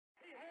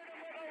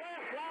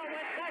Wow went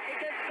back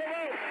against the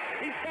rope.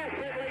 He's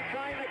desperately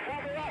trying to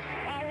cover up.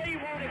 Ali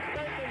won't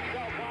extend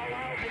himself while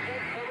out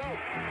against the rope.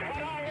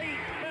 But Ali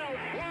smells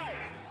blood.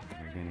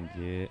 We're going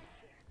to get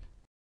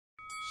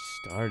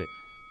started.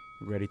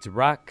 Ready to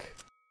rock?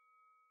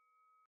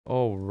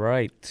 All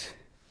right.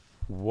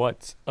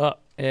 What's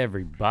up,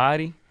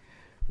 everybody?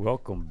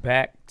 Welcome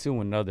back to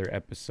another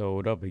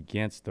episode of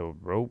Against the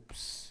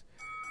Ropes.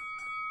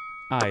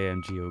 I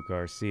am Gio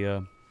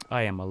Garcia.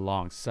 I am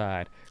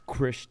alongside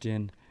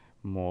Christian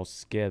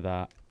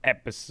Mosqueda,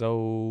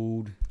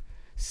 episode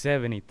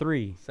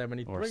 73.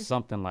 73. Or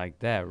something like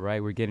that,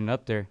 right? We're getting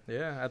up there.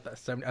 Yeah, I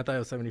thought it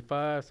was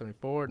 75,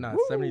 74. Nah,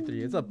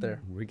 73. It's up there.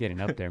 We're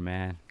getting up there,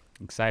 man.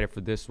 Excited for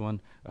this one.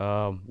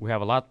 We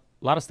have a lot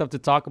of stuff to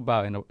talk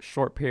about in a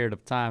short period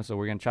of time, so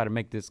we're going to try to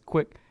make this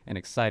quick and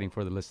exciting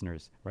for the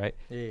listeners, right?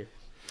 Yeah.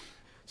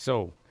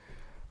 So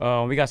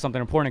we got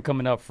something important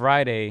coming up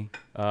Friday.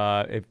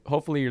 If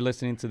hopefully you're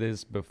listening to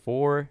this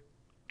before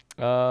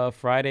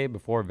Friday,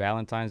 before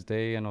Valentine's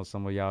Day. I know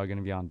some of y'all are going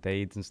to be on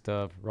dates and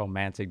stuff,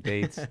 romantic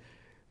dates,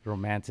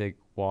 romantic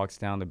walks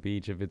down the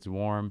beach if it's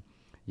warm,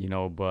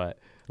 but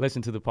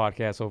listen to the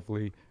podcast.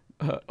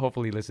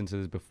 Hopefully listen to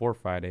this before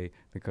Friday,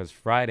 because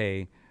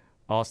Friday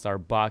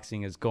Allstar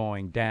Boxing is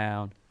going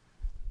down.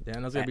 Yeah,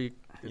 and it's gonna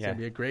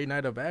be a great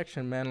night of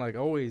action, man. Like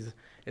always,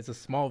 it's a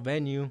small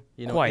venue,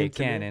 Quiet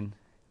Cannon,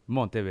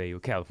 Montebello,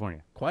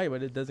 California. Quiet,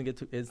 but it doesn't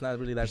get it's not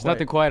really that There's quiet.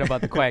 nothing quiet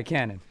about the Quiet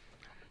Cannon.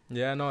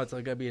 Yeah, no, it's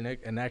gonna be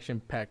an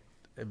action-packed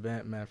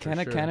event, man. For Can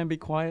a sure. cannon be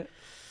quiet?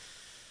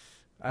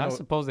 I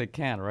suppose they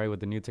can, right, with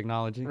the new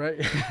technology.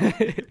 Right.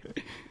 I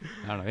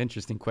don't know.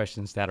 Interesting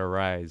questions that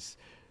arise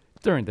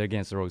during the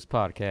Against the Ropes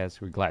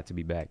podcast. We're glad to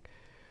be back.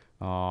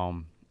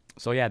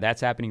 So yeah, that's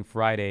happening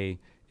Friday.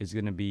 It's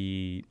gonna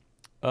be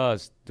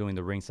us doing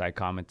the ringside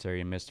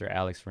commentary, and Mr.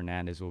 Alex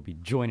Fernandez will be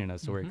joining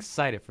us. So we're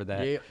excited for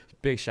that. Yeah.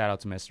 Big shout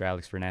out to Mr.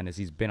 Alex Fernandez.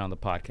 He's been on the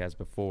podcast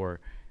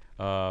before.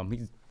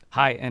 He's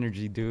high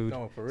energy dude.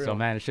 No, for real. So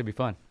man, it should be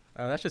fun.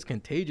 That's just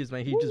contagious,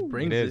 man. He just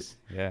brings It is.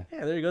 Yeah.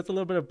 Yeah, there you go. It's a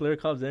little bit of Blair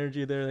Cobbs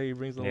energy there that he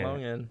brings Yeah.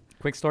 along, and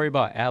Quick story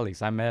about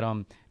Alex. I met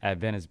him at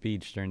Venice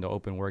Beach during the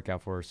open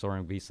workout for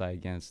Soaring Visa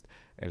against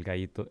El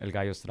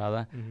Gallo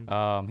Estrada.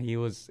 He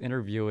was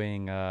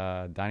interviewing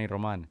Danny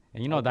Roman.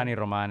 And Danny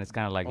Roman is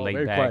kind of like laid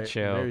very back, quiet,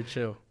 chill. very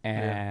chill.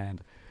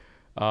 And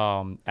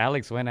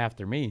Alex went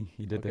after me.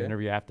 He did the Okay.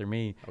 interview after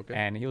me. Okay.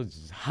 And he was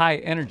just high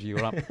energy.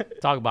 When I'm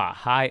talking about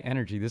high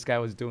energy, this guy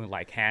was doing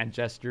like hand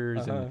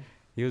gestures. And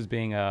he was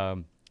being,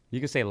 you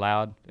could say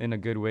loud in a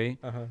good way,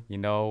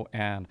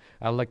 and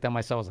I looked at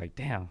myself. I was like,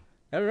 damn.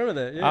 I remember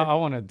that. Yeah. I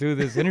want to do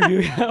this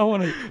interview. I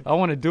want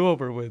to do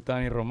over with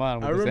Danny Roman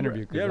with this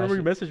interview. Yeah, I remember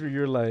you messaged me.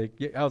 You were like,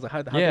 I was like,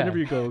 how'd the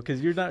interview go?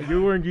 Because you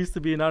weren't used to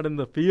being out in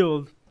the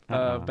field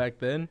back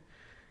then.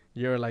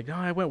 You were like,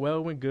 no, it went well,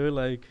 it went good.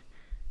 Like,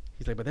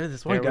 he's like, but there's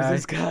this one guy.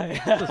 This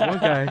guy. This one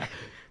guy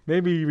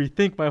made me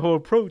rethink my whole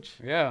approach.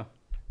 Yeah.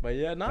 But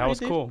yeah, that was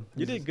cool.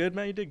 You did good,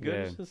 man. You did good.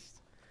 Yeah. It's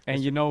just, And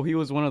he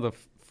was one of the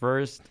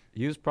first.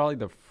 He was probably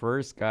the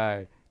first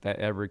guy that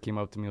ever came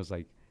up to me and was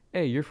like,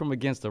 hey, you're from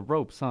Against the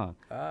Ropes, huh?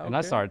 And I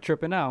started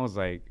tripping out. I was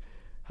like,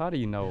 how do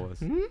you know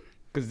us?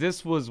 Because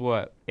this was,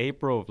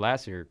 April of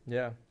last year.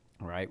 Yeah.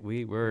 Right?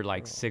 We were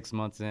like 6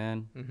 months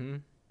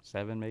in.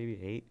 7, maybe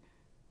 8.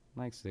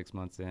 Like 6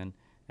 months in.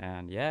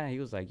 And, yeah, he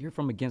was like, you're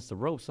from Against the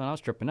Ropes, son. I was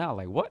tripping out.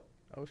 Like, what?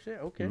 Oh, shit.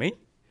 Okay. Me?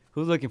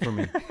 Who's looking for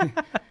me?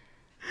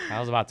 I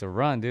was about to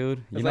run,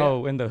 dude. It's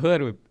like, in the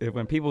hood,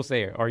 when people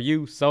say, are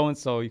you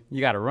so-and-so,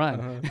 you got to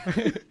run.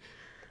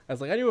 I was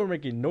like, I knew we were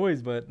making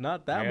noise, but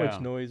not that much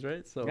noise,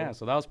 right? So yeah,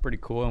 so that was pretty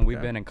cool, and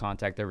we've been in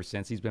contact ever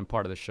since. He's been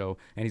part of the show,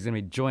 and he's going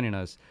to be joining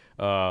us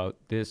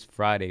this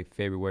Friday,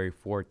 February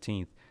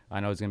 14th. I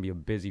know it's going to be a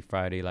busy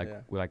Friday,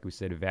 like we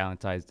said,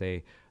 Valentine's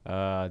Day.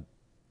 Ryan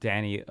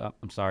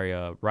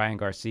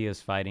Garcia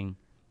is fighting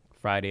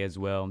Friday as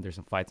well. There's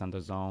some fights on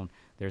DAZN.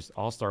 There's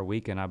All-Star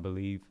Weekend, I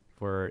believe,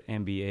 for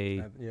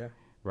NBA.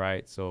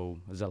 Right, so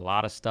there's a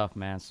lot of stuff,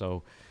 man.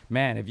 So,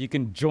 man, if you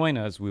can join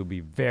us, we'll be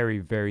very,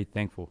 very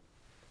thankful.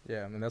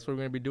 Yeah, and that's what we're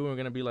going to be doing. We're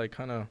going to be like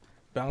kind of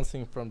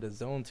bouncing from the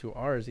zone to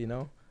ours,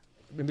 In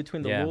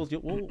between the rules,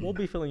 we'll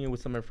be filling you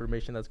with some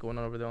information that's going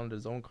on over there on the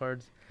zone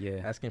cards.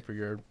 Yeah. Asking for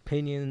your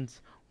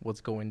opinions,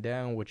 what's going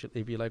down,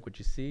 if you like what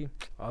you see,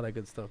 all that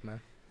good stuff, man.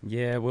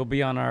 Yeah, we'll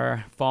be on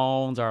our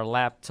phones, our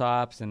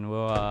laptops, and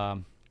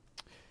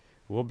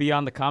we'll be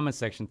on the comment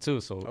section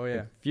too. So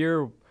if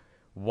you're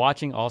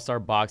watching All-Star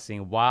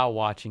Boxing while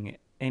watching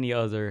any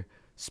other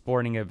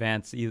sporting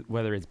events,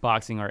 whether it's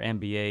boxing or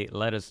NBA,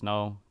 let us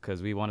know,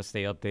 because we want to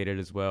stay updated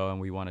as well, and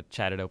we want to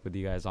chat it up with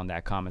you guys on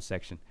that comment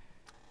section.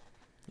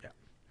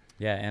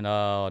 Yeah,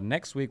 and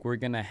next week we're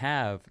going to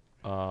have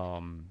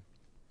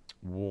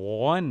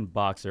one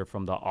boxer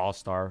from the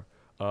All-Star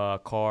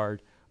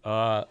card.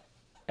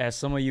 As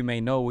some of you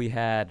may know, we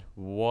had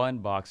one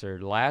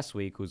boxer last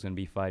week who's going to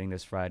be fighting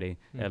this Friday,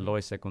 Eloy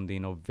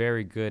Secundino.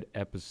 Very good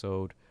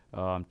episode.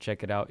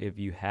 Check it out if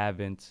you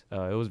haven't.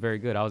 It was very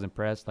good. I was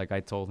impressed. Like I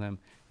told him,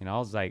 I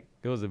was like,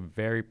 it was a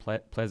very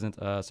pleasant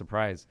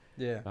surprise.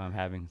 Yeah.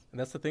 Having. And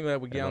that's the thing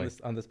that we get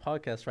on this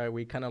podcast, right?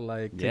 We kind of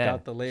like take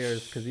out the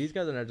layers because these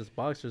guys are not just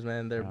boxers,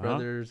 man. They're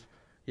brothers.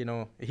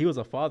 He was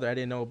a father. I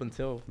didn't know up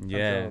until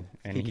and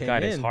he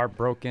got his heart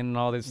broken and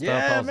all this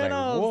stuff. I was man,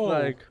 like, whoa.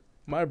 Like,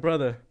 my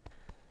brother.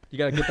 You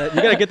gotta get that.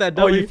 You gotta get that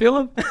W. Oh, you feel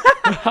him?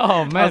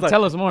 Oh man,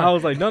 tell us more. I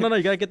was like, no.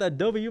 You gotta get that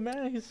W,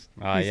 man. He's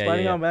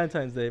fighting on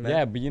Valentine's Day, man.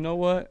 Yeah, but you know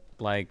what?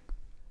 Like,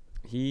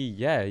 he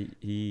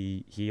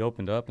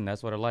opened up, and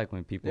that's what I like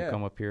when people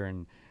come up here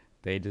and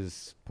they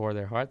just pour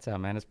their hearts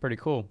out, man. It's pretty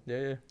cool.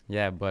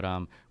 Yeah. But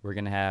we're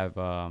gonna have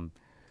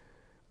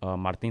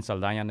Martin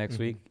Saldaña next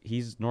week.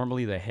 He's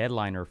normally the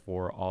headliner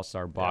for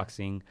Allstar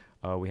Boxing.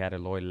 We had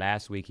Eloy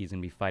last week. He's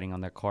gonna be fighting on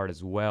that card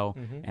as well,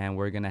 and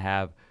we're gonna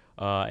have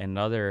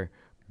another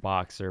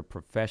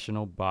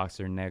professional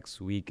boxer next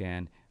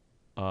weekend.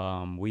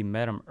 We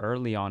met him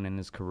early on in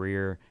his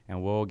career,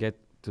 and we'll get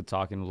to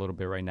talking a little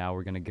bit right now.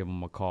 We're gonna give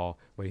him a call,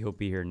 but he'll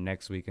be here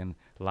next weekend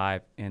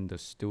live in the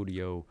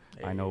studio.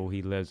 I know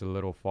he lives a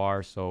little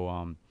far,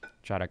 so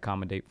try to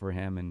accommodate for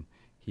him, and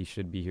he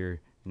should be here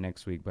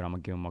next week. But I'm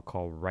gonna give him a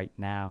call right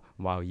now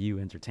while you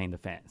entertain the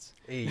fans.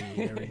 Hey,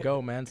 there we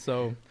go, man.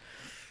 So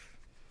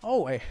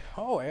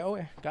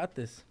got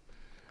this.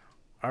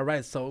 All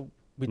right, so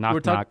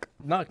knock.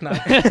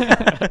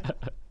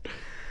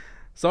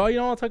 So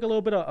I'll talk a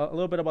little bit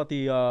about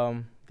the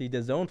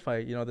DAZN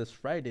fight. This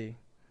Friday.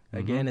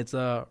 Again, it's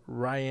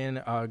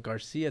Ryan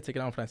Garcia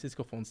taking on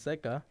Francisco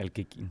Fonseca. El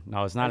Kicking.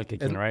 No, it's not El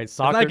Kicking, right?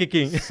 Soccer, it's not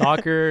Kicking.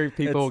 Soccer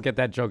people get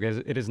that joke.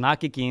 It is not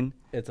Kicking.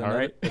 It's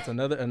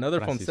another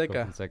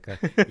Fonseca.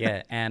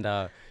 Yeah, and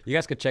you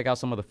guys could check out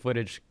some of the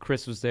footage.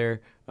 Chris was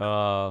there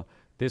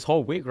this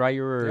whole week, right?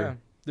 You were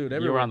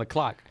everywhere. You were on the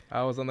clock.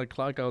 I was on the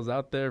clock. I was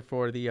out there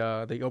for the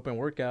open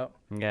workout.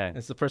 Yeah.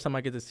 It's the first time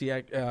I get to see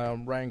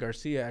Ryan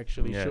Garcia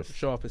actually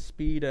show off his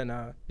speed.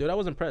 And, dude, I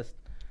was impressed.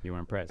 You were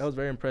impressed. I was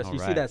very impressed.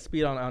 See that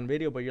speed on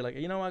video, but you're like,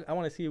 you know what? I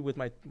want to see it with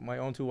my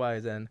own two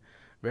eyes. And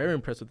very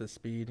impressed with the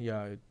speed.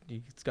 Yeah,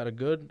 he's got a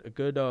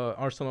good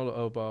arsenal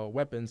of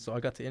weapons. So I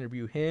got to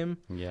interview him.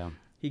 Yeah.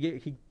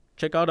 He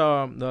check out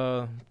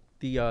the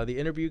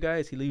interview,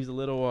 guys. He leaves a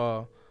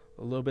little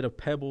bit of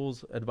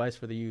pebbles advice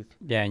for the youth.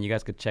 Yeah, and you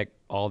guys could check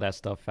all that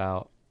stuff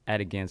out at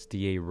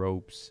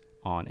againstdaropes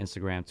on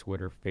Instagram,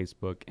 Twitter,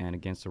 Facebook, and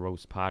Against the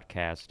Ropes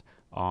podcast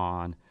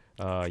on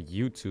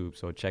YouTube.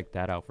 So check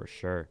that out for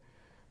sure.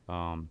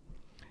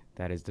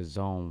 That is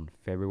DAZN,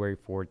 February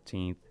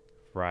 14th,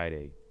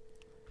 Friday.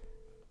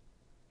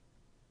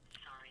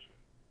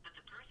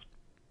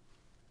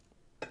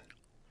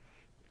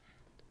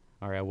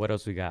 All right, what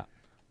else we got?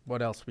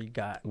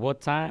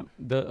 What time?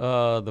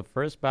 The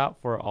first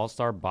bout for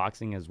Allstar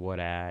Boxing is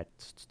what at?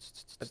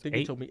 I think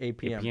you told me 8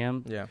 p.m. 8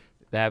 p.m. Yeah.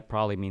 That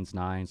probably means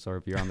 9. So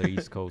if you're on the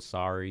East Coast,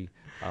 sorry.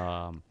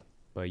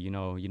 But you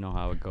know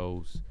how it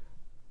goes.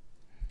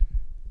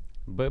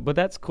 But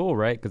that's cool,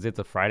 right? Because it's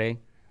a Friday.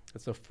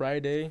 It's a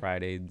Friday.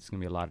 It's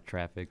gonna be a lot of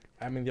traffic.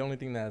 I mean, the only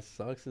thing that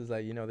sucks is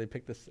that they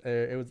picked this.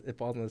 It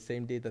falls on the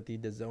same date that the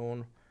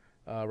DAZN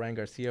Ryan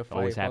Garcia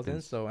fight falls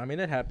in. So I mean,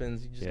 it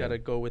happens. You just gotta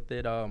go with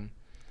it.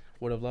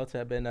 Would have loved to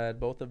have been at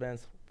both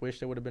events.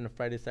 Wish it would have been a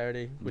Friday,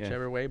 Saturday,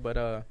 whichever way. But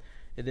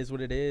it is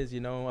what it is.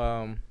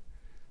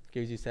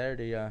 Gives you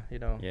Saturday. Yeah,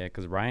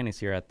 because Ryan is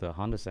here at the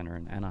Honda Center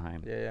in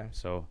Anaheim. Yeah.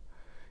 So,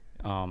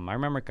 I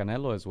remember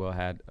Canelo as well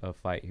had a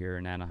fight here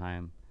in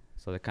Anaheim.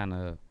 So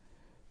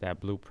that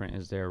blueprint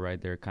is there,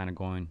 right? They're kind of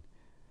going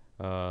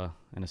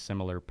in a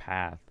similar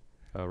path.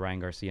 Ryan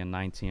Garcia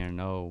 19-0,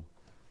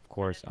 of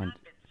course.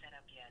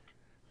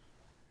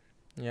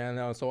 Yeah,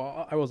 no. So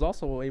I was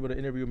also able to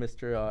interview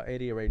Mr.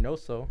 Eddie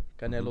Reynoso,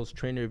 Canelo's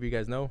trainer, if you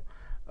guys know.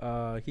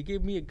 He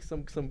gave me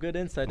some good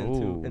insight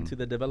into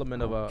the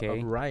development of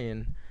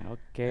Ryan.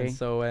 Okay. And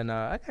so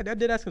I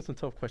did ask him some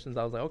tough questions.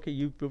 I was like, okay,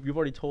 you've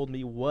already told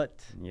me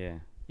what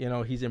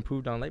he's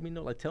improved on. Let me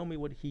know, tell me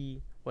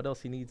what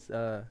else he needs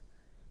to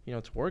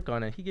work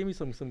on. And he gave me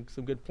some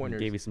good pointers.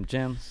 He gave you some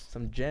gems.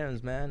 Some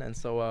gems, man. And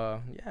so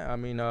I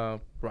mean,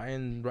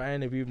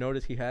 Ryan, if you've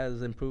noticed, he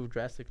has improved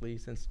drastically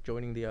since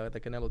joining the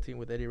Canelo team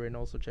with Eddie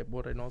Reynoso,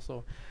 Chepo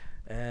Reynoso.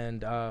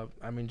 And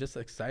I mean, just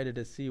excited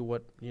to see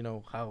what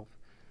how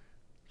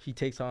he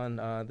takes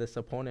on this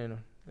opponent,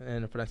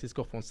 and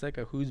Francisco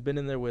Fonseca, who's been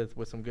in there with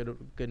some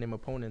good name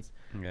opponents,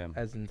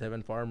 as in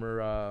Tevin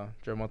Farmer,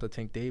 Germonta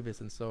Tank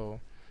Davis. And so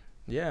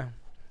I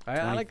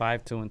like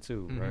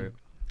 25-2-2, right?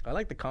 I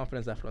like the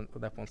confidence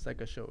that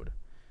Fonseca showed.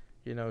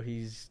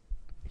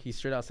 He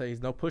straight out said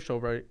he's no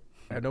pushover.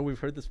 I know we've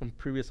heard this from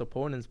previous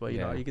opponents, but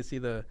you can see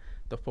the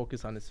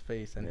focus on his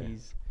face,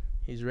 and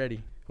he's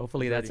ready.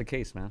 Hopefully that's the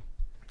case, man.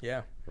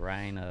 Yeah.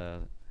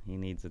 Ryan, he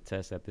needs a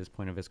test at this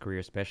point of his career,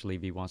 especially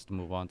if he wants to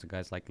move on to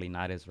guys like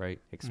Linares, right?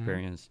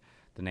 Experience.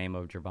 The name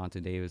of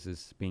Gervonta Davis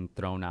is being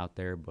thrown out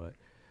there, but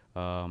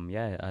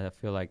I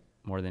feel like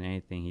more than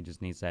anything, he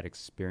just needs that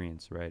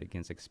experience, right,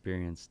 against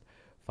experienced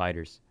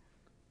fighters.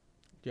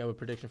 Do you have a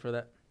prediction for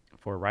that?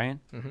 For Ryan?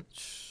 Mm-hmm.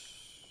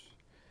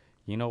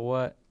 You know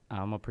what?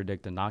 I'm gonna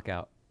predict a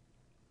knockout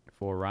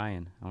for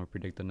Ryan. I'm gonna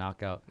predict a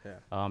knockout.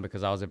 Yeah.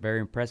 Because I was very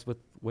impressed with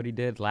what he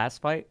did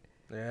last fight.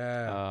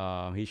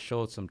 Yeah. He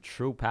showed some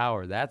true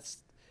power.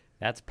 That's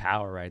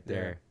power right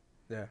there.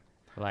 Yeah.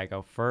 Like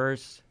a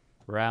first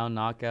round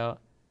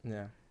knockout.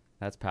 Yeah.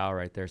 That's power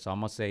right there. So I'm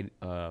gonna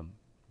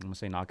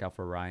say knockout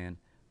for Ryan.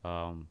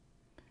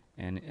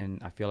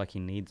 And I feel like he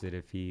needs it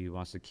if he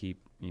wants to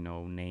keep,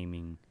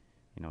 naming,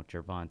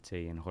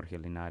 Gervonta and Jorge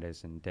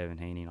Linares and Devin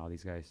Haney and all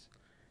these guys.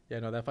 Yeah,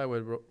 no, that fight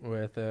with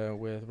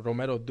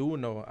Romero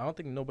Duno, I don't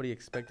think nobody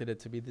expected it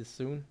to be this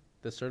soon,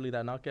 this early,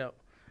 that knockout.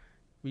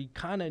 We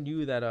kind of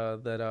knew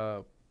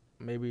that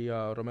maybe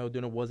Romero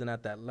Duno wasn't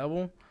at that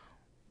level,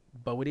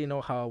 but we didn't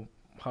know how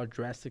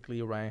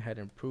drastically Ryan had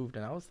improved.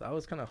 And I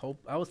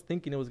was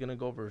thinking it was gonna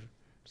go over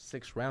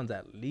 6 rounds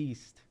at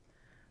least.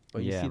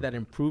 But you see that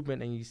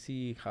improvement, and you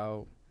see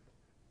how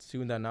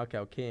soon that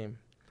knockout came.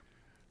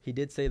 He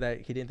did say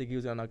that he didn't think he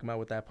was going to knock him out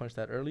with that punch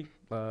that early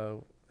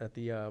at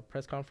the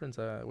press conference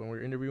when we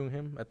were interviewing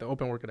him, at the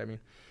open workout, I mean.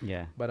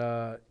 Yeah.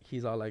 But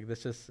he's all like,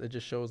 it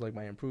just shows, like,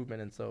 my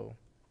improvement. And so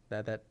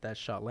that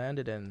shot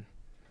landed, and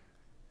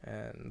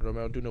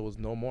Romero Duno was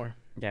no more.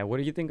 Yeah, what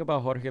do you think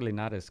about Jorge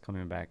Linares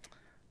coming back?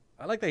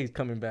 I like that he's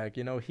coming back.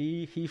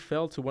 He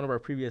fell to one of our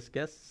previous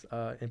guests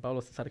in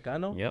Pablo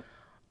Cesarcano. Yep.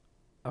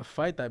 A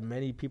fight that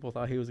many people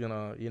thought he was going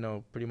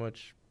to, pretty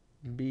much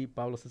beat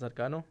Pablo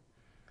Cesarcano.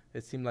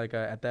 It seemed like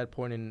at that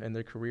point in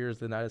their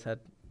careers, Linares had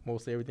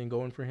mostly everything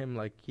going for him.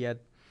 Like, he had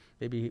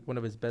maybe one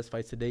of his best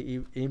fights today.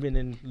 Even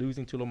in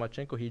losing to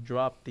Lomachenko, he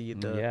dropped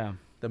the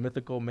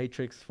mythical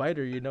Matrix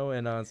fighter,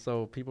 and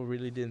so people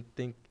really didn't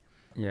think,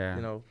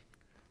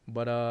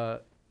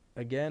 But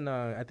again,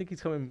 I think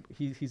he's coming.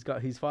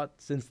 He's fought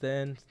since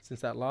then,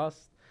 since that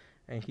loss,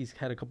 and he's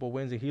had a couple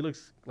wins, and he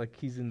looks like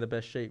he's in the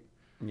best shape.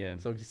 Yeah.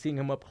 So seeing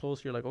him up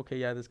close, you're like, okay,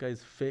 yeah, this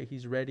guy's fit.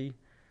 He's ready.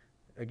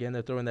 Again,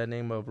 they're throwing that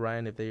name of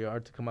Ryan. If they are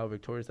to come out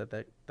victorious,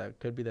 that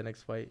could be the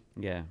next fight.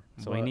 Yeah.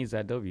 So but he needs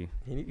that W.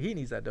 He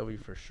needs that W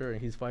for sure. And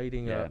he's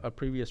fighting a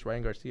previous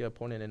Ryan Garcia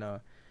opponent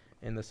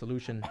in the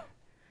Solution.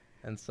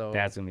 And so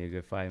that's gonna be a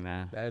good fight,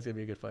 man. That is gonna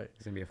be a good fight.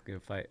 It's gonna be a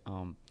good fight.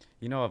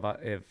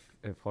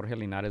 If Jorge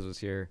Linares was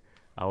here,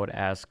 I would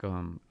ask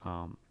him,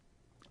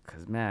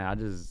 cause man, I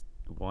just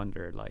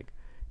wondered, like,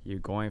 you're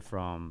going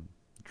from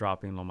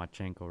dropping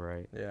Lomachenko,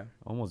 right? Yeah.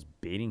 Almost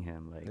beating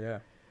him, like. Yeah.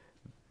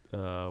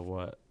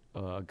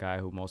 A guy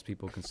who most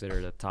people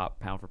consider the top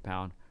pound for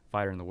pound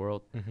fighter in the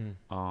world,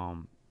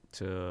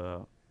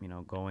 to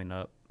going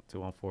up to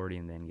 140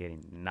 and then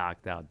getting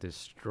knocked out,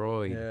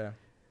 destroyed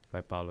by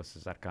Pablo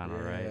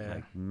Cesarcano, right?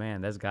 Like,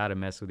 man, that's got to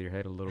mess with your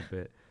head a little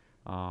bit.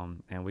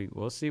 And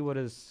we'll see what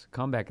his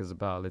comeback is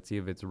about. Let's see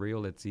if it's real.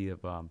 Let's see if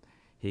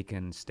he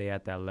can stay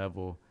at that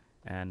level.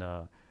 And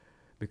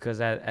because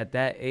at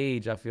that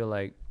age, I feel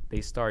like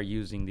they start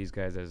using these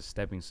guys as a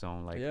stepping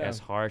stone. Like, as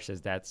harsh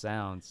as that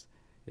sounds,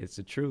 it's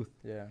the truth.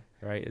 Yeah.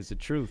 Right? It's the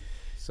truth.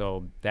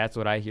 So that's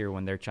what I hear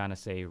when they're trying to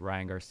say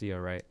Ryan Garcia,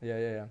 right?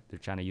 Yeah. They're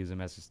trying to use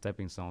him as a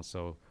stepping stone.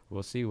 So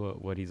we'll see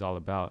what he's all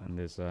about in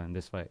this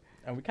fight.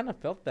 And we kind of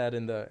felt that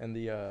in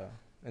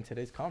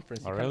today's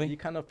conference. Really? You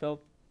kind of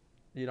felt,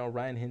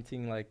 Ryan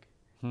hinting like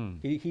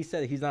he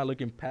said he's not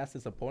looking past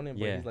his opponent,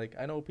 but he's like,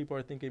 I know people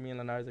are thinking me and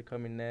Linares are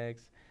coming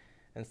next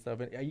and stuff.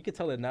 And you could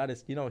tell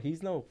Linares,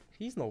 he's no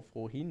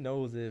fool. He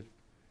knows that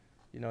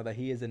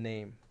he is a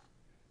name.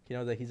 He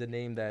knows that he's a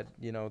name that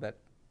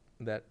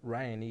that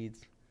Ryan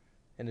needs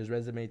in his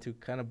resume to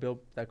kind of build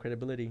that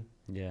credibility.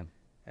 Yeah.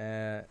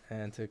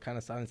 And to kind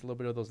of silence a little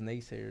bit of those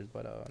naysayers.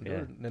 But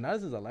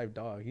Linares is a live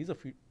dog. He's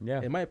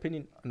in my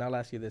opinion, and I'll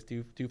ask you this: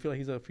 Do you feel like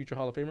he's a future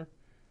Hall of Famer?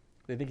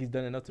 Do you think he's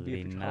done enough to be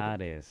a future Hall of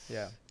Famer?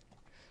 Yeah.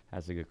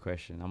 That's a good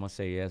question. I'm gonna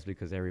say yes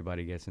because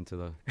everybody gets into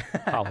the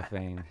Hall of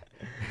Fame.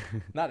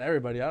 Not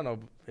everybody. I don't know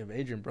if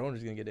Adrian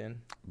Broner's gonna get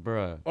in,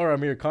 bruh, or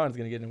Amir Khan's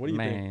gonna get in. What do you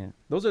think?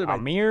 Those are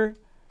Amir.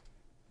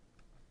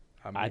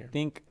 I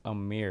think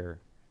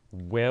Amir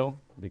will,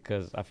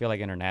 because I feel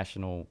like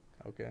international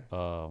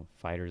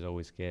fighters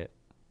always get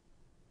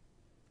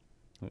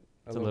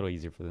it's a little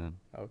easier for them.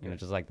 Okay.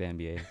 Just like the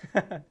NBA.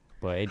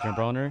 But Adrian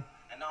Broner.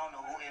 And I don't know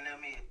who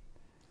NM is.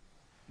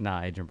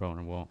 Nah, Adrian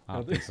Broner won't. I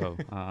don't think so.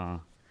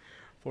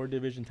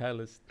 4-division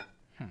titleist.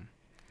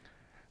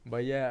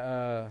 But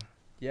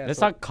Let's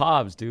talk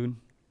Cobbs, dude.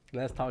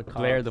 Let's talk Cobbs.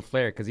 Blair the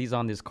Flair, because he's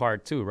on this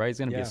card too, right? He's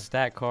gonna be a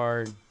stat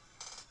card,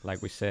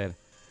 like we said.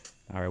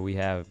 All right, we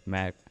have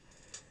Matt.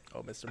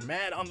 Oh, Mr.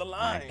 Matt on the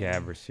line. Matt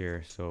Gavris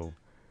here, so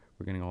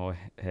we're gonna go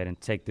ahead and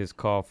take this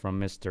call from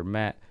Mr.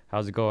 Matt.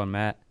 How's it going,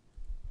 Matt?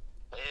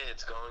 Hey,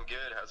 it's going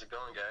good. How's it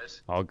going,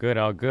 guys? All good,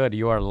 all good.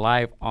 You are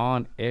live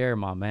on air,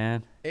 my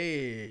man.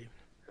 Hey.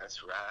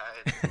 That's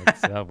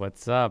right.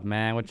 What's up,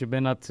 man? What you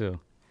been up to?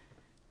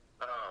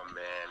 Oh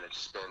man, I've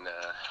just been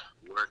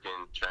working,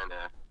 trying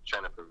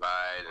to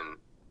provide, and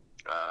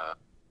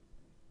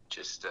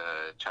just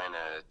trying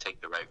to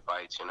take the right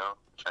fights, trying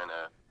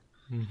to.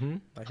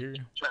 I hear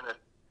you. Trying to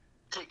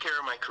take care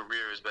of my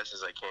career as best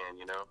as I can,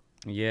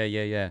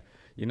 Yeah.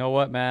 You know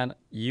what, man?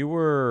 You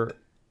were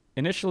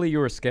initially you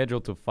were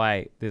scheduled to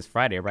fight this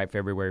Friday, right?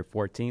 February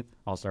 14th,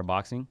 Allstar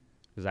Boxing.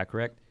 Is that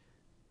correct?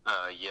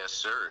 Yes,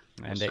 sir.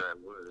 And yes, sir, I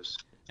was.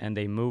 And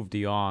they moved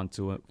you on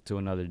to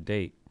another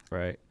date,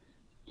 right?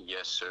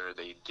 Yes, sir,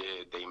 they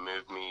did. They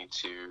moved me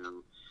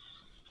to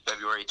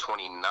February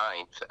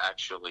 29th,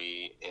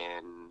 actually,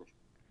 in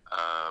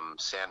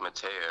San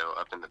Mateo,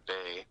 up in the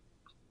Bay.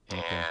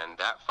 Okay. And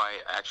that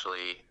fight,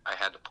 actually, I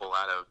had to pull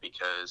out of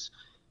because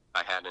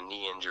I had a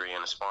knee injury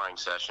in a sparring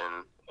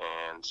session,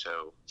 and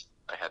so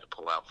I had to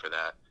pull out for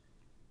that.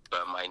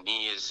 But my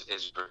knee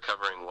is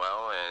recovering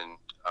well, and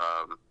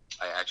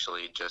I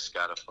actually just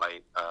got a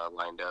fight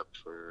lined up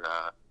for,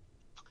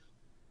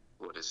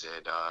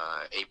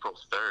 April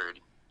 3rd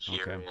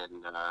here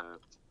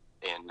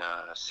in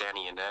Santa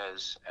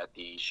Ynez at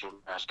the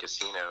Shumash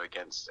Casino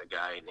against a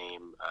guy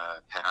named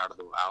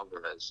Gerardo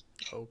Alvarez.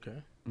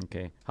 Okay.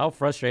 How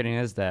frustrating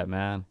is that,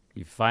 man?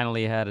 You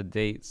finally had a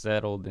date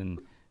settled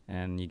and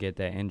you get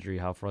that injury.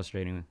 How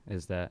frustrating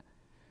is that?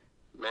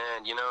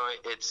 Man,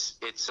 it's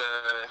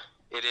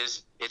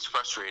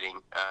frustrating.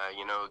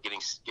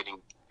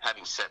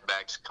 Having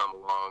setbacks come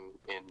along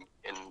in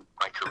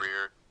my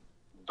career,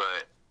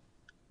 but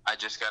I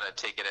just gotta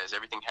take it as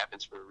everything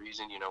happens for a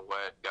reason. You know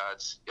what?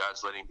 God's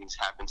letting things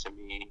happen to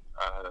me.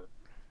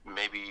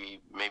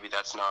 Maybe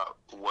that's not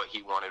what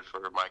He wanted for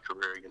my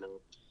career.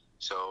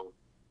 So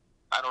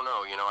I don't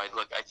know. I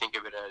think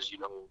of it as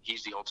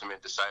He's the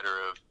ultimate decider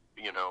of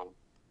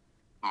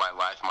my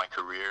life, my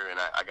career, and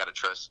I gotta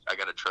trust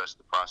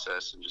the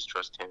process and just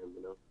trust Him.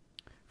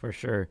 For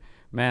sure,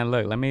 man.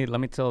 Look, let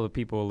me tell the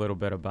people a little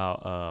bit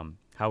about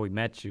how we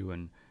met you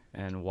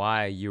and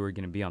why you were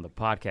going to be on the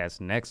podcast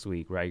next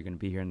week, right? You're going to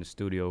be here in the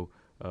studio.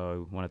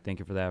 Want to thank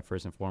you for that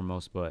first and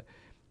foremost. But,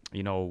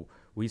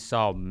 we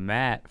saw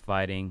Matt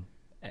fighting.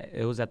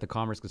 It was at the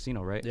Commerce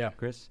Casino, right? Yeah.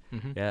 Chris?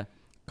 Mm-hmm. Yeah.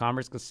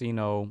 Commerce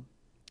Casino.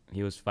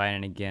 He was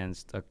fighting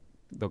against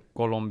the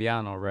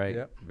Colombiano, right?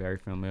 Yep. Very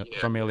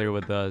familiar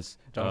with us.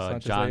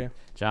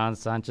 John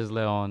Sanchez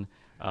Leon.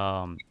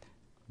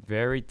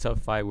 Very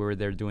tough fight. We were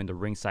there doing the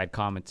ringside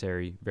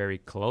commentary. Very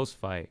close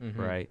fight,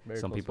 right?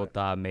 Some people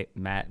thought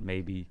Matt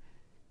maybe,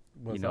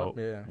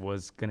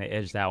 was gonna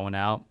edge that one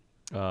out.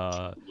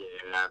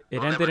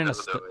 It ended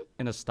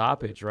in a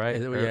stoppage, right?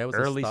 It was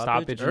early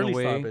stoppage. In a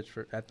way.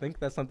 I think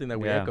that's something that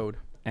we echoed.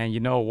 And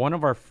one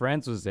of our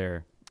friends was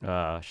there.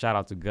 Shout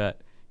out to Gut.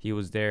 He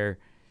was there.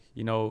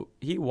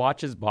 He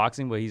watches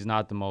boxing, but he's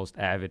not the most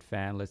avid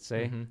fan. Let's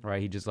say,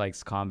 right? He just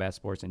likes combat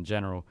sports in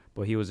general.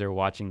 But he was there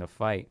watching the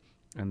fight.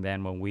 And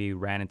then when we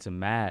ran into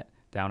Matt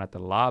down at the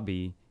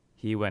lobby,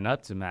 he went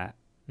up to Matt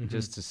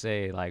just to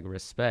say,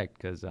 respect,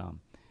 because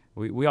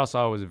we all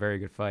saw it was a very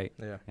good fight.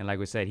 Yeah. And like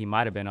we said, he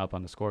might have been up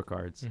on the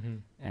scorecards.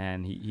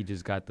 And he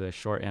just got the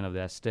short end of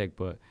that stick,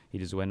 but he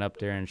just went up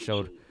there and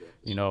showed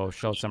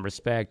some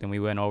respect. And we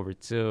went over,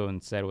 too,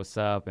 and said what's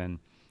up. And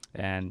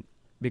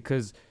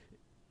because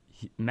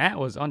Matt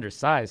was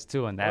undersized,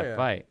 too, in that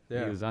fight.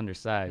 Yeah. He was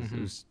undersized.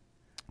 It was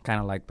kind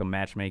of like the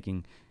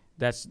matchmaking.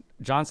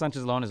 John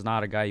Sanchez Leon is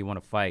not a guy you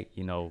want to fight,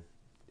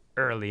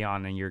 early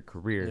on in your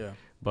career. Yeah.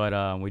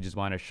 But we just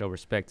want to show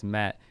respect to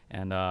Matt,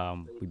 and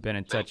we've been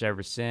in touch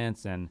ever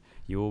since. And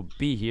you will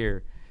be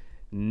here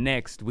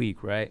next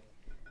week, right?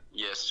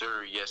 Yes,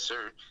 sir. Yes,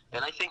 sir.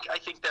 And I think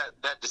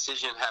that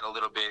decision had a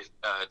little bit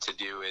to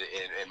do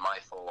in my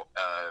fault.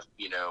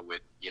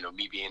 With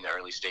me being in the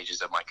early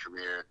stages of my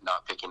career,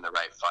 not picking the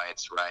right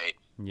fights, right?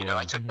 Yeah.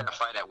 I took that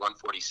fight at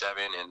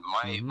 147, and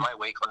my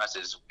weight class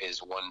is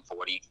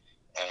 140.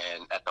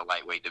 And at the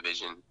lightweight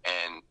division,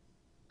 and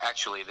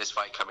actually this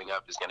fight coming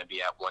up is going to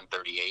be at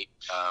 138.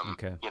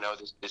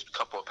 This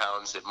couple of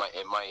pounds, it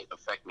might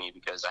affect me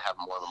because I have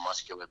more of a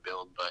muscular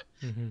build, but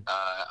I'm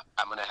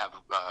going to have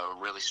a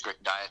really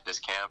strict diet this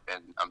camp,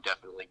 and I'm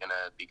definitely going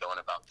to be going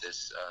about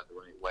this the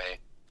right way.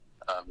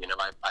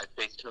 I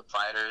faced two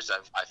fighters.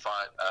 I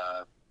fought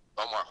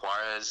Omar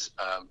Juarez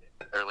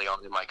early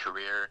on in my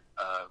career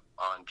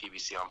on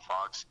PBC on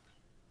Fox.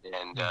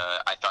 And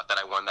I thought that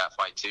I won that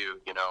fight too.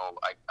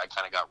 I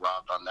kind of got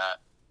robbed on that.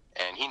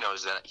 And he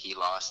knows that he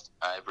lost.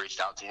 I've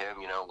reached out to him,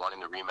 wanting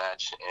the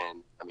rematch.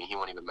 And, he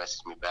won't even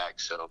message me back.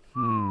 So,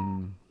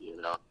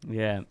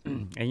 Yeah.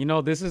 And,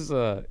 this is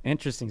a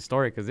interesting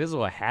story because this is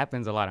what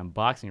happens a lot in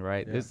boxing,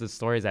 right? Yeah. This is the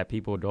stories that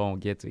people don't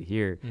get to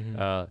hear.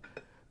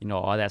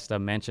 All that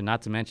stuff mentioned.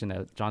 Not to mention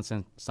that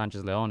Johnson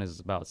Sanchez Leon is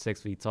about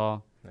 6 feet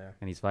tall. Yeah.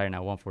 And he's fighting at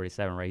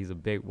 147, right? He's a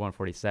big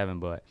 147.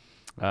 But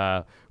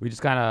we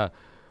just kind of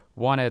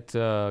wanted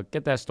to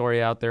get that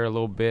story out there a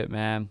little bit,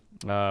 man.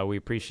 We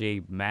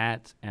appreciate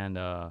Matt, and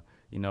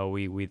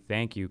we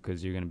thank you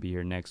because you're gonna be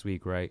here next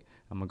week, right?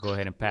 I'm gonna go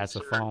ahead and pass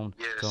the phone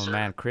to my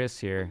man Chris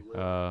here.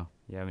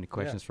 You have any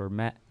questions for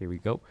Matt? Here we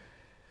go.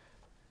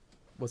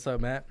 What's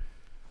up, Matt?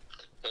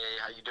 Hey,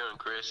 how you doing,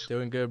 Chris?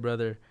 Doing good,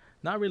 brother.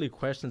 Not really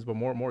questions, but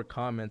more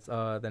comments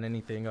than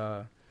anything.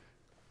 I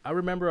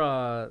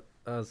remember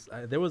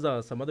there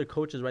was some other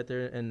coaches right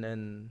there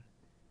in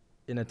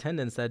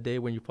attendance that day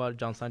when you fought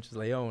John Sanchez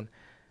Leon,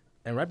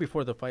 and right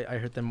before the fight,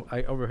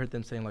 I overheard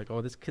them saying like,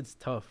 "Oh, this kid's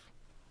tough,"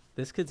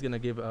 this kid's gonna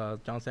give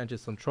John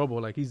Sanchez some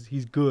trouble. Like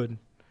he's good.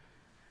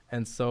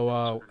 And so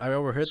I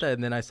overheard that,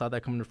 and then I saw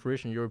that come to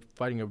fruition. You're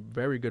fighting a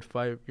very good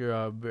fight. You're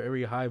a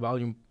very high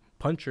volume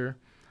puncher.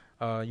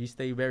 You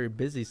stay very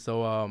busy.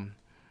 So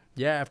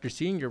yeah, after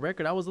seeing your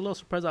record, I was a little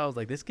surprised. I was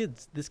like, this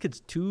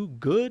kid's too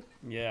good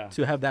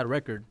to have that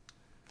record.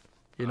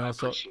 You know,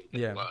 so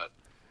yeah.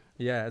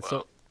 Yeah,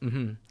 so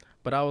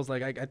but I was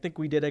like, I think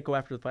we did echo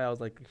after the fight. I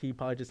was like, he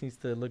probably just needs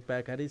to look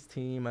back at his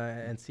team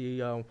and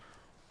see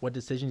what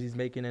decisions he's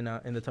making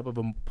and the type of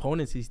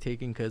opponents he's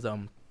taking, because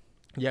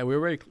yeah, we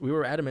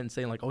were adamant in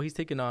saying like, oh, he's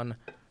taking on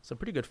some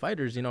pretty good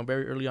fighters, you know,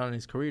 very early on in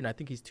his career, and I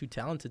think he's too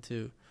talented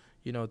to,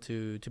 you know,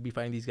 to be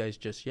fighting these guys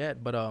just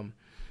yet. But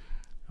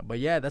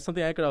yeah, that's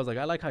something I was like,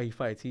 I like how he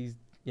fights. He's,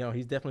 you know,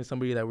 he's definitely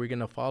somebody that we're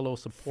gonna follow,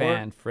 support.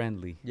 Fan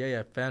friendly.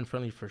 Yeah, fan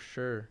friendly for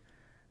sure.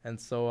 And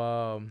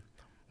so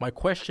my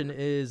question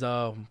is,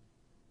 or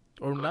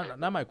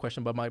not my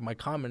question, but my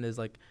comment is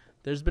like,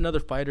 there's been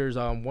other fighters.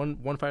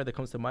 One fighter that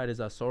comes to mind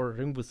is Sor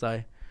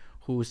Ringbusai,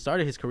 who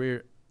started his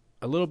career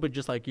a little bit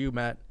just like you,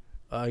 Matt.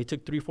 He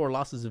took 3-4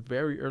 losses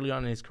very early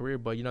on in his career,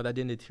 but, you know, that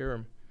didn't deter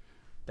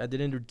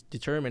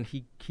him. And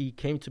he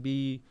came to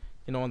be,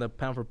 you know, on the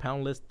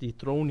pound-for-pound list,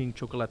 dethroning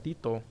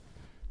Chocolatito,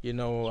 you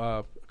know,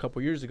 a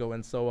couple years ago.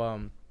 And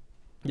so,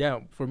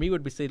 yeah, for me, it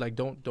would be say, like,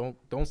 don't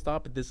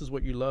stop it. This is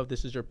what you love.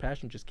 This is your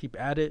passion. Just keep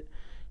at it.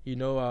 You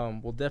know,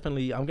 we'll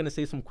definitely – I'm going to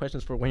save some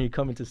questions for when you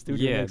come into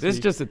studio next this week.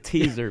 is just a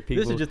teaser,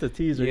 people. This is just a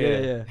teaser.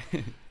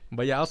 Yeah.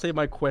 But yeah, I'll save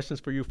my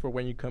questions for you for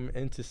when you come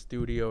into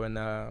studio. And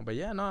but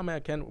yeah, no, man, I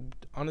can't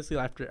honestly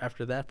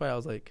after that fight, I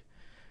was like,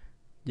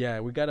 yeah,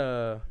 we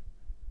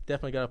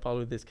definitely gotta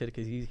follow this kid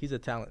because he's a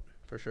talent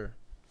for sure.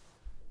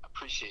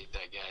 Appreciate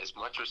that, guys.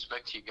 Much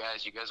respect to you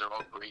guys. You guys are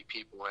all great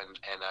people, and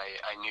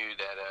I knew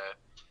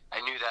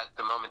that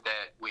the moment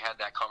that we had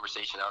that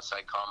conversation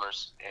outside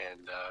Commerce,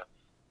 and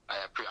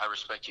I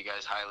respect you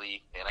guys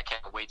highly, and I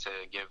can't wait to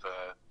give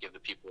the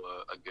people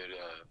a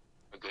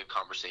good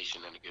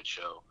conversation and a good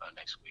show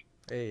next week.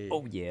 Hey.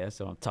 Oh yeah, that's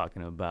what I'm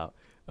talking about.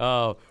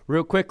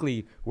 Real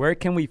quickly, where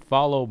can we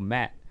follow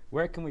Matt?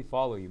 Where can we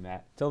follow you,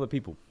 Matt? Tell the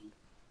people.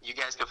 You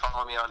guys can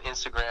follow me on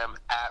Instagram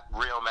at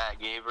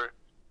RealMattGaver,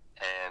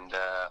 and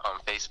on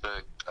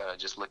Facebook,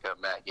 just look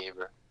up Matt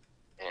Gaver,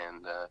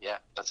 and yeah,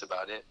 that's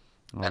about it.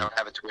 I don't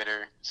have a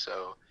Twitter,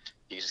 so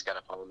you just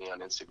gotta follow me on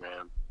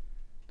Instagram.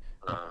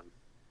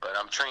 But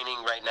I'm training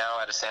right now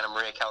out of Santa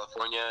Maria,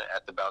 California,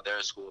 at the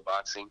Baldera School of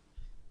Boxing.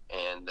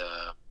 And,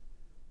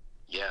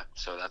 yeah,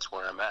 so that's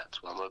where I'm at.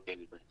 That's where I'm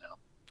located right now.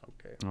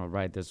 Okay. All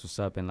right, that's what's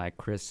up. And like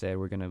Chris said,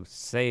 we're going to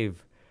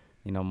save,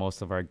 you know,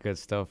 most of our good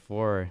stuff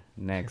for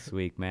next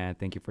week, man.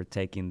 Thank you for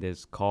taking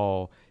this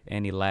call.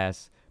 Any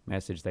last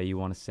message that you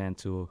want to send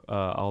to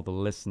all the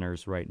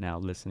listeners right now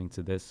listening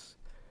to this?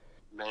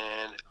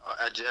 Man,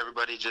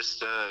 everybody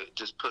just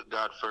put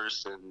God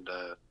first, and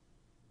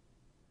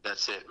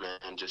that's it,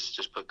 man.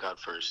 Just put God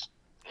first,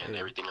 and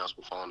everything else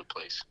will fall into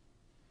place.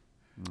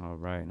 All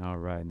right.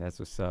 That's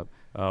what's up.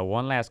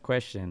 One last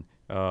question.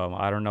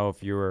 I don't know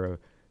if you were a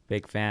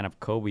big fan of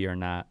Kobe or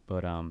not,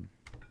 but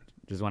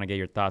just want to get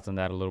your thoughts on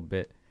that a little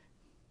bit.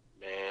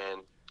 Man,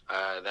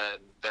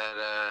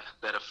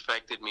 that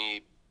affected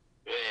me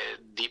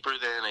deeper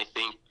than I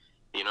think,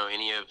 you know,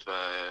 any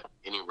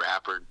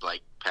rapper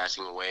like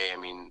passing away. I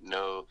mean,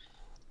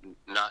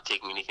 not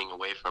taking anything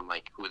away from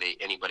like who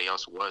anybody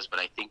else was, but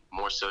I think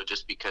more so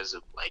just because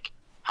of like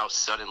how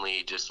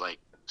suddenly just like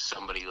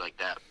somebody like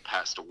that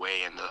passed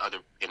away, and the other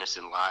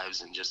innocent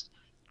lives, and just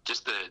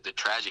the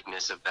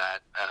tragicness of that.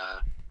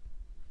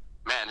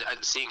 Man,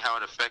 seeing how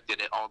it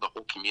affected all the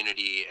whole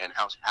community, and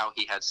how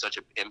he had such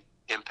an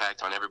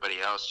impact on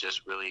everybody else,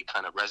 just really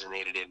kind of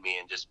resonated in me,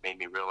 and just made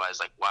me realize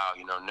like, wow,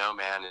 you know, no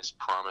man is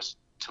promised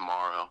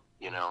tomorrow,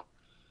 you know.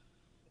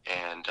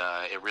 And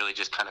it really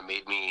just kind of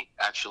made me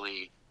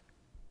actually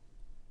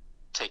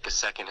take a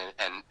second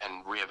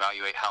and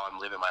reevaluate how I'm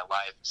living my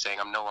life, saying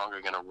I'm no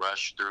longer going to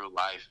rush through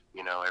life,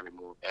 you know,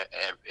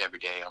 every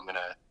day. I'm going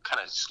to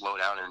kind of slow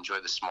down and enjoy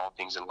the small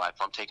things in life.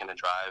 I'm taking a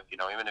drive, you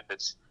know, even if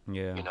it's,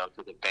 you know,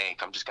 to the bank,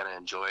 I'm just going to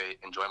enjoy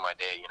my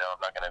day, you know.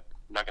 I'm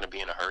not going to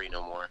be in a hurry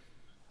no more.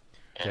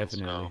 And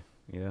definitely. So,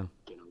 yeah.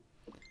 You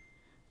know,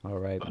 all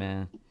right,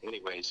 man.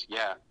 Anyways,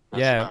 yeah.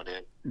 That's about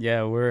it.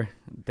 Yeah,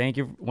 thank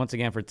you once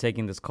again for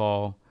taking this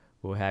call.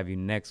 We'll have you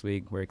next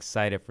week. We're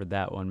excited for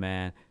that one,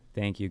 man.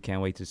 Thank you.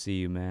 Can't wait to see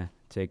you, man.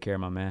 Take care,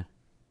 my man.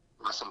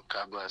 Awesome.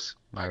 God bless.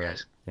 Bye,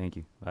 guys. Thank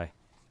you. Bye.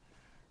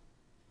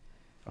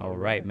 All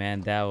right, man.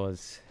 That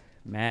was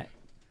Matt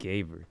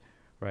Gaver.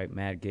 Right,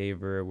 Matt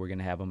Gaver. We're going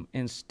to have him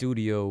in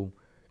studio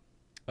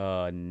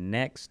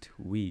next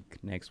week.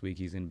 Next week,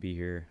 he's going to be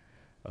here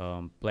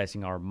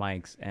blessing our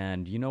mics.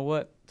 And you know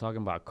what?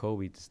 Talking about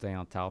Kobe, to stay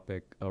on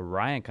topic,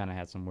 Ryan kind of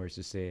had some words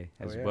to say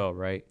as well,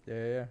 right?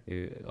 Yeah.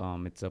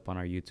 It's up on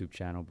our YouTube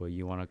channel, but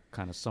you want to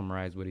kind of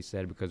summarize what he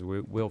said, because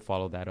we'll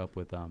follow that up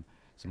with some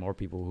more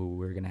people who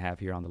we're going to have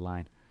here on the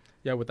line.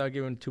 Yeah, without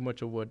giving too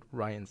much of what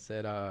Ryan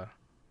said,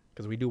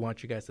 because we do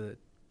want you guys to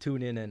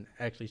tune in and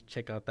actually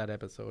check out that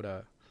episode,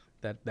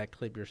 that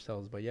clip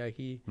yourselves. But yeah,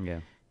 he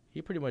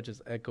he pretty much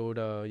just echoed,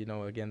 you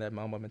know, again, that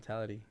Mamba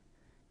mentality,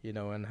 you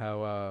know, and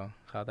how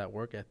that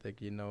work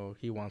ethic, you know,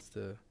 he wants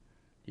to,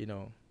 you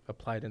know,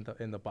 apply it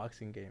in the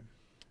boxing game.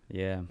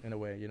 Yeah. In a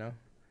way, you know.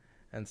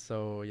 And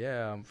so,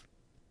 yeah,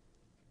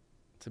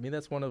 to me,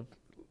 that's one of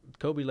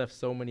Kobe left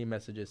so many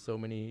messages, so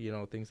many, you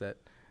know, things that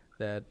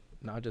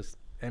not just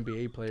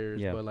NBA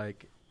players, but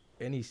like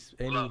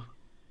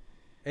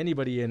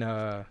anybody in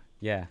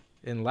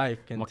in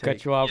life can. I'm gonna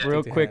cut you off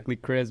real quickly,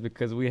 Chris,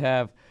 because we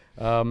have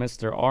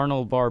Mr.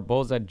 Arnold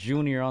Barboza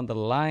Jr. on the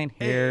line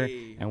here,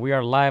 and we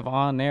are live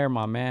on air,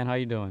 my man. How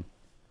you doing?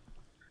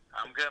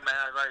 I'm good, man.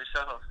 How about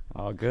yourself?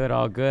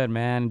 All good,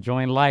 man.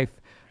 Enjoying life.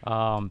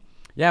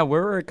 Yeah,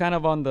 we're kind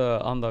of on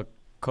the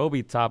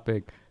Kobe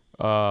topic.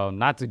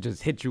 Not to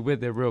just hit you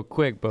with it real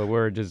quick, but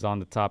we're just on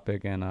the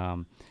topic, and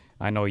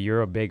I know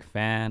you're a big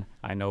fan.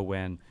 I know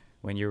when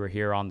you were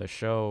here on the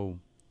show,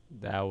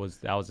 that was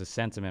the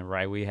sentiment,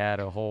 right? We had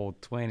a whole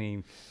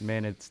 20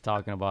 minutes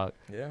talking about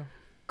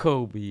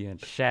Kobe and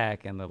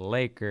Shaq and the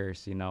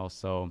Lakers, you know.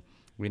 So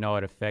we know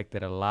it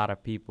affected a lot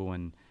of people,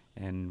 and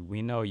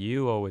we know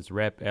you always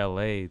rep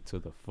LA to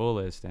the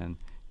fullest, and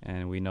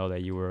we know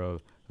that you were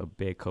a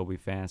big Kobe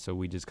fan. So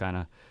we just kind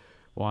of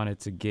wanted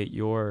to get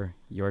your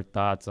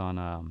thoughts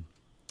on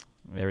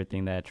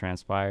everything that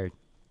transpired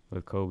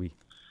with Kobe.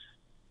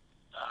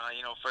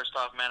 You know, first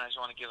off, man, I just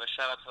want to give a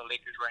shout out to the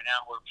Lakers right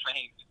now. We're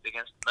playing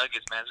against the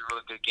Nuggets, man. It's a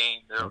really good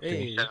game. They're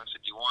 7-51.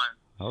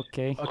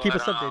 Okay. I'll keep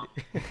us updated.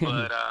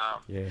 But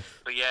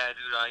yeah,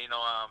 dude, you know,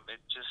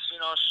 it just,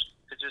 you know,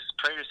 it's just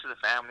prayers to the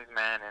families,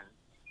 man,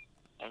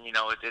 and you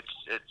know, it's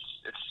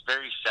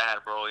very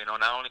sad, bro. You know,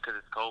 not only because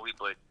it's Kobe,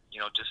 but you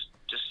know, just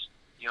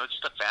you know,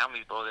 just the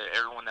families, bro.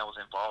 Everyone that was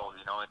involved.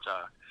 You know, it's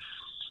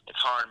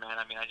hard, man.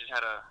 I mean, I just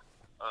had a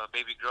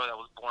baby girl that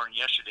was born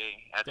yesterday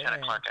at 10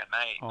 o'clock at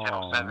night.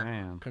 Oh,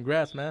 man.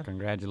 Congrats, man.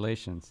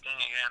 Congratulations.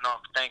 Yeah, no,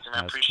 thanks,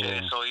 man. I appreciate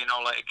it. So, you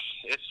know, like,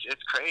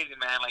 it's crazy,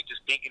 man. Like,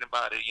 just thinking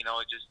about it, you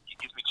know, it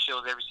gives me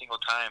chills every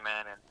single time,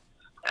 man. And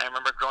I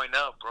remember growing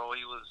up, bro,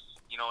 he was,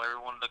 you know,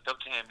 everyone looked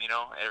up to him, you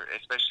know,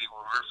 especially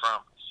where we're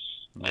from.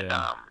 And,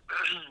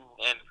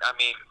 and I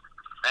mean,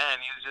 man,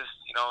 he was just,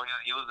 you know,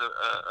 he was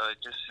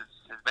just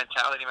his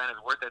mentality, man, his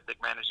work ethic,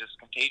 man, is just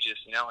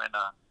contagious, you know, and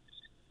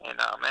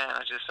man,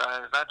 I just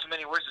not too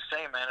many words to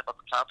say, man, about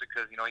the topic,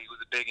 because you know he was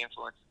a big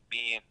influence on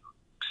me and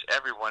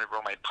everyone,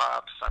 bro. My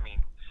pops. I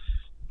mean,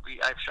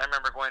 I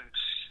remember going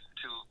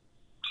to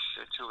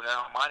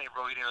Almani,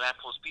 bro, eating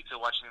lamppost pizza,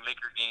 watching the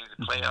Laker games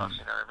and playoffs.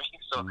 You know what I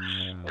mean? So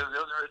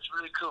it's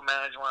really cool,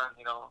 man. I just want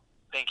to, you know,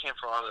 thank him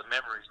for all the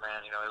memories,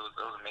 man. You know, it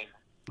was amazing.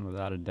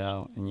 Without a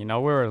doubt. And you know,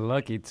 we were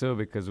lucky too,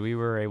 because we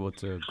were able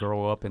to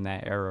grow up in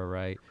that era,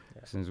 right?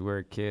 Since we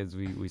were kids,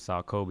 we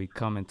saw Kobe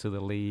come into the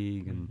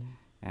league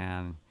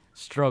and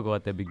struggle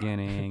at the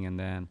beginning, and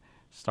then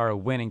started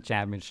winning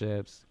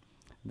championships.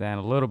 Then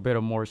a little bit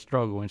of more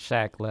struggle when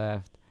Shaq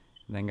left,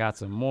 and then got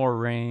some more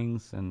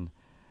rings. And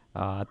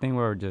I think we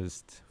were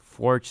just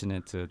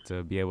fortunate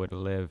to be able to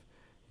live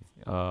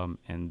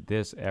in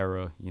this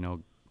era. You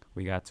know,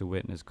 we got to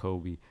witness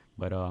Kobe.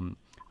 But I'm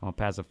gonna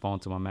pass the phone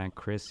to my man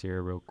Chris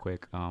here real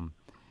quick.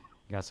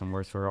 Got some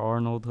words for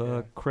Arnold,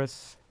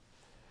 Chris.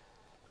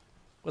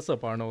 What's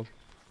up, Arnold?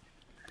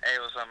 Hey,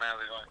 what's up, man?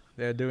 How's it going?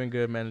 Yeah, doing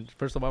good, man.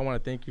 First of all, I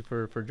want to thank you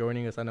for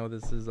joining us. I know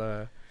this is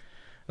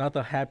not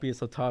the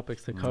happiest of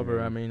topics to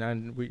cover. I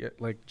mean, we,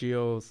 like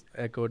Gio's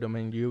echoed, I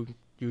mean, you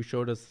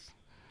showed us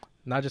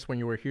not just when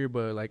you were here,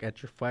 but like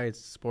at your fights,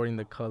 sporting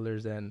the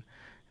colors, and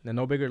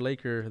no bigger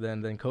Laker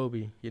than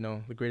Kobe, you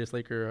know, the greatest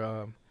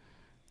Laker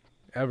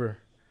ever.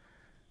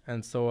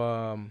 And so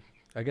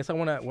I guess I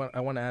want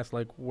to ask,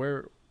 like,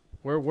 where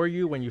were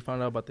you when you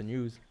found out about the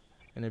news?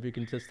 And if you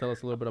can just tell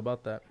us a little bit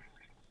about that.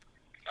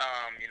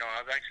 You know,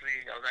 I was actually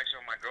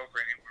with my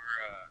girlfriend, and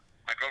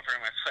my girlfriend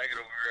and my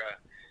suegro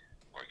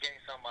were getting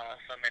some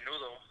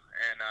menudo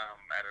and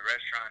at a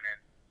restaurant,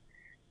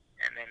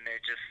 and then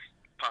it just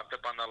popped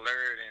up on the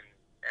alert, and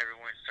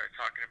everyone started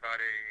talking about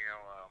it. You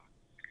know,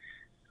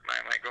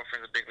 my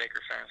girlfriend's a big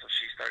Laker fan, so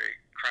she started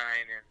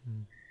crying,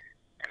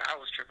 and I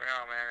was tripping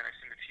out, man. And I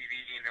seen the TV,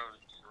 and it was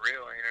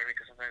real, you know what I mean?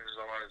 Because sometimes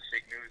there's a lot of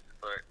fake news,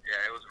 but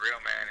yeah, it was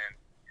real, man.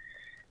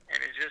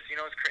 And it's just, you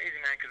know, it's crazy,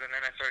 man. Because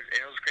then I started,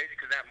 and it was crazy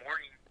because that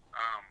morning.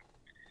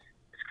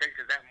 It's crazy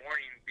because that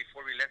morning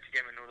before we left to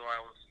get menudo,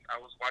 I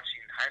was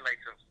watching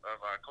highlights of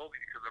Kobe,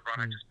 because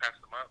LeBron had just passed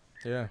him up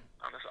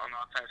on the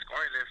all-time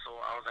scoring list. So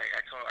I was like, I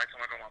told my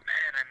grandma,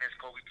 man, I miss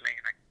Kobe playing.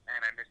 Like,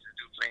 man, I miss this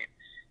dude playing.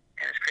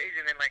 And it's crazy.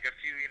 And then like a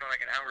few, you know,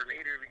 like an hour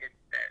later, we get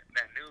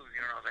that news.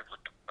 You know, and I was like, what?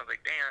 I was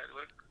like, damn,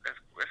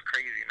 that's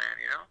crazy, man.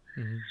 You know.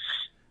 And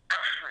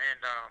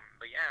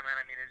but yeah,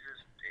 man. I mean, it's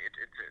just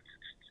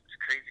it's a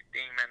crazy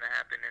thing, man, that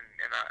happened.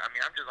 And I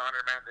mean, I'm just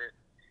honored, man, that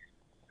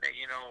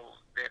you know,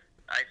 that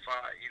I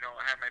fought, you know,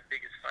 I had my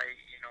biggest fight,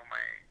 you know, my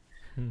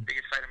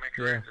biggest fight in my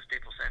career at the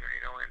Staples Center,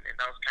 you know, and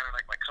that was kind of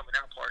like my coming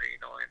out party, you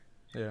know, and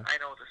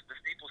I know the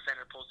Staples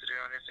Center posted it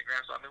on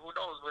Instagram, so I mean, who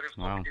knows what if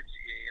Kobe did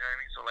see it, you know what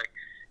I mean? So like,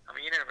 I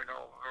mean, you never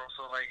know, bro.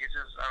 So like, it's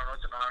just, I don't know,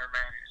 it's an honor,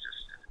 man.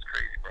 It's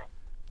crazy, bro.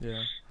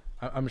 Yeah,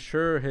 I'm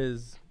sure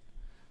his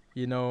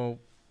you know,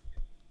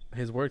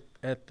 his work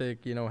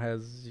ethic, you know,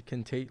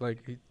 can take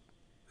like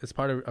it's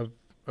part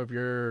of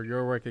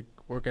your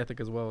work ethic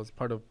as well. It's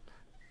part of,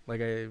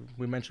 like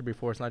we mentioned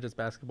before, it's not just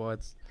basketball.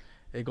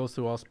 It goes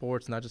through all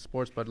sports, not just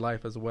sports but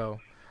life as well.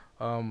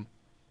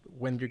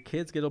 When your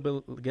kids get a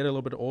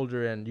little bit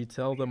older and you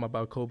tell them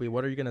about Kobe,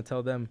 what are you gonna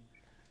tell them?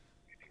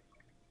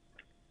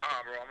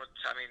 Bro,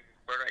 I mean,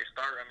 where do I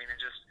start? I mean, it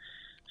just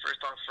first,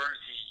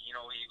 he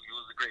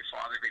was a great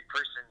father, great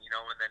person, you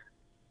know, and then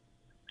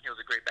he was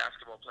a great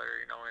basketball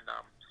player, you know, and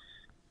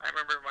I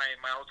remember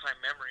my all-time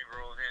memory,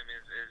 bro, of him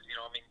is you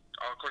know, I mean,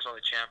 of course, all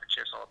the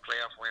championships, all the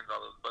playoff wins,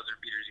 all those buzzer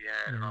beaters he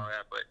had, and all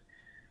that. But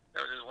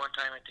there was this one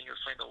time, I think he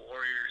was playing the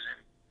Warriors, and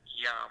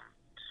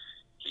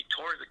he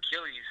tore his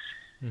Achilles,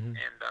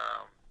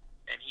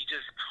 and he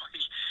just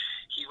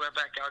he went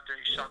back out there,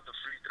 he shot the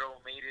free throw,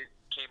 made it,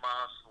 came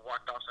off,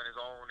 walked off on his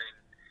own, and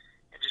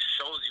it just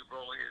shows you,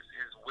 bro,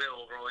 his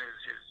will, bro,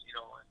 his you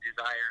know,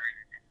 desire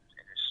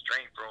and his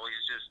strength, bro.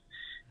 He's just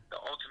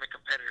the ultimate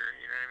competitor,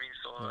 you know what I mean?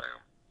 So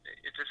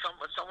it's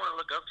someone to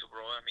look up to,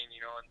 bro. I mean,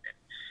 you know,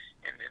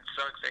 and it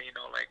sucks that, you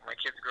know, like my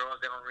kids grow up,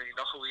 they don't really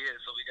know who he is,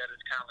 so we got to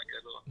kind of like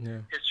a little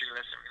history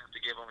lesson we have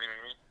to give them, you know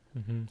what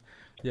I mean?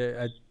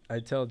 Yeah, I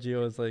tell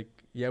Gio, it's like,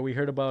 yeah, we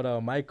heard about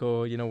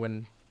Michael, you know,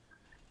 when,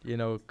 you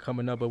know,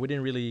 coming up, but we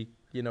didn't really,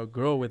 you know,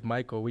 grow with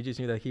Michael. We just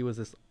knew that he was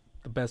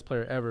the best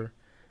player ever.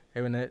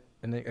 And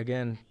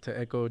again, to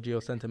echo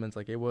Gio's sentiments,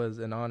 like, it was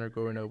an honor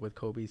growing up with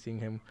Kobe, seeing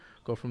him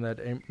go from that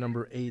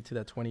number 8 to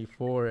that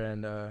 24.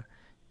 And,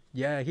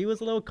 yeah, he was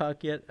a little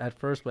cocky at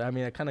first, but, I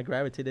mean, I kind of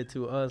gravitated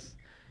to us,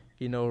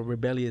 you know,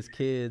 rebellious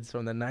kids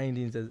from the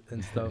 90s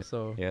and stuff.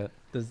 So yeah.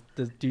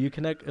 Do you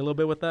connect a little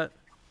bit with that?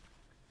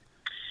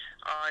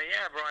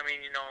 Yeah, bro. I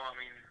mean, you know,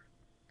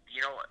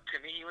 to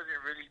me, he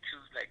wasn't really too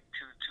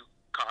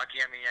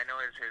cocky. I mean, I know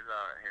his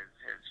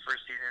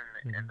first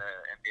season in the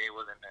NBA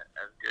wasn't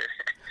as good.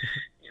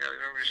 You know, I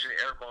remember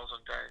shooting air balls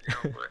sometimes,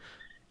 you know,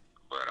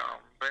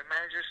 but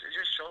man, it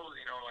just shows,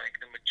 you know, like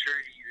the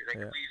maturity.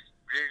 Like we've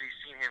really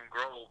seen him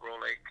grow, bro.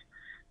 Like,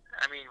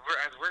 I mean,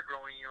 as we're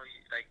growing, you know,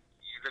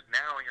 you look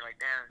now and you're like,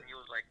 damn, he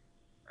was like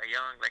a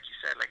young, like you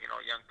said, like, you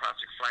know, a young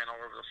prospect flying all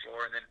over the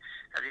floor. And then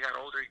as he got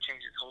older, he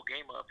changed his whole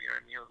game up. You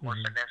know what I mean? He was more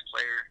finesse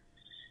player.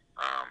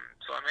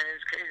 So I mean,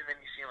 it's crazy. And then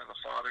you see him as a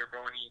father,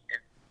 bro, and you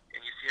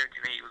see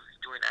everything that he was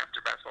doing after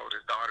basketball with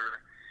his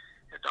daughter.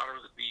 His daughter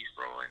was a beast,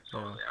 bro. And so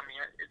I mean,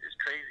 it's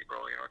crazy,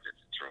 bro. You know,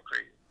 it's real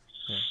crazy.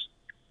 Yeah.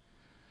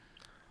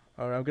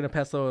 All right, I'm gonna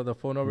pass the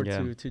phone over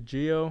to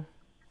Gio,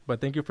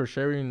 but thank you for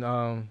sharing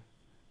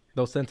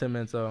those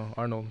sentiments,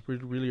 Arnold. We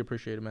really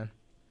appreciate it, man.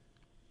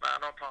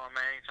 No problem,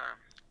 man. Anytime.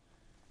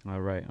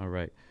 All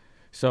right.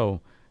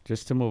 So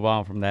just to move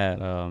on from that,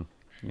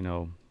 you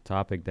know,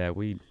 topic that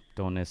we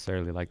don't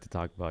necessarily like to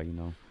talk about, you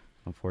know,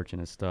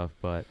 unfortunate stuff,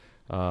 but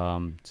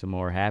to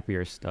more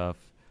happier stuff.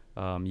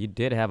 You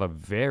did have a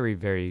very,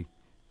 very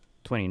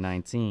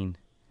 2019,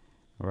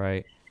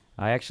 right?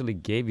 I actually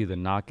gave you the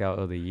knockout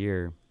of the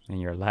year in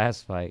your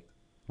last fight.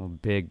 I'm a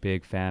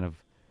big fan of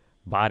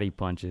body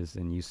punches,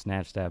 and you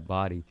snatched that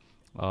body.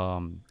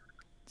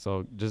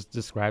 So just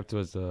describe to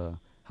us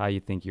how you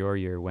think your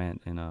year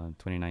went in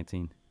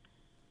 2019.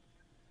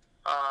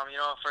 You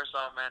know, first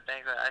off, man,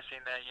 thanks. I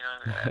seen that, you know,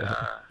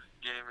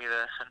 giving me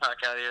the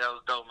knockout here. That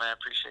was dope, man.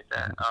 Appreciate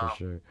that. For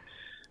sure.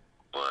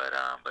 But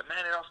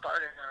man, it all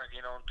started,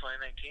 you know, in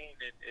 2019.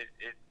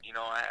 It you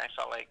know, I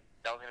felt like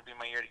that was gonna be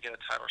my year to get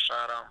a title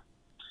shot.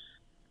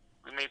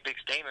 We made a big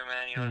statement,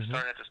 man. You know, it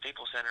started at the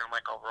Staples Center in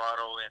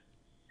Colorado, and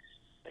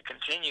it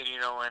continued, you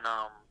know, and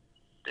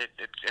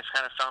it's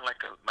kind of found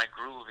like my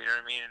groove, you know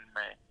what I mean?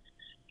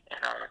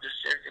 And just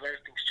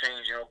everything's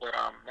changed, you know. But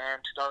man,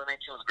 2019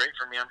 was great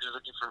for me. I'm just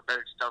looking for a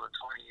better 2020.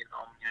 You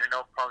know, I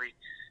know probably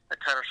the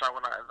title shot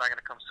is not going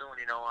to come soon.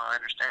 You know, I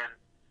understand.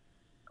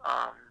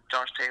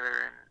 Josh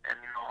Taylor and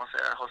you know,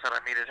 Jose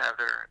Ramirez have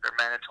their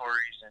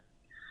mandatories, and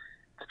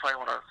they probably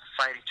want to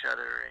fight each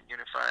other and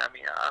unify. I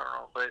mean, I don't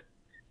know, but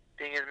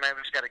thing is, man,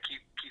 we just got to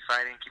keep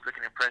fighting, keep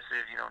looking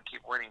impressive, you know, and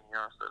keep winning. You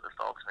know, so that's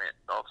the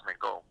ultimate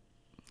goal.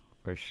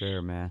 For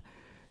sure, man.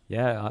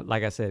 Yeah,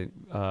 like I said,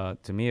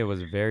 to me it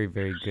was a very,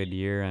 very good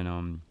year.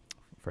 And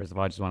first of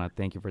all, I just want to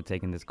thank you for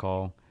taking this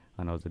call.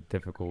 I know it's a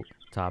difficult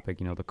topic,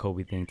 you know, the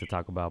Kobe thing to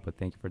talk about, but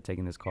thank you for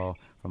taking this call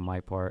from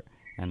my part.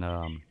 And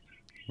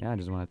yeah, I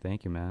just want to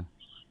thank you, man.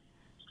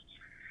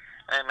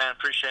 Hey, man,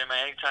 appreciate it, man.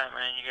 Anytime,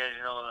 man. You guys,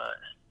 you know,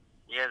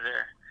 you guys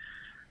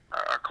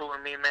are cool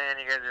with me, man.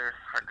 You guys are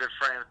good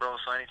friends, bro.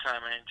 So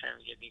anytime, man.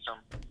 Anytime you get me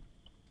something.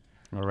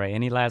 All right.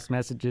 Any last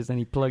messages?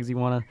 Any plugs you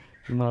wanna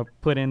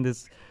put in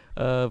this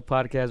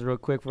podcast real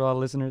quick for all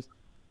listeners?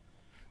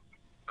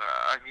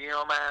 You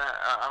know, man,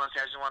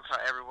 honestly, I just want to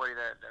tell everybody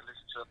that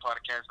listens to the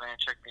podcast, man,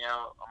 check me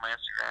out on my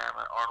Instagram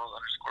at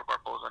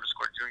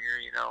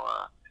Arnold_Barboza_Jr. You know,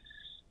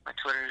 my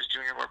Twitter is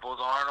Junior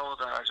Barboza Arnold.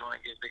 I just want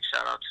to give a big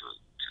shout out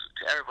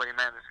to everybody,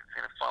 man, that's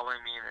going to follow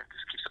me and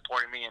just keep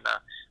supporting me. And I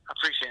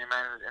appreciate it,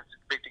 man. And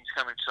big things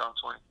coming in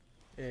 2020.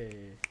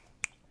 Hey.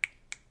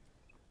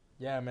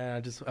 Yeah, man,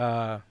 I just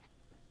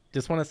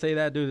want to say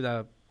that, dude.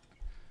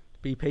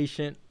 Be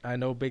patient. I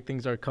know big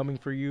things are coming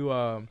for you.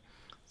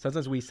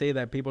 Sometimes we say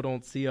that people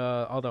don't see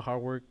all the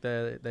hard work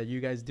that you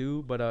guys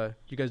do, but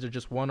you guys are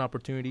just one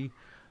opportunity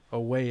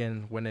away,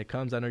 and when it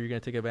comes, I know you're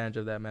going to take advantage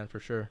of that, man, for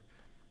sure.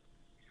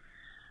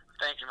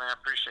 Thank you, man. I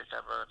appreciate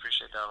that, brother.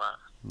 Appreciate that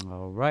a lot.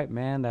 All right,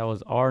 man. That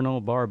was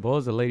Arnold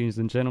Barboza, ladies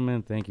and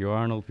gentlemen. Thank you,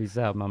 Arnold. Peace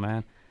out, my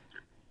man.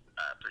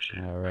 I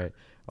appreciate it. All right.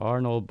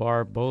 Arnold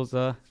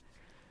Barboza,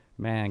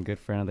 man, good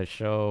friend of the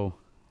show.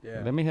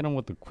 Yeah. Let me hit him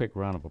with a quick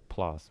round of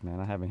applause, man.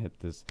 I haven't hit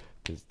this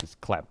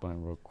clap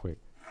button real quick.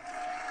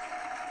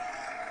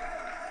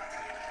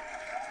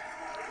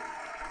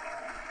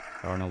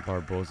 Arnold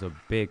Barboza,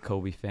 big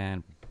Kobe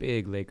fan,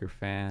 big Laker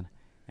fan,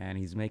 and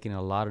he's making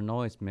a lot of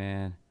noise,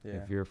 man. Yeah.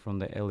 If you're from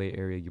the LA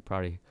area, you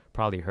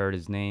probably heard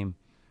his name.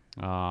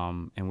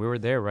 And we were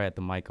there right at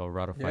the Mike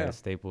Alvarado fight at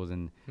Staples,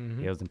 and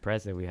it was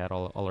impressive. We had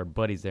all our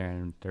buddies there,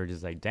 and they're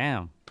just like,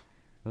 "Damn,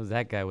 who's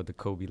that guy with the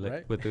Kobe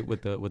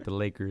with the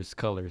Lakers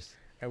colors?"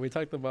 And we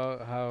talked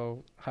about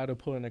how to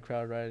pull in the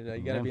crowd, right?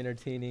 Like, you gotta be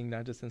entertaining,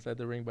 not just inside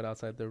the ring, but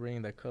outside the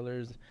ring. The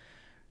colors,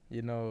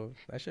 you know,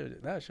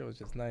 that show was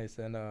just nice.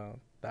 And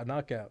that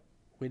knockout,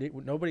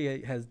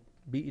 nobody has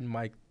beaten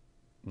Mike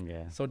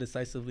so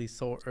decisively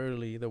so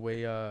early the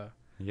way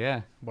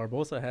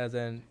Barboza has.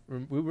 And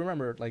we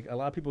remember, like, a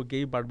lot of people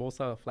gave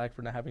Barboza a flag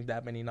for not having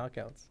that many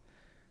knockouts,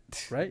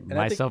 right? And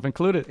myself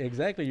included.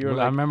 Exactly.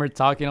 I remember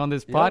talking on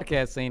this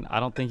podcast saying I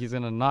don't think he's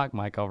gonna knock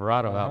Mike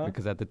Alvarado out,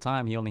 because at the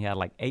time he only had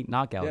like 8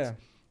 knockouts. Yeah.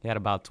 He had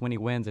about 20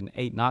 wins and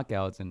 8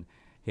 knockouts, and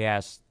he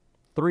has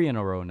 3 in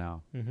a row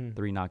now.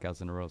 3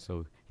 knockouts in a row.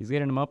 So he's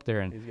getting them up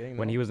there. And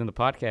when he was in the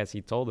podcast,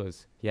 he told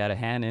us he had a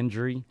hand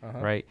injury,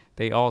 right?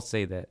 They all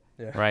say that,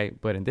 right?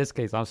 But in this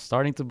case, I'm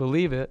starting to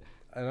believe it.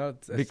 I know,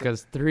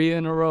 because 3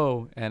 in a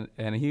row,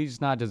 and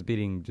he's not just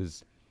beating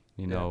just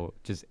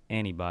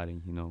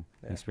anybody,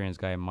 experienced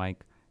guy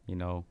Mike,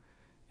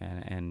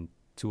 and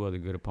 2 other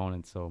good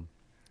opponents. So,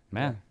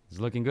 man, it's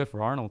looking good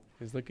for Arnold.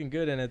 He's looking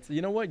good, and it's,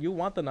 you know what, you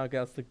want the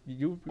knockouts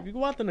you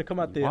want them to come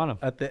out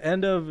at the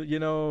end of,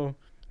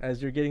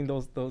 as you're getting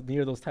those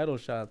near those title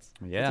shots.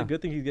 Yeah, it's a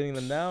good thing he's getting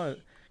them now,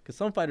 because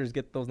some fighters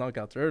get those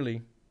knockouts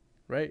early,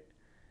 right?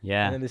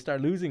 Yeah, and then they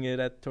start losing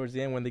it towards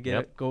the end when they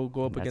go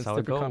up against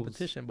different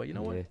competition. But you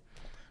know what?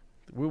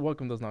 We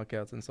welcome those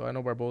knockouts, and so I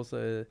know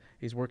Barboza,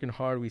 he's working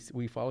hard.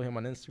 We follow him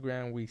on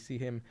Instagram. We see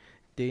him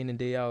day in and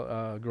day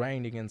out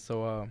grinding, and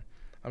so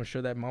I'm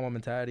sure that mama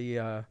mentality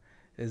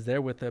is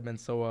there with him. And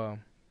so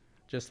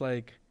just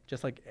like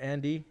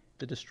Andy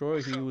the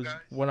Destroyer, he was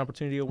one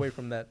opportunity away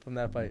from that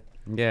fight.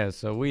 Yeah,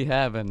 so we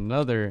have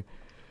another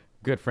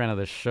good friend of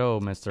the show,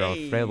 Mr.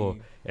 Alfredo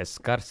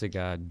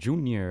Escarcega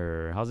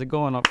Jr. How's it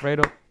going,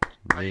 Alfredo?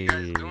 How you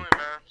guys doing, man?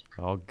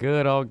 All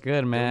good,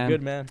 man.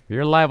 Good, man.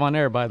 You're live on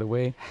air, by the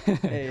way.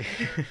 Hey.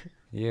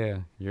 Yeah,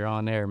 you're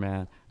on air,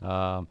 man.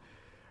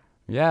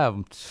 Yeah,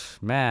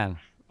 man.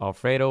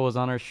 Alfredo was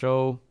on our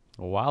show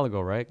a while ago,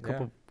 right?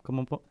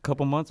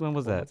 Couple months. When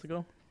was that? Months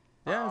ago.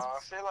 Yeah. I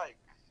say like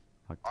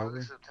October,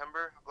 August,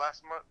 September of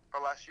last month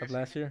or last year.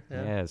 Last year.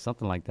 Yeah,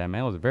 something like that,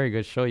 man. It was a very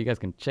good show. You guys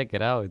can check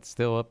it out. It's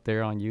still up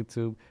there on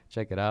YouTube.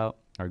 Check it out.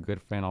 Our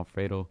good friend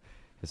Alfredo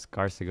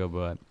Escarcega.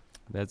 But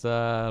let's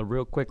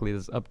real quickly,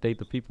 let's update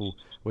the people.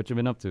 What you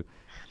been up to?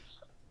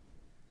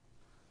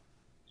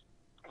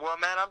 Well,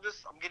 man, I'm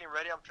getting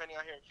ready. I'm training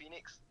out here in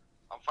Phoenix.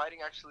 I'm fighting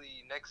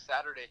actually next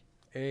Saturday.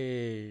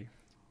 Hey,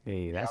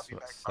 that's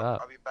what's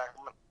up. I'll be back.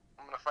 I'm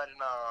gonna fight in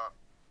I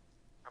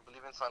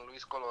believe in San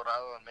Luis,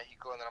 Colorado, in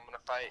Mexico, and then I'm gonna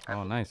fight.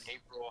 Nice. In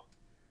April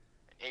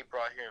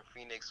out here in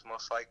Phoenix,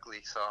 most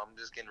likely. So I'm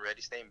just getting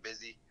ready, staying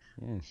busy.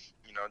 Yeah.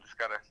 Just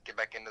gotta get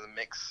back into the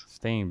mix.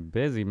 Staying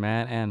busy,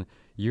 man. And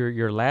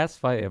your last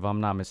fight, if I'm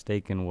not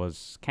mistaken,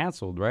 was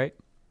canceled, right?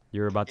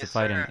 You were about to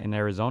fight in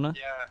Arizona.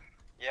 Yeah.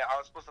 I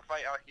was supposed to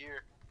fight out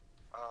here,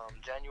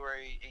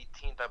 January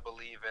 18th, I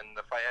believe, and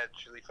the fight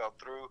actually fell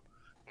through.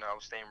 I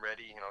was staying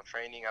ready,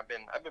 training. I've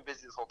been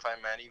busy this whole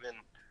time, man.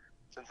 Even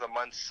since the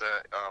months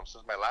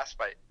since my last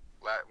fight,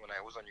 when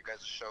I was on you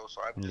guys' show.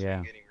 So I've just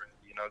been getting ready,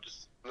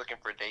 just looking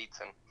for dates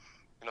and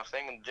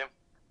staying in the gym.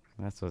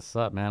 That's what's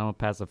up, man. I'm gonna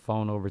pass the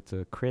phone over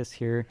to Chris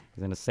here.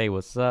 He's gonna say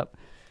what's up.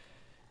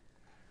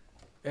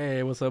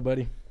 Hey, what's up,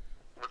 buddy?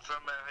 What's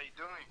up, man? How you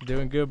doing?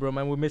 Doing good, bro,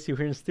 man. We miss you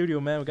here in the studio,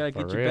 man. We gotta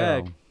get you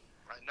back.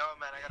 I know,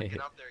 man. I gotta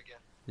get out there again.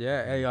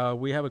 Yeah, hey,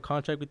 we have a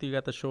contract with you. You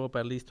got to show up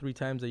at least 3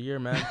 times a year,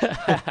 man. I'll sign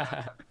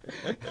up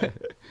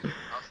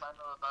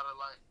without a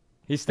line.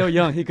 He's still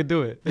young. He could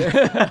do it.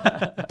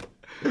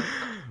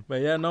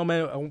 But yeah, no,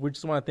 man. We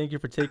just want to thank you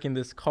for taking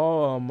this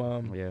call.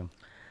 We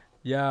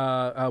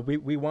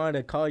wanted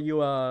to call you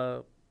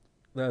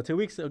 2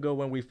 weeks ago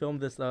when we filmed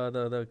this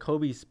the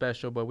Kobe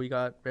special, but we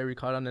got very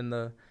caught on in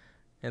the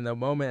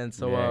moment, and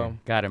so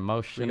got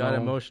emotional. We got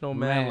emotional,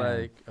 man.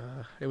 Like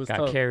it was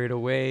tough. Carried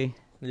away.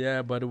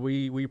 Yeah, but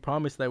we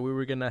promised that we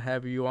were gonna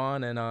have you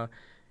on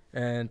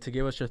and to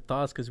give us your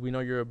thoughts, because we know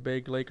you're a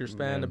big Lakers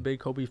fan, a big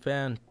Kobe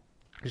fan.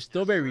 You're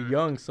still very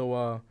young,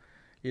 so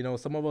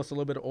some of us a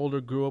little bit older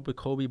grew up with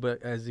Kobe,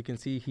 but as you can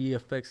see, he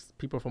affects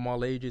people from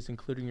all ages,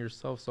 including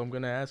yourself. So I'm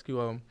gonna ask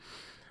you,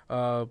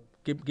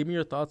 give me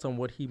your thoughts on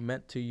what he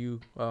meant to you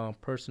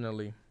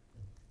personally.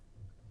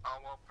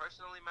 Well,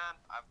 personally, man,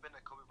 I've been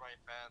a Kobe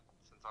Bryant fan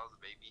since I was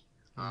a baby.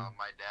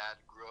 My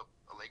dad grew up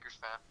a Lakers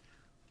fan.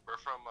 We're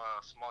from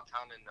a small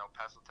town in El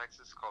Paso,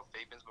 Texas called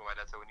Fabens, but my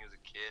dad said when he was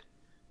a kid,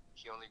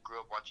 he only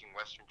grew up watching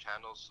Western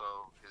channels,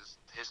 so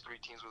his three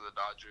teams were the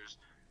Dodgers,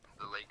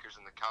 the Lakers,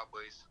 and the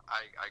Cowboys.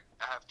 I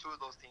have two of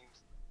those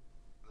teams,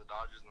 the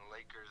Dodgers and the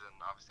Lakers, and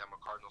obviously I'm a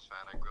Cardinals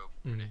fan. I grew up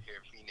here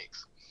in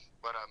Phoenix.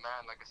 But,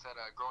 man, like I said,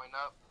 growing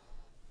up,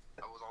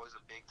 I was always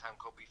a big-time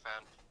Kobe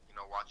fan, you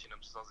know, watching him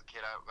since I was a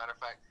kid. Matter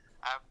of fact,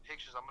 I have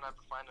pictures. I'm going to have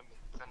to find them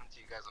and send them to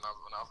you guys when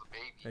I was a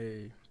baby.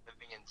 Hey.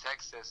 Living in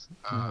Texas,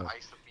 I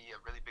used to be a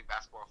really big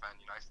basketball fan.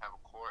 You know, I used to have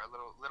a court, a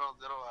little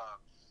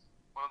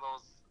one of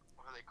those,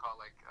 what do they call,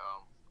 like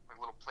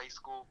little play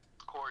school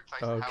courts.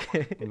 I used to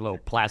have one. Little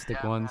plastic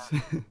ones.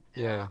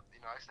 Yeah. You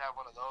know, I used to have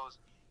one of those.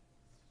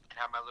 And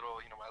have my little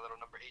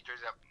number 8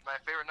 jersey. My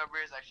favorite number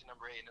is actually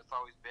number 8, and it's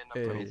always been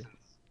number 8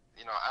 since.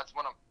 You know, that's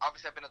one of.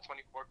 Obviously, I've been a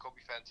 24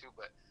 Kobe fan too,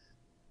 but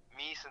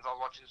me, since I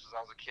was watching this since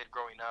I was a kid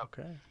growing up.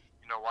 Okay.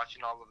 You know, watching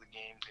all of the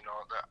games, you know,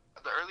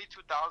 the early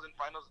 2000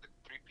 finals, the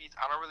three-peats,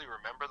 I don't really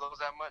remember those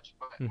that much,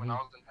 but when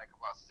I was in, like,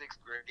 about 6th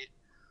grade,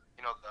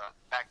 you know, the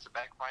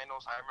back-to-back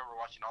finals, I remember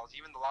watching all those.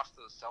 Even the loss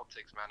to the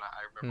Celtics, man,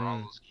 I remember all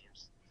those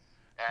games.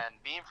 And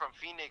being from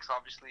Phoenix,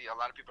 obviously, a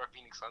lot of people are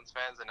Phoenix Suns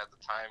fans, and at the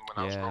time when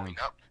I was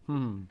growing up,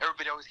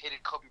 everybody always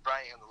hated Kobe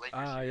Bryant and the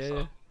Lakers.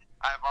 So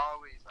I've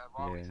always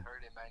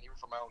heard it, man, even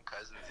from my own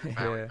cousins and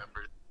family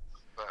members.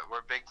 But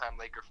we're big-time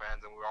Laker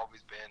fans, and we've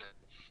always been, and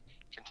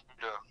continue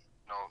to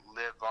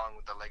live on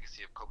with the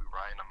legacy of Kobe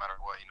Bryant no matter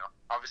what, you know.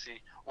 Obviously,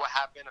 what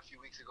happened a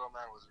few weeks ago,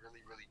 man, was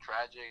really, really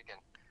tragic,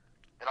 and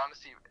it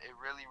honestly, it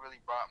really,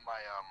 really brought my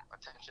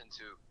attention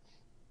to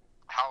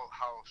how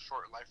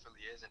short life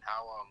really is, and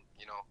how,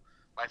 you know,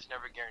 life's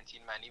never guaranteed,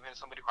 man. Even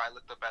somebody who I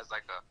looked up as,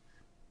 like, a,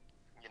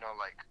 you know,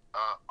 like,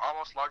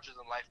 almost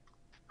larger-than-life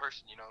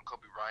person, you know,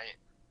 Kobe Bryant,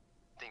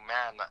 think,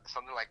 man,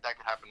 something like that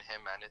could happen to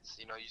him, man.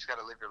 It's, you know, you just got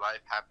to live your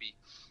life happy,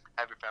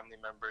 have your family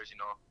members, you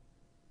know,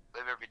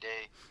 live every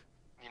day,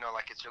 you know,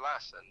 like it's your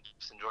last, and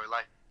just enjoy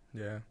life.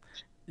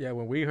 Yeah,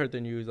 when we heard the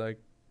news, like,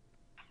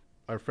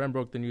 our friend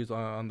broke the news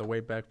on the way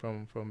back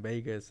from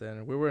Vegas,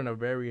 and we were in a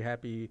very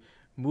happy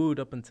mood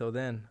up until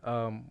then.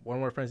 One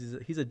of our friends,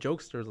 he's a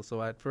jokester,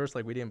 so at first,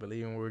 like, we didn't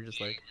believe him. We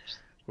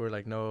were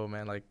like, no,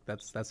 man, like,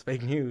 that's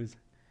fake news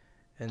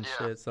and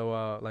shit.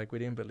 So, like, we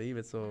didn't believe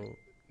it, so,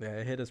 yeah,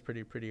 it hit us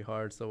pretty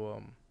hard.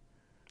 So,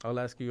 I'll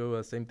ask you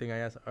the same thing I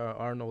asked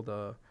Arnold,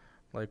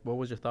 like, what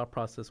was your thought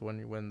process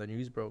when the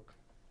news broke?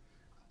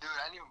 Dude,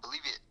 I didn't even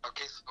believe it.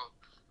 Okay, so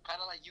kind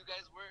of like you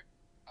guys were,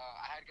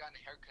 I had gotten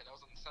a haircut. That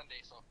was on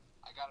Sunday, so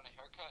I got a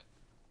haircut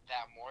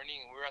that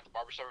morning. We were at the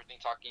barbershop,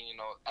 everything, talking, you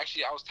know.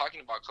 Actually, I was talking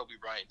about Kobe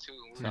Bryant, too.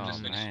 We were just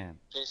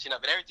finishing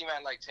up and everything,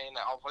 man, like saying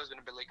that I've always been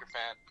a big Laker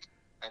fan.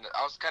 And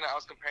I was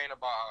comparing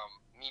about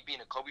me being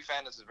a Kobe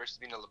fan versus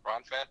being a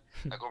LeBron fan.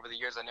 Like, over the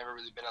years, I've never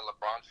really been a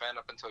LeBron fan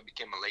up until I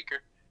became a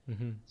Laker.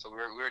 So we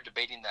were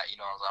debating that, you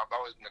know. I've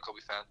always been a Kobe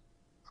fan.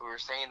 So we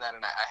were saying that,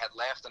 and I had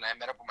left, and I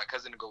met up with my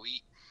cousin to go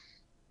eat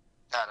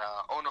at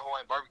Ona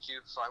Hawaiian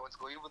Barbecue, so I went to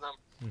go eat with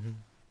him.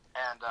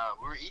 And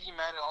we were eating,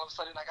 man, and all of a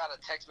sudden I got a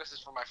text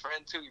message from my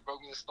friend, too. He broke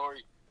me the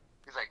story.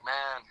 He's like,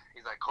 man,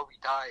 Kobe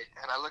died.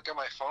 And I look at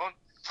my phone,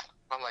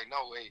 I'm like,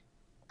 no way.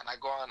 And I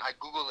go on, I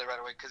Google it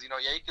right away, because, you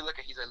know, you can look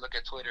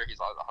at Twitter,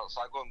 so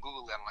I go and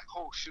Google it, I'm like,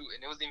 oh, shoot,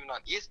 and it wasn't even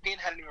on, ESPN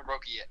hadn't even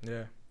broke it yet.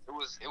 It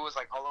was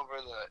like all over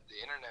the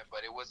internet,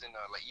 but it wasn't,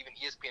 like, even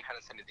ESPN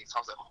hadn't said anything, so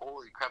I was like,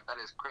 holy crap, that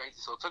is crazy.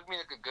 So it took me,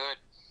 like, a good,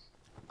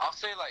 I'll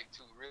say, like,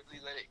 to really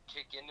let it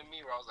kick into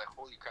me, where I was like,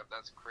 holy crap,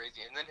 that's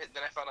crazy. And then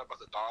I found out about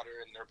the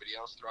daughter and everybody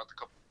else throughout the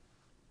couple.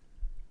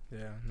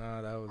 Yeah,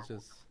 no, that was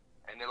just.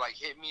 And it, like,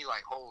 hit me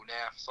like, oh,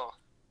 damn. So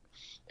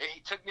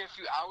it took me a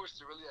few hours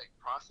to really, like,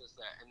 process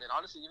that. And then,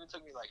 honestly, it even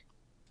took me, like,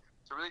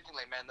 to really think,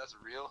 like, man, that's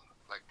real,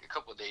 like, a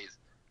couple of days.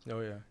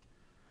 Oh, yeah.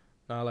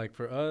 Now, like,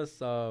 for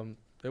us,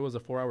 it was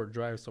a 4-hour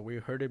drive, so we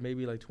heard it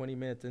maybe, like, 20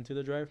 minutes into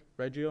the drive,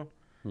 right, Gio?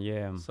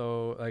 Yeah.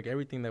 So, like,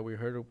 everything that we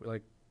heard,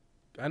 like,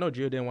 I know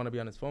Gio didn't want to be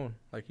on his phone.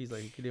 Like, he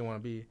didn't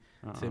want to be.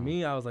 To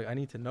me, I was like, I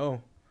need to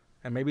know.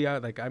 And maybe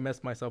I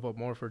messed myself up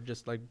more for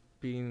just, like,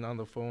 being on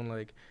the phone,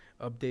 like,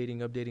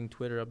 updating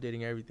Twitter,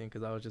 updating everything,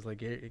 because I was just,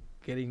 like,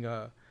 getting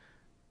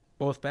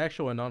both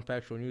factual and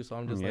non-factual news. So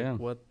I'm just like,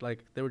 what?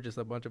 Like, there were just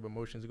a bunch of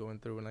emotions going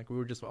through, and, like, we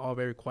were just all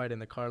very quiet in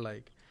the car,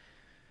 like.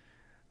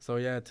 So,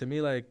 yeah, to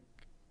me, like,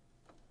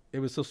 it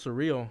was so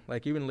surreal.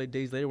 Like, even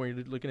days later when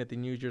you're looking at the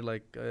news, you're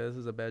like, this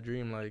is a bad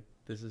dream. Like,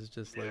 this is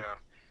just, like.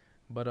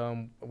 But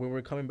when we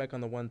were coming back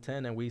on the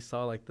 110 and we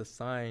saw, like, the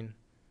sign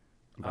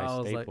by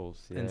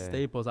Staples, in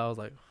Staples, I was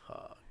like,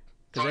 fuck.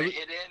 So it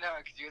didn't,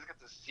 because you guys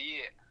got to see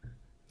it.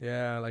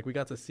 Yeah, like, we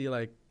got to see,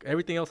 like,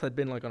 everything else had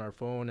been, like, on our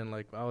phone, and,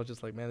 like, I was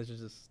just like, man, this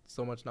is just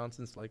so much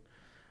nonsense. Like,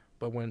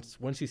 but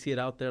once you see it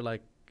out there,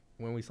 like,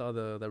 when we saw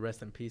the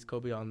rest in peace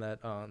Kobe on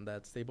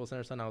that Staples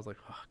Center sign, I was like,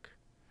 fuck.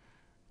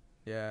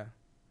 Yeah.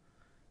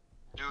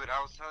 Dude,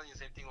 I was telling you the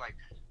same thing. Like,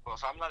 Well,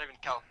 so I'm not even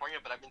in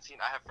California, but I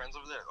have friends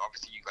over there.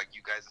 Obviously, you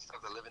guys and stuff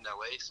that live in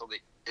LA, so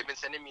they've been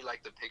sending me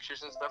like the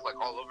pictures and stuff like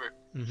all over.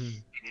 Mm-hmm.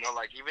 You know,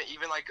 like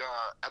even like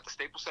at the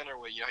Staples Center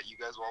where you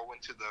guys all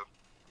went to the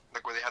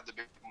like where they had the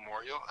big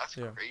memorial. That's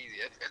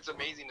crazy. It's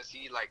amazing to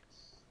see like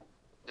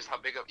just how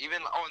big of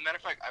even. Oh, as a matter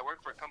of fact, I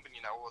work for a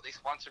company now. Well, they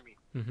sponsor me.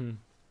 Mm-hmm.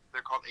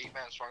 They're called 8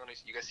 Man Strong.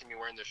 You guys see me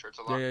wearing their shirts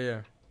a lot.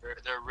 Yeah.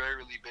 They're a really,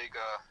 really big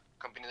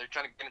company. They're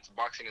trying to get into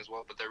boxing as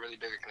well, but they're really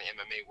big in the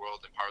MMA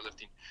world and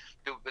powerlifting.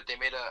 But they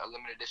made a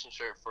limited edition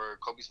shirt for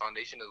Kobe's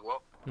Foundation as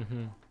well.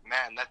 Mm-hmm.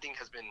 Man, that thing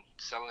has been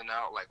selling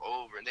out like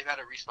over, and they've had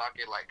to restock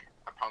it like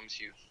I promise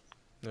you,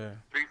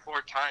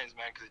 3-4 times,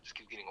 man, because it just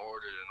keeps getting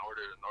ordered and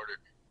ordered and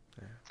ordered.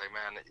 Yeah. It's like,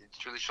 man, it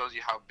really shows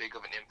you how big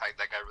of an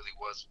impact that guy really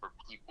was for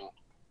people,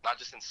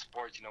 not just in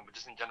sports, you know, but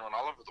just in general and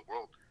all over the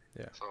world.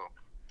 Yeah. So.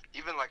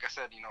 Even like I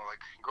said, you know,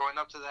 like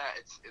growing up to that,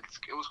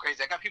 it was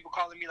crazy. I got people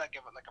calling me like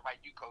if I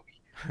knew Kobe.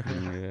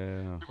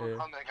 People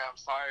calling me like, I'm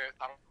sorry, I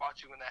thought about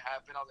you when that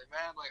happened. I was like,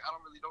 man, like I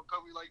don't really know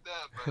Kobe like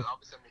that, but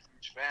obviously I'm a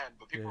huge fan.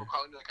 But people were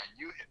calling me like I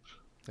knew him.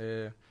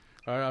 Yeah.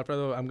 All right,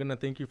 Alfredo, I'm gonna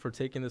thank you for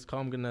taking this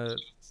call. I'm gonna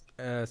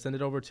send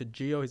it over to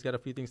Gio. He's got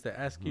a few things to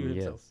ask you.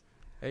 Yes.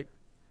 Hey.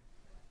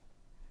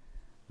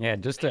 Yeah,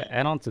 just to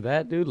add on to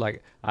that, dude.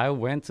 Like I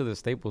went to the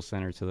Staples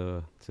Center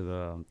to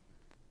the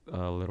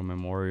little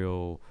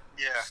memorial.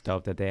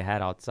 Stuff that they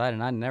had outside,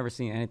 and I'd never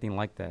seen anything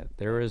like that.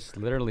 There was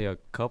literally a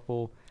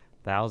couple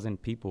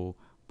thousand people,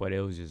 but it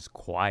was just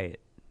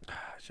quiet.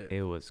 Shit.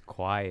 It was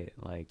quiet.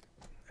 Like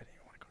I didn't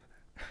even want to go to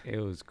that.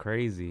 It was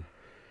crazy.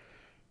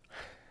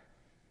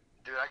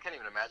 Dude, I can't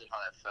even imagine how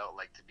that felt.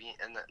 Like to be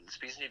in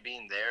especially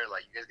being there.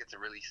 Like you guys get to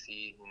really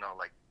see, you know,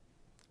 like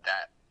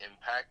that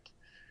impact.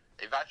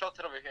 If I felt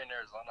it over here in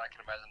Arizona, I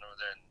can imagine over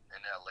there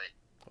in LA.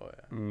 Oh,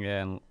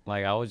 yeah, and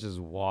like I was just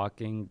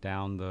walking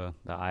down the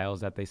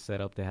aisles that they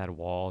set up. They had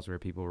walls where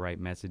people write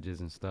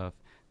messages and stuff.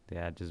 They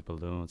had just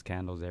balloons,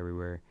 candles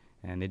everywhere,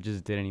 and it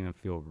just didn't even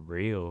feel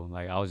real.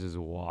 Like I was just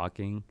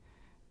walking,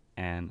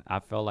 and I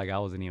felt like I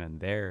wasn't even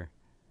there.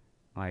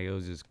 Like it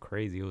was just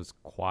crazy. It was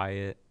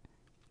quiet,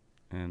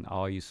 and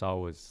all you saw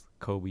was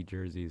Kobe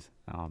jerseys.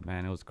 Oh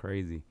man, it was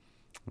crazy.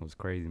 It was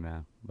crazy,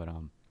 man. But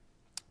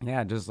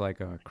yeah, just like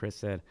Chris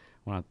said,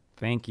 I want to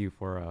thank you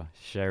for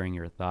sharing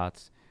your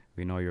thoughts.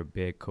 We know you're a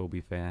big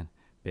Kobe fan,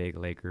 big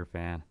Laker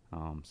fan.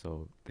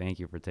 So thank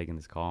you for taking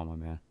this call, my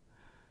man.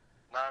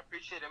 No, I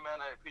appreciate it,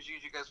 man. I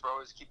appreciate you guys for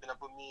always keeping up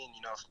with me and,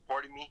 you know,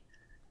 supporting me.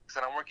 Like I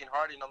said, I'm working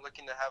hard, and I'm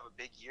looking to have a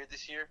big year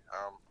this year.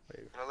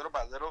 You know, little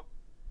by little,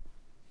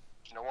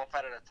 you know, one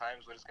fight at a time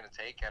is what it's going to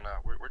take. And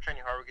we're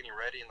training hard. We're getting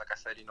ready. And like I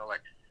said, you know,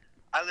 like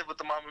I live with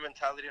the Mamba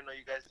mentality. I know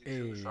you guys do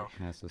too. So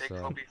big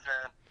Kobe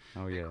fan.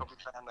 Oh, yeah. Kobe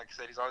fan. Like I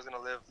said, he's always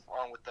going to live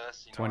on with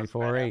us. You know,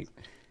 24/8.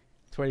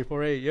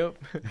 24/8, yep.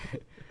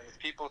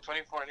 People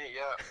 24/8,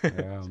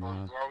 yeah, so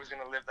man. we're always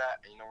gonna live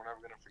that. You know, we're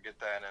never gonna forget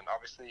that. And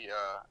obviously,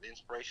 the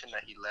inspiration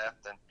that he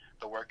left and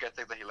the work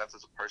ethic that he left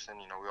as a person.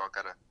 You know, we all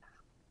gotta,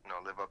 you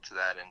know, live up to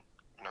that and,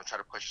 you know, try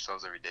to push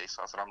ourselves every day. So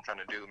that's what I'm trying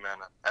to do,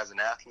 man. As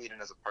an athlete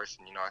and as a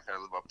person, you know, I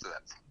gotta live up to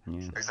that.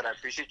 Yeah. Like I said, I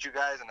appreciate you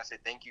guys, and I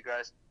say thank you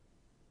guys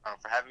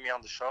for having me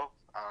on the show.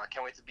 I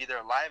can't wait to be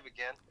there live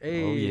again.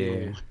 Hey. Oh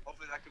yeah.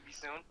 Hopefully that could be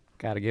soon.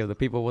 Gotta give the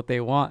people what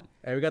they want.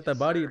 Hey, we got the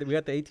body. We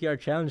got the AtR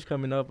challenge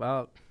coming up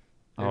out.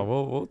 Oh,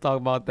 we'll talk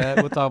about that.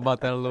 We'll talk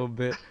about that a little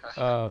bit.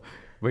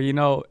 But you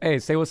know, hey,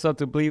 say what's up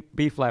to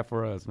B Flat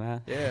for us,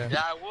 man. Yeah.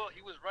 Yeah, I will.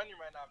 He was running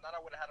right now. If not,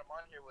 I would have had him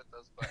on here with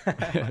us. But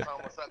tell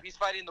him what's up. He's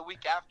fighting the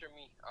week after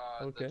me,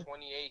 the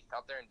 28th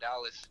out there in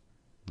Dallas.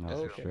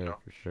 No,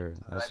 for sure.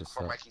 That's what's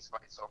before up. Mikey's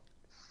fight, so.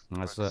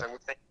 That's so up. we'll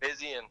stay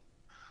busy, and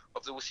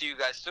hopefully we'll see you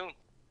guys soon.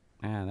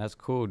 Man, that's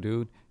cool,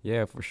 dude.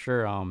 Yeah, for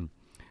sure.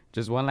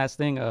 Just one last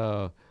thing.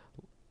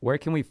 Where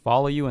can we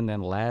follow you? And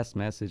then last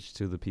message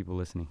to the people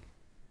listening.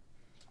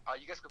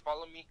 You guys can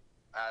follow me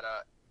at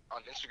on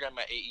Instagram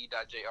at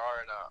ae.jr,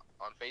 and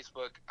on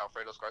Facebook,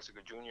 Alfredo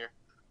Escarcega Jr.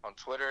 On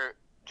Twitter,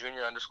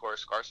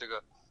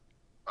 Jr_Escarcega.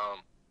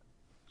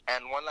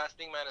 And one last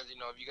thing, man, is, you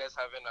know, if you guys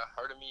haven't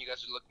heard of me, you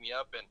guys should look me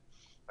up. And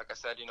like I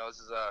said, you know,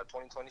 this is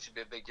 2020 should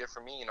be a big year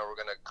for me. You know, we're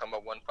gonna come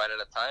up one fight at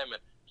a time,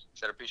 and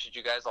I appreciate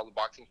you guys, all the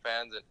boxing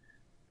fans, and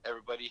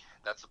everybody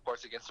that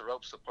supports Against the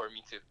Ropes. Support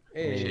me too.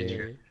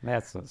 Hey,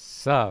 that's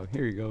what's up.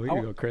 Here you go. Here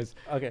you go, Chris.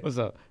 Okay. What's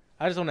up?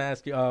 I just want to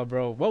ask you,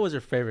 bro, what was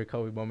your favorite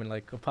Kobe moment?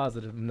 Like a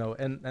positive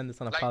note, and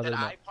it's on a positive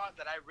note.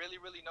 That I really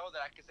know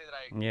that I can say that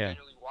I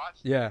genuinely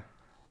watched. Yeah.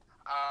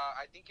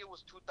 I think it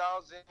was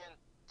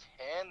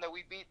 2010 that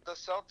we beat the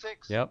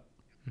Celtics. Yep.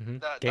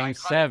 Mm-hmm. Game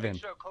 7.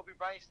 Picture of Kobe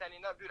Bryant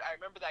standing up, dude. I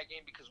remember that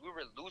game because we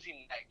were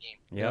losing that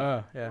game.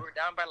 Yeah. We were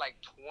down by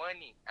like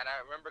 20, and I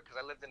remember because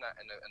I lived in a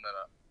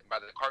by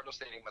the Cardinal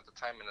Stadium at the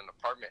time in an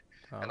apartment,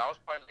 and I was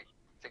probably like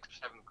 6th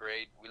or 7th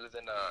grade. We lived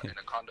in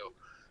a condo.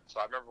 So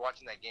I remember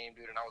watching that game,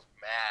 dude, and I was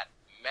mad,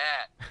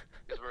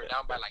 because we were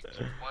down by like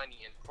 20,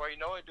 and before you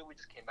know it, dude, we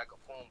just came back up,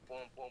 boom,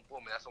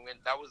 and that's when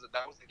that was the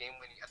game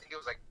winning. I think it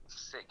was like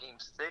game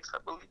 6, I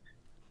believe.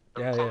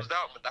 It closed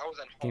out, but that was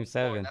at home. Game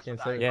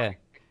 7. Yeah.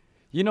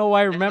 You know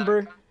why I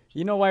remember?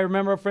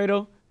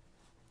 Alfredo?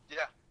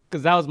 Yeah.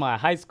 because that was my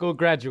high school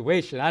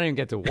graduation. I didn't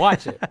get to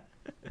watch it.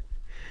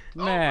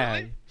 Man, oh,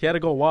 really? He had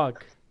to go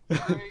walk.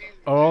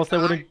 Or else they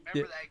wouldn't. I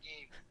remember that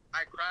game.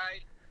 I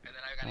cried, and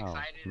then I got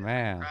excited.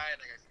 Man. And I cried.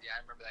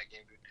 I remember that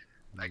game, dude.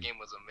 That game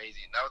was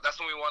amazing. That's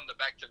when we won the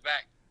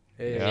back-to-back.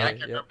 Yeah, I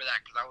can remember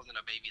that because I wasn't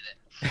a baby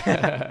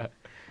then.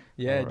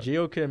 Yeah, right.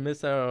 Gio couldn't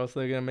miss out, or else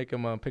they're gonna make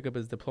him pick up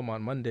his diploma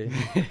on Monday.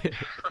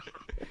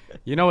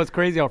 You know what's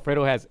crazy?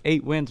 Alfredo has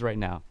 8 wins right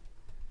now.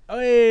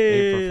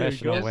 Hey, 8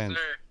 professional wins.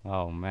 Sir.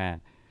 Oh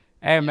man.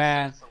 Hey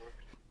man.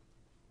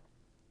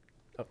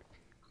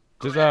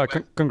 Just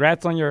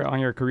congrats on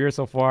your career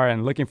so far,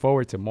 and looking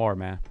forward to more,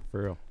 man.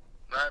 For real.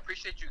 I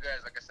appreciate you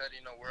guys. Like I said,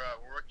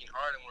 we're working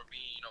hard and we're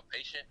being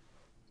patient.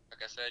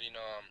 Like I said,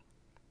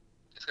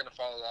 it's gonna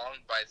follow along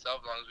by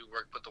itself as long as we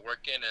put the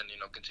work in, and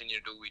continue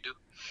to do what we do.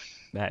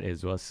 That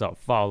is what's up.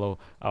 Follow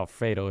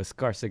Alfredo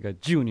Escarcega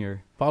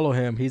Jr. Follow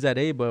him. He's at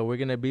A, but we're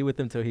gonna be with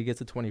him till he gets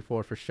to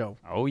 24 for sure.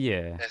 Oh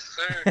yeah. Yes,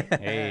 sir.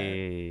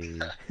 Hey.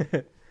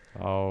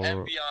 Oh.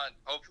 And beyond,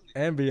 hopefully.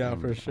 And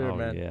beyond for sure,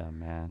 man. Yeah,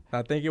 man.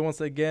 Thank you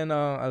once again,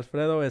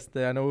 Alfredo.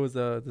 I know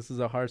this is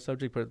a hard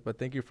subject, but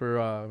thank you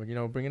for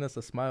bringing us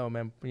a smile,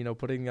 man.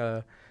 Putting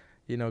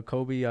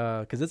Kobe,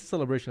 because it's a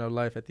celebration of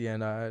life at the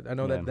end. I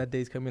know that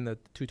day's coming, the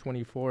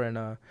 224, and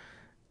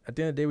at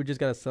the end of the day, we just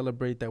gotta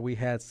celebrate that we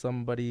had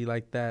somebody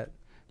like that,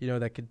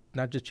 that could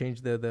not just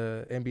change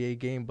the NBA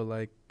game, but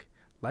like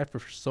life for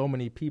so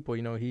many people.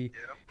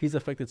 He's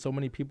affected so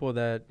many people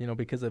that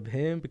because of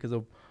him, because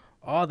of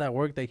all that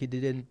work that he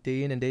did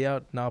day in and day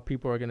out. Now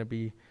people are gonna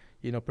be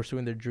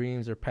pursuing their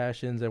dreams, their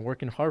passions, and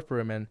working hard for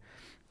him. And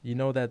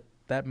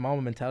that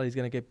mama mentality is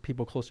gonna get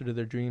people closer to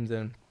their dreams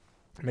and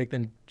make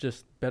them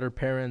just better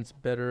parents,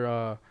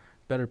 better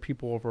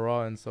people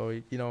overall. And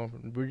so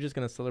we're just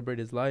gonna celebrate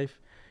his life.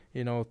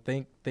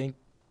 Thank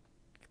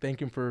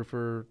him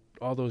for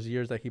all those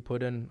years that he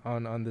put in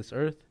on this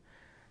earth,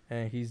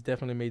 and he's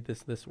definitely made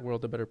this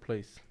world a better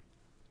place.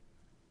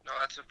 No,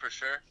 that's it for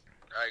sure.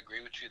 I agree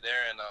with you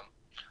there. And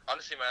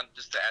honestly, man,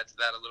 just to add to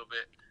that a little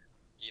bit,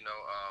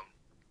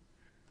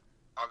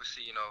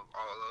 obviously,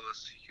 all of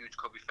us huge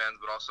Kobe fans,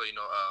 but also,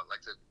 like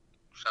to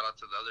shout out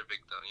to the other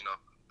victim,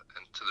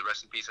 and to the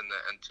rest in peace, and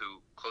to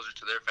closer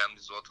to their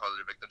families as well, to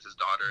other victims, his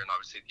daughter, and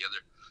obviously the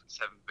other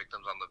 7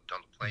 victims on the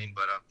plane.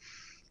 But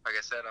like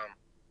I said,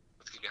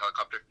 let's get a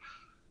helicopter.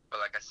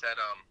 But like I said,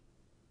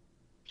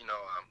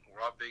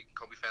 we're all big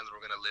Kobe fans.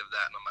 We're gonna live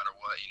that no matter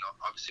what.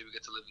 Obviously we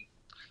get to live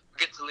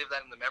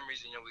that in the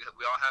memories.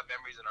 We all have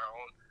memories in our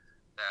own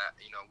that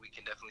we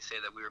can definitely say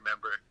that we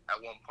remember at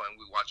one point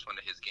we watched one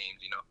of his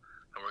games.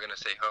 And we're gonna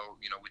say, oh,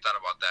 we thought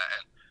about that.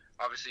 And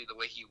obviously the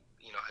way he,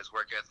 his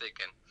work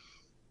ethic and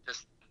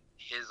just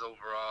his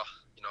overall,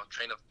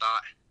 train of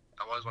thought.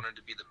 I always wanted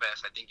to be the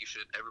best. I think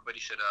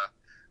everybody should,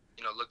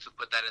 look to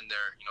put that in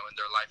their, in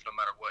their life, no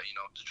matter what,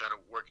 to try to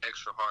work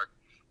extra hard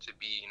to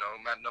be,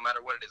 no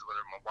matter what it is,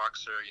 whether I'm a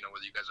boxer,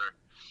 whether you guys are,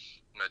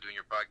 doing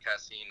your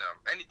podcasting,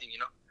 anything,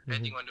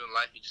 anything you want to do in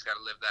life, you just got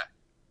to live that,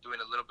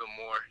 doing a little bit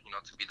more,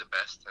 to be the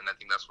best. And I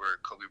think that's where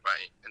Kobe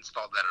Bryant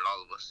installed that in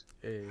all of us.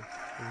 Hey,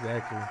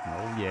 exactly.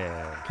 Oh,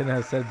 yeah. Couldn't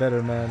have said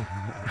better, man.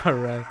 All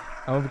right.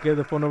 I'm going to give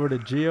the phone over to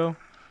Gio.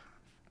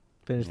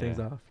 Finish things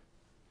off.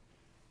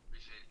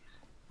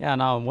 Yeah,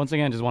 no, once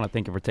again, just want to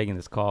thank you for taking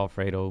this call,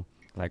 Alfredo.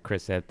 Like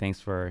Chris said, thanks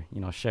for,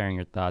 sharing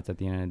your thoughts. At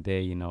the end of the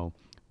day,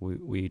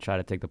 we try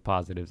to take the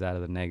positives out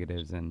of the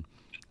negatives, and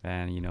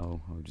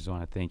we just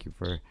want to thank you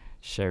for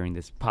sharing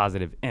this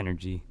positive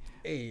energy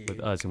with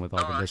us and with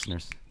all the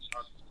listeners.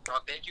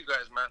 Thank you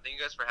guys, man. Thank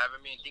you guys for having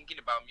me and thinking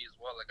about me as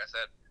well. Like I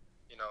said,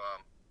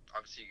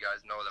 obviously you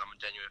guys know that I'm a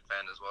genuine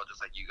fan as well,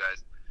 just like you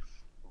guys.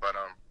 But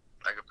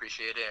I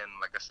appreciate it, and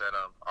like I said,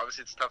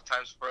 obviously it's tough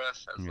times for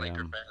us as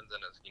Laker fans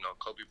and as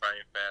Kobe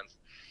Bryant fans.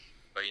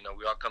 But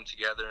we all come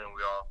together and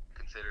we all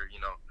consider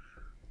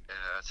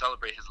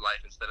celebrate his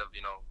life instead of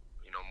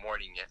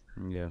mourning it.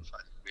 Yeah. So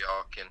we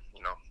all can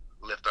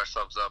lift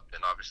ourselves up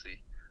and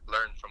obviously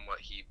learn from what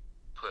he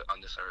put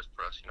on this earth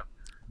for us.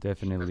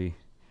 Definitely.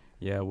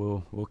 Yeah,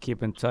 we'll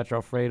keep in touch,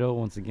 Alfredo.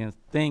 Once again,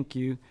 thank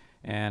you,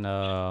 and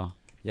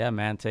yeah,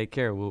 man, take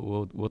care.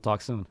 We'll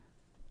talk soon.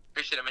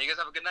 Appreciate it, man. You guys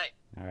have a good night.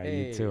 All right,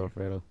 you too,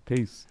 Alfredo.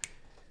 Peace.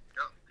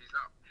 Yo, peace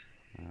out.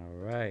 All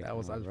right. That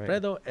was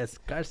Alfredo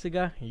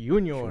Escarcega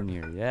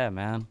Jr. Yeah,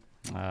 man.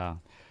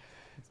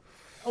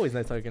 Always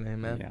nice talking to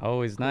him, man. Yeah,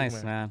 always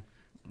nice, man.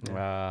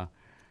 Yeah,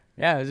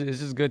 it's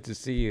just good to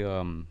see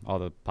all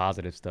the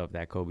positive stuff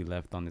that Kobe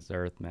left on this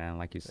earth, man.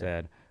 Like you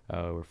said,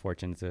 we're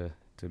fortunate to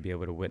be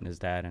able to witness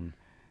that, and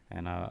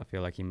I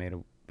feel like he made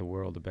the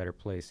world a better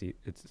place.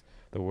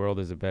 The world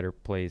is a better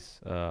place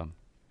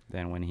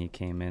than when he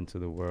came into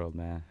the world,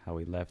 man. How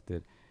he left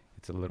it,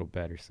 it's a little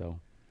better. So,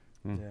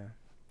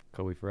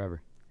 Kobe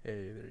forever.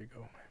 Hey, there you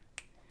go, man.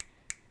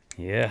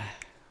 Yeah.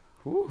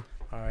 Whew.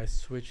 All right,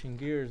 switching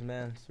gears,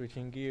 man.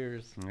 Switching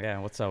gears. Yeah,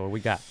 what's up? What we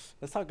got?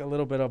 Let's talk a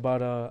little bit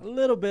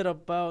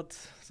about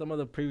some of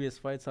the previous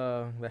fights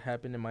that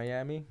happened in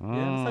Miami. Yeah,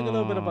 let's talk a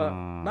little bit about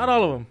not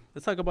all of them.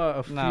 Let's talk about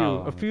a few.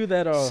 A few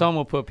that are. Some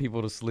will put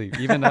people to sleep,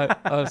 even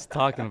us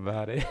talking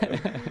about it.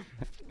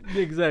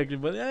 Exactly.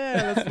 But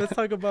yeah, let's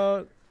talk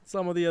about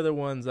some of the other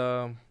ones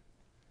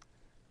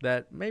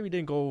that maybe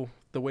didn't go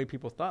the way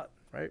people thought,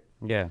 right?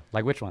 Yeah.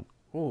 Like which one?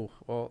 Oh,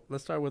 well,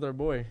 let's start with our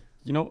boy.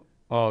 Oh,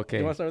 okay.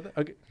 You want to start with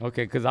that? Okay.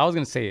 Okay, because I was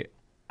going to say,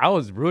 I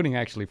was rooting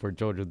actually for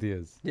Jojo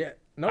Diaz. Yeah.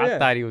 I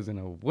thought he was going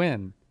to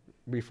win.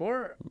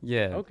 Before?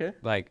 Yeah. Okay.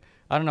 Like,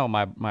 I don't know.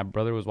 My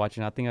brother was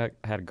watching. I think I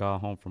had gone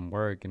home from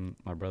work, and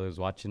my brother was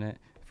watching it.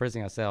 First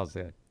thing I said, I was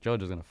like,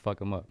 Jojo's going to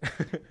fuck him up.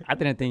 I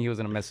didn't think he was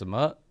going to mess him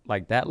up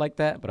like that,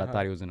 but I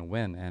thought he was going to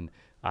win. And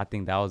I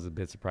think that was a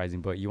bit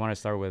surprising. But you want to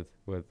start with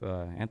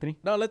Anthony?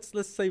 No, let's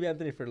save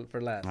Anthony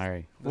for last. All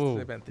right. Let's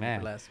save Anthony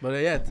for last.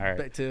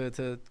 But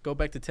to go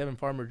back to Tevin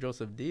Farmer,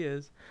 Joseph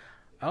Diaz,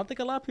 I don't think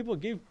a lot of people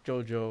gave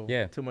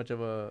Jojo too much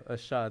of a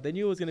shot. They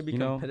knew it was going to be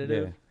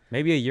competitive. Yeah.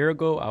 Maybe a year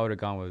ago, I would have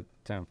gone with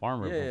Tevin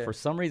Farmer. But for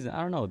some reason,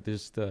 I don't know.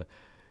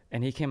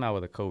 And he came out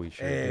with a Kobe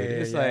shirt. Dude.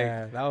 It's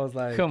like, that was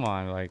like, come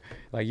on, like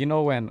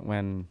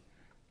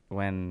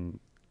when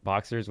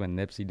boxers, when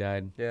Nipsey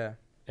died,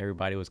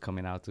 everybody was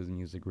coming out to the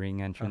music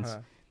ring entrance.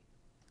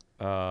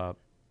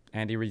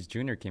 Andy Reid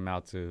Jr. came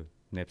out to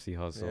Nipsey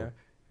Hussle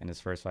in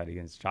his first fight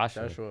against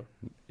Joshua.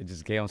 It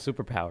just gave him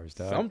superpowers,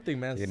 dog. Something,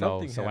 man.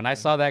 So when I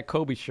saw that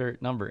Kobe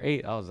shirt, number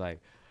 8, I was like,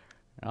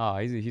 oh,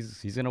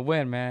 he's gonna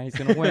win, man. He's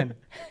gonna win.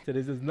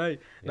 Today's his night.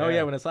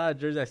 When I saw a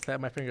jersey, I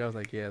snapped my finger. I was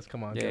like, yes,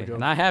 come on, Jojo.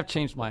 And I have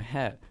changed my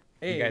hat.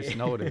 Hey. You guys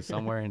noticed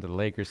I'm wearing the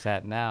Lakers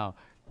hat now.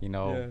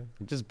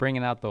 Just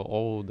bringing out the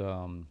old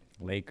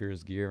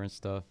Lakers gear and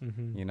stuff.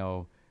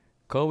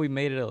 Kobe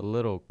made it a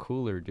little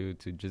cooler, dude,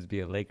 to just be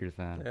a Lakers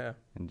fan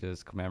and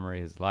just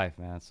commemorate his life,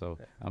 man. So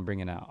I'm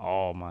bringing out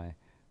all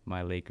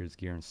my Lakers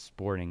gear and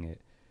sporting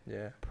it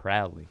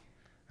proudly.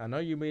 I know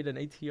you made an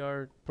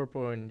AtR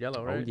purple and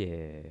yellow, right? Oh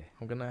yeah.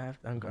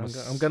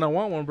 I'm gonna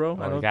want one, bro.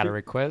 I got a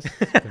request.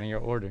 Put in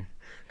your order.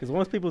 Because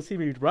once people see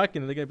me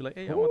rocking it, they're gonna be like,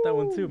 "Hey, I want that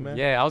one too, man."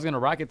 Yeah, I was gonna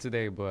rock it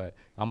today, but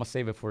I'm gonna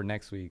save it for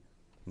next week.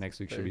 Next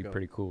week should be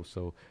pretty cool.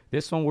 So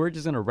this one, we're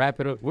just gonna wrap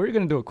it up. We're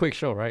gonna do a quick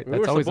show, right?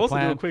 That's always the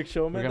plan. To do a quick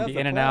show, man. We're gonna be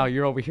in and out.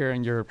 You're over here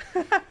in your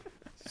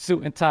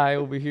suit and tie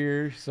over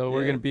here, so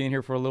we're gonna be in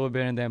here for a little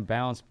bit and then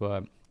bounce.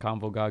 But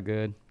convo got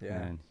good.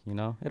 Yeah. And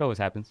it always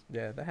happens.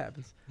 Yeah, that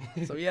happens.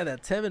 So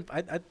that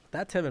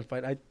Tevin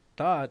fight, I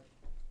thought,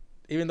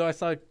 even though I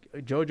saw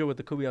Jojo with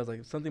the Kobe, I was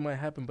like, something might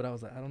happen, but I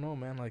was like, I don't know,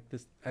 man. Like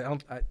this,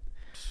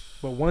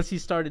 but once he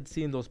started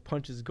seeing those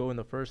punches go in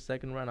the first,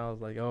 second round, I was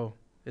like, oh,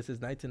 this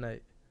is night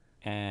tonight.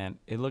 And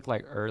it looked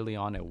like early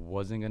on it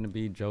wasn't going to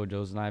be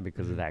JoJo's night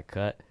because of that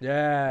cut.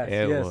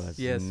 It was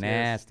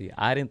nasty. Yes.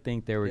 I didn't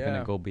think they were going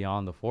to go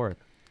beyond the 4th.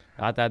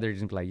 I thought they were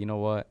just be like, you know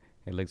what?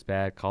 It looks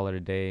bad. Call it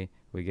a day.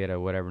 We get a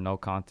whatever, no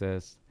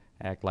contest.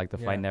 Act like the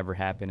fight never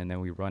happened, and then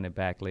we run it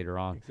back later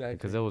on. Exactly.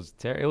 Because it was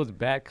it was a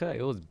bad cut.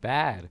 It was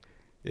bad.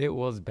 It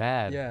was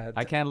bad. Yeah.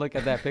 I can't look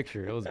at that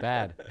picture. It was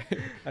bad.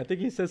 I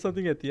think he said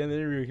something at the end of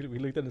the interview. We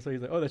looked at it, so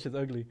he's like, oh, that shit's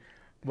ugly.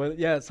 But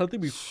yeah,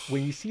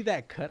 when you see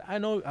that cut, I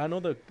know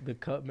the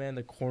cut, man,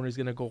 the corner's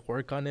gonna go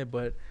work on it,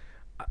 but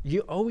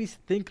you always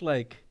think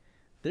like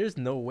there's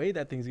no way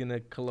that thing's gonna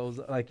close.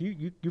 Like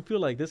you feel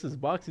like this is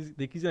boxing,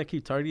 like he's gonna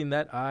keep targeting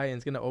that eye and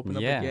it's gonna open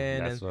up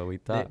again. That's what we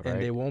thought,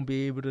 and they won't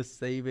be able to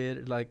save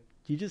it. Like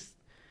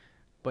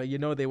but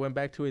they went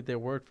back to it. They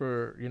worked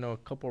for a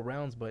couple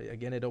rounds, but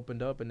again it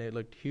opened up and it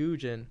looked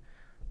huge. And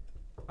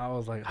I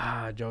was like,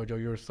 Jojo,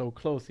 you were so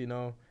close. If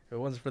it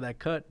wasn't for that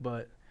cut,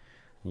 but.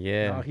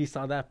 Yeah, he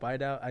saw that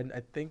fight out.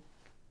 I think,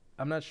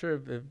 I'm not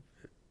sure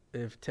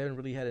if Tevin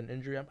really had an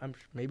injury. I'm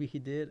maybe he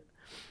did,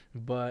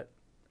 but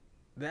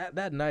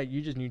that night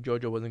you just knew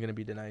Jojo wasn't gonna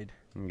be denied.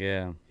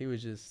 Yeah, he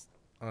was just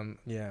And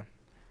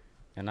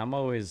I'm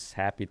always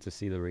happy to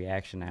see the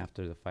reaction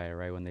after the fight,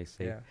 right? When they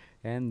say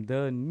and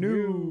the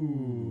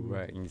new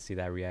right, and you see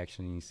that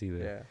reaction, and you see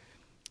the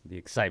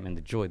excitement,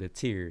 the joy, the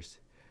tears,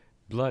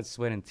 blood,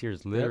 sweat, and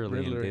tears,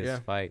 literally in this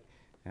fight.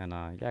 And,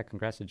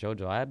 congrats to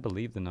JoJo. I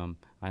believed in him.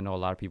 I know a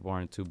lot of people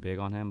aren't too big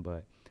on him,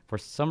 but for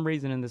some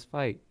reason in this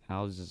fight,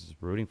 I was just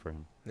rooting for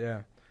him.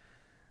 Yeah.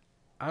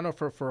 I don't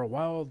know, for a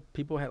while,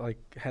 people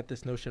had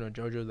this notion of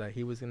JoJo that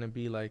he was going to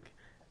be like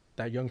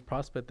that young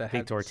prospect that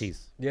Victor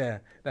Ortiz. Yeah,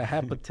 that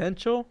had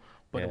potential,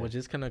 but it was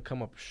just going to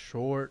come up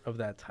short of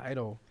that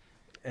title.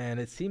 And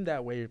it seemed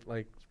that way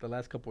like the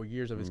last couple of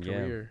years of his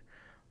career.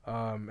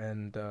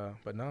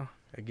 But no,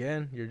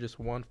 again, you're just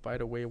one fight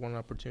away, one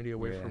opportunity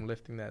away from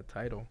lifting that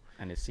title.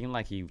 And it seemed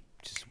like he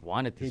just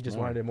wanted this. He just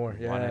wanted it more.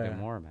 Wanted it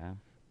more,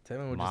 man.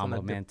 Tevin was Mamba just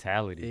on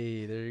mentality.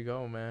 Hey, there you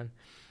go, man.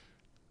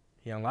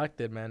 He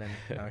unlocked it, man, and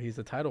now he's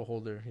a title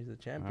holder. He's a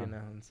champion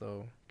now, and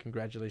so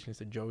congratulations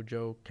to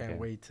JoJo. Can't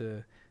wait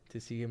to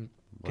see him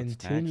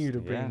continue to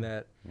bring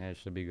that. Yeah, it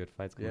should be good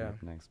fights coming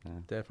up next,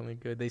 man. Definitely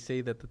good. They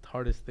say that the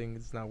hardest thing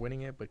is not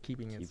winning it, but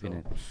keeping it.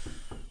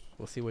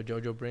 We'll see what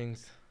JoJo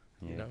brings.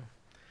 Yeah.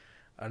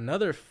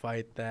 Another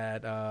fight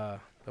that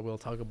we'll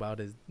talk about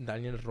is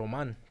Daniel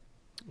Roman.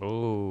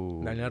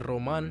 Oh, Daniel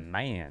Roman,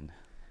 man,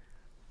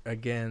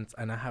 against,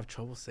 and I have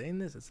trouble saying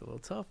this. It's a little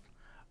tough.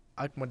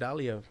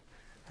 Akhmadaliev,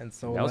 and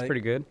so that was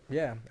pretty good.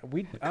 Yeah,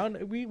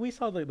 we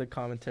saw the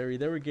commentary.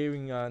 They were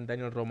giving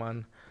Daniel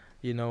Roman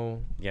you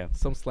know,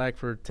 some slack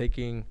for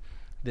taking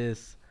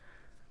this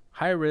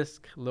high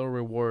risk, low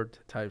reward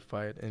type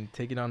fight and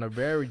taking on a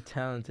very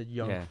talented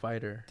young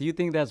fighter. Do you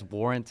think that's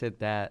warranted,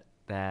 that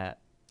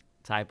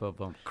type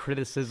of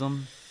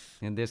criticism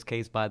in this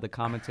case by the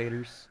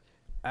commentators?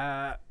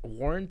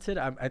 Warranted.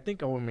 I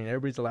think, I mean,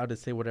 everybody's allowed to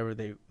say whatever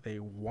they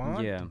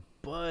want. Yeah.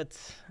 But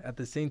at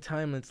the same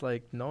time, it's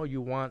like, no,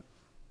 you want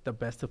the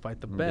best to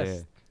fight the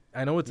best.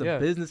 Yeah. I know it's a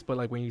business, but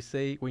like when you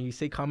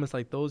say comments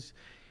like those,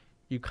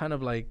 you kind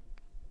of like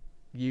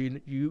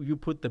you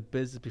put the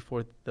business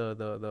before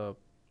the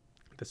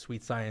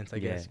sweet science, I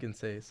guess you can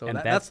say. So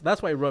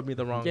that's why it rubbed me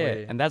the wrong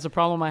way. And that's a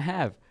problem I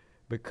have,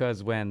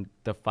 because when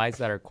the fights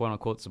that are quote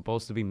unquote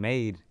supposed to be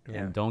made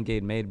and don't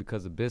get made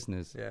because of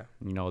business,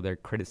 you know, they're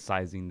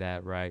criticizing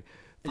that, right?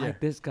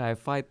 Fight this guy,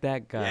 fight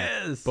that guy.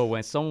 Yes. But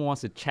when someone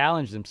wants to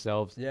challenge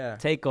themselves,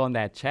 take on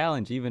that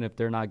challenge, even if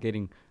they're not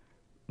getting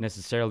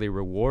necessarily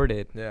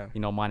rewarded, you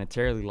know,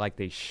 monetarily like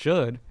they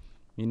should,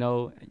 you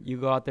know, you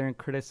go out there and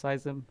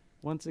criticize them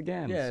once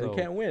again. Yeah, so, they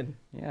can't win.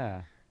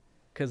 Yeah.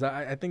 Because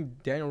I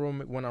think Daniel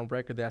Roman went on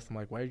record. They asked him,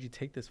 like, why did you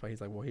take this fight? He's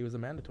like, well, he was a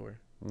mandatory.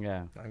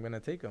 Yeah. I'm going to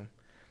take him.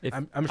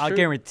 I'm sure. I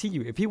guarantee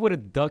you, if he would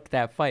have ducked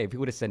that fight, if he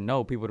would have said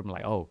no, people would have been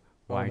like, oh,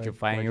 why aren't you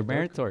fighting your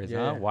mandatories,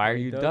 huh? Why are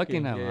you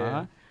ducking him,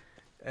 huh?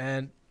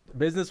 And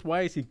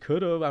business-wise, he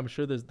could have. I'm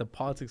sure the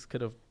politics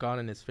could have gone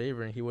in his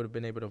favor, and he would have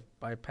been able to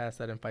bypass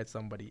that and fight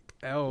somebody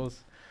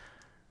else.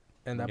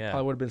 And that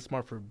probably would have been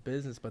smart for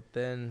business. But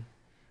then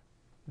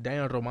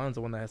Daniel Roman's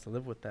the one that has to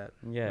live with that.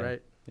 Yeah.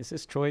 Right? It's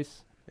his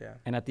choice. Yeah.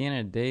 And at the end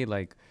of the day,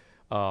 like,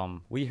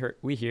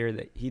 we hear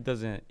that he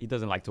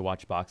doesn't like to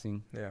watch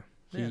boxing. Yeah.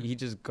 He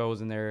just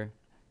goes in there.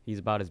 He's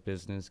about his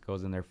business,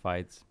 goes in there,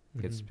 fights,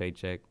 gets his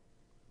paycheck,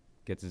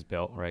 gets his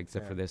belt, right?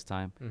 Except for this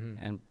time.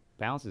 And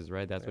bounces,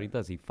 right? That's what he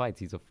does. He fights.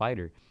 He's a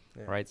fighter,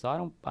 right? So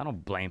I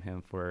don't blame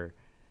him for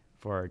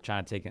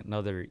trying to take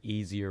another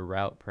easier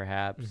route,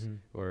 perhaps,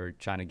 or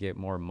trying to get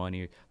more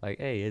money. Like,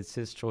 hey, it's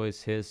his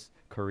choice, his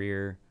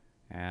career,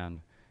 and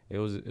it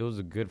was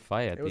a good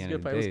fight at the end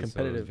of the day. It was competitive.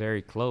 So it was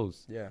very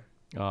close. Yeah.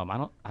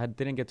 I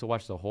didn't get to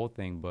watch the whole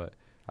thing, but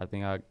I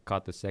think I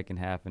caught the second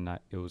half, and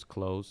it was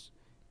close,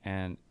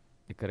 and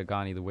it could have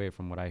gone either way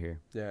from what I hear.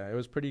 Yeah, it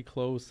was pretty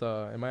close.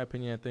 In my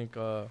opinion, I think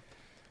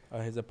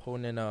his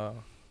opponent,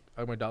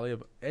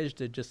 Agmadali,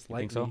 edged it just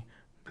slightly. You think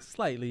so?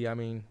 Slightly. I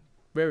mean,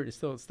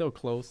 still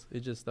close. It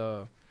just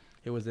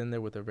it was in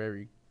there with a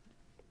very,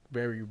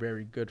 very,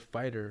 very good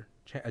fighter,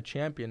 a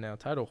champion now,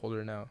 title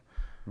holder now.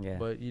 Yeah.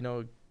 But you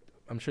know,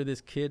 I'm sure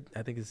this kid,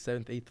 I think his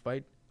 7th, 8th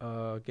fight,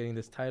 getting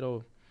this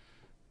title.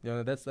 You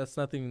know, that's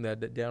nothing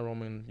that Dan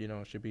Roman, you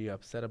know, should be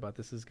upset about.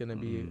 This is gonna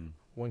be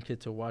one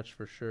kid to watch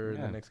for sure in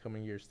the next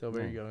coming years. Still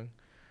very young.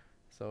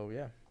 So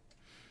yeah.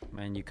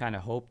 Man, you kind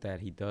of hope that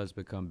he does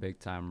become big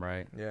time,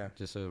 right? Yeah.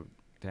 Just so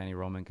Danny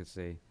Roman could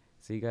say,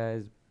 see,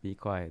 guys, be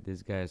quiet.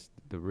 This guy's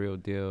the real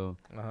deal.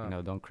 You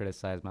know, don't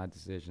criticize my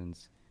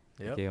decisions.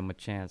 Yep. Gave him a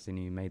chance, and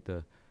he made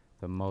the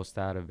most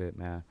out of it,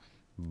 man.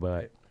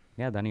 But,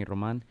 yeah, Danny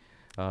Roman.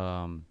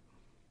 What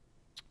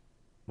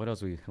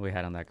else we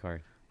had on that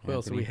card? What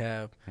else do we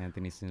have?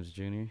 Anthony Sims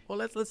Jr.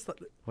 Well,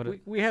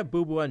 we have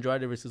Boo Boo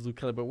Andrade versus Luke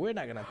Kelly, but we're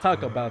not gonna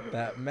talk about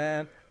that,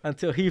 man,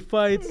 until he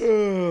fights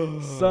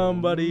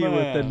somebody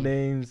with the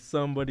name,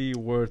 somebody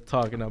worth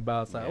talking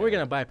about. So we're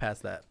gonna bypass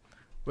that.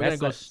 We're gonna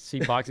go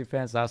see boxing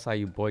fans. That's how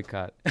you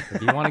boycott.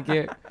 If you want to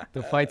get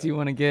the fights you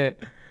want to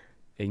get,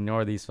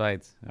 ignore these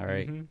fights. All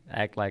right,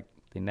 act like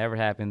they never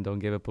happened. Don't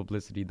give it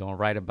publicity. Don't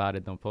write about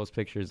it. Don't post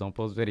pictures. Don't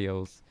post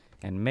videos.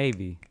 And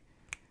maybe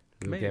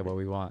we'll get what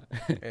we want.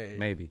 Hey.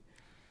 Maybe.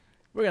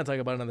 We're going to talk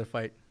about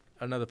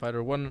another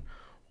fighter, one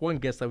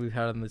guest that we've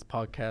had on this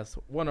podcast,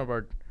 one of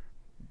our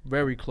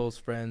very close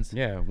friends.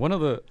 Yeah,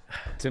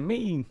 to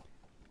me,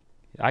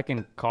 I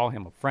can call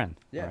him a friend.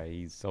 Yeah. Right?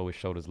 He's always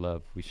showed us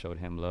love. We showed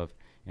him love.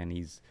 And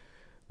he's,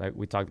 like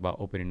we talked about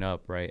opening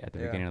up, right, at the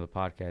beginning of the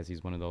podcast.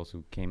 He's one of those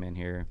who came in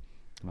here,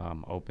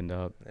 opened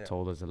up,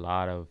 told us a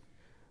lot of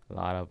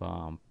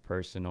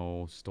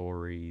personal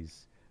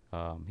stories.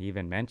 He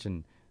even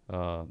mentioned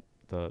the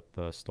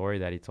story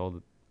that he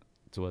told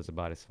to us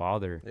about his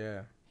father.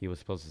 Yeah. He was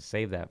supposed to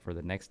save that for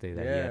the next day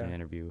that he had an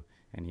interview,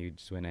 and he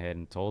just went ahead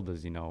and told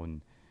us, you know,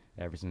 and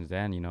ever since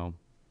then, you know,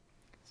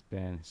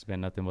 it's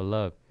been nothing but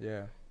love.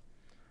 Yeah.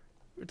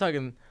 We're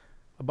talking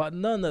about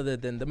none other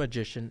than the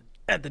magician,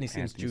 Anthony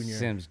Sims Jr.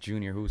 Sims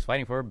Jr., who's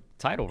fighting for a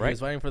title, right? He's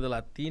fighting for the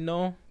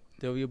Latino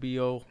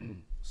WBO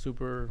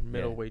super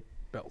middleweight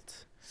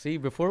belt. See,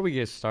 before we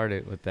get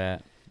started with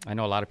that, I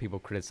know a lot of people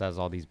criticize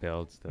all these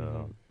belts,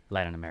 the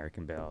Latin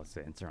American belts,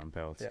 the interim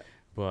belts. Yeah.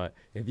 But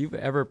if you've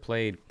ever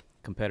played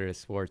competitive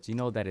sports, you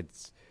know that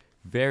it's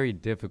very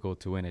difficult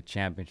to win a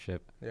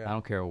championship. Yeah. I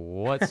don't care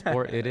what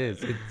sport it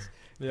is. It's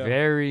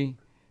very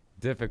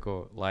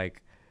difficult.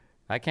 Like,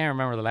 I can't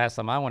remember the last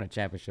time I won a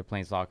championship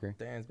playing soccer.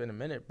 Damn, it's been a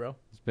minute, bro.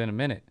 It's been a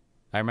minute.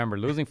 I remember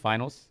losing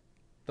finals.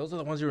 Those are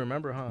the ones you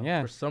remember, huh?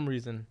 Yeah. For some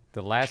reason.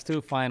 The last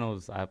 2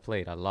 finals I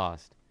played, I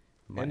lost.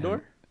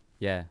 Indoor?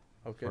 Yeah.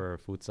 Okay. For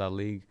futsal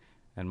league.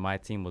 and my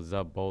team was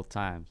up both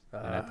times.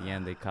 And at the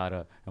end, they caught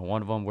up. And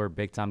one of them, we're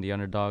big time the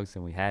underdogs,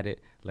 and we had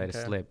it, let it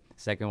slip.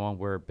 Second one,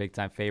 we're big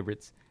time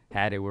favorites,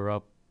 had it, we're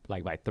up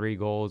like by 3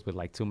 goals with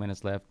like 2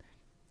 minutes left,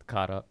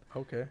 caught up.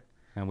 Okay.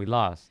 And we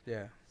lost.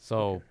 Yeah.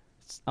 So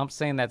I'm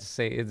saying that to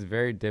say it's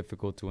very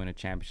difficult to win a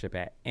championship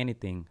at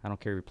anything. I don't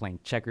care if you're playing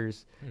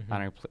checkers.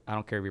 I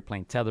don't care if you're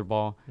playing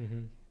tetherball.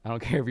 I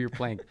don't care if you're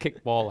playing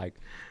kickball. Like,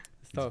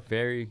 it's tough.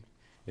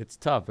 It's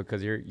tough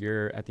because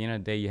you're at the end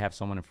of the day, you have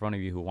someone in front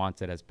of you who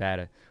wants it as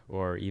bad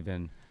or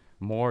even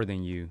more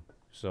than you.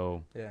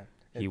 So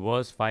he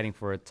was fighting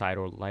for a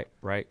title,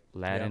 right?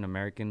 Latin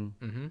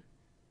American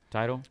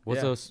title.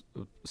 What's a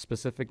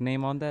specific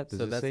name on that?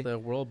 So that's the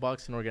World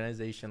Boxing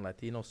Organization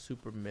Latino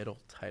Super Middle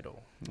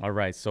title. All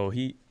right. So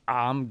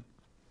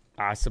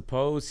I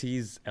suppose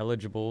he's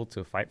eligible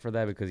to fight for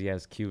that because he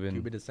has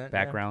Cuban descent,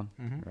 background,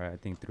 right? I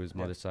think through his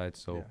mother's side.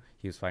 So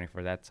he was fighting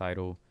for that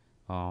title.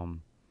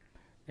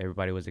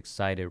 Everybody was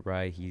excited,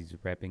 right? He's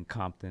repping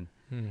Compton,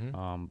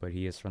 but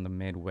he is from the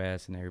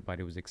Midwest, and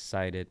everybody was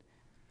excited.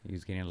 He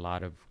was getting a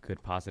lot of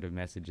good positive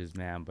messages,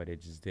 man, but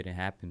it just didn't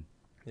happen.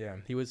 Yeah,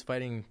 he was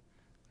fighting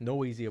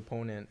no easy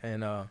opponent,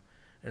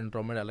 and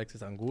Romer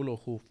Alexis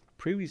Angulo, who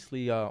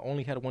previously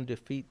only had 1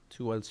 defeat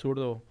to El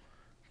Zurdo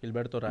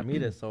Gilberto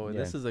Ramirez. So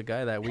this is a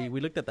guy that we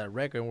looked at that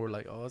record and we're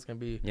like, oh, it's gonna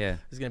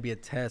be a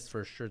test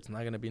for sure. It's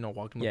not gonna be no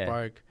walk in the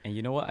park. And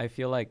you know what? I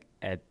feel like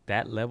at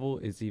that level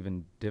it's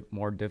even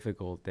more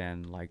difficult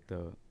than like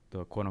the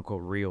quote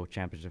unquote real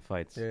championship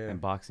fights in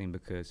boxing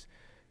because,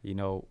 you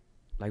know,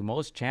 like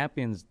most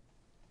champions,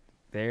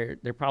 they're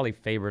probably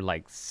favored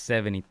like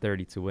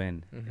 70-30 to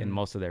win in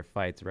most of their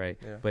fights, right?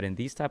 Yeah. But in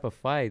these type of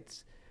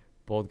fights,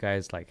 both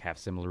guys like have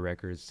similar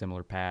records,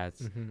 similar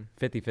paths,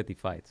 50-50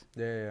 fights.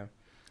 Yeah.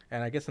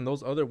 And I guess in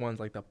those other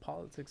ones, like the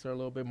politics are a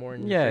little bit more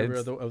in favor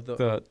of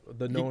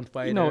the known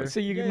fighter. You know,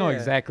 so you know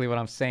exactly what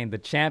I'm saying. The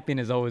champion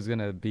is always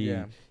gonna be,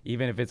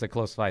 even if it's a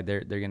close fight,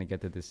 they're gonna get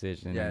the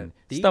decision and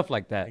stuff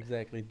like that.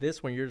 Exactly.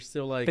 This one, you're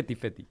still like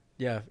 50-50.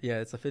 Yeah,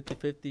 it's a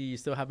 50-50. You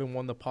still haven't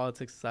won the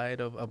politics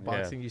side of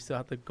boxing. You still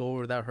have to go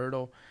over that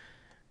hurdle.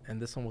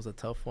 And this one was a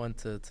tough one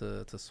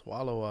to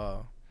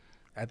swallow.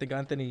 I think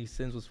Anthony,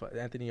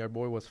 our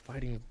boy, was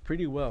fighting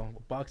pretty well,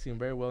 boxing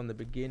very well in the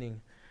beginning.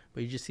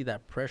 But you just see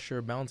that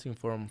pressure bouncing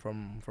from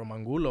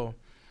Angulo.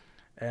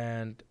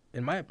 And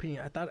in my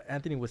opinion, I thought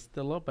Anthony was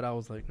still up, but I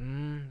was like,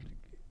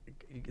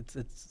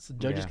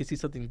 judges can see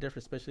something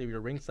different, especially if you're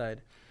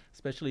ringside,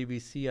 especially if you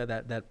see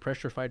that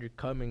pressure fighter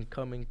coming.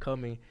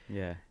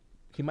 Yeah.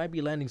 He might be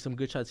landing some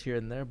good shots here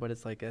and there, but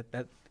it's like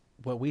that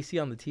what we see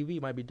on the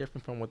TV might be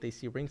different from what they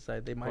see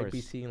ringside. They might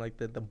be seeing like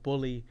the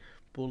bullying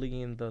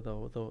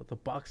the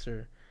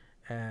boxer,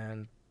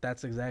 and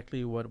that's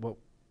exactly what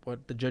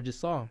the judges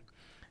saw.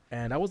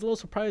 And I was a little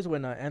surprised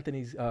when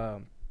Anthony's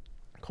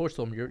coach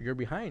told him, you're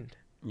behind.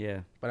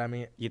 Yeah. But, I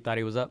mean. You thought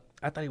he was up?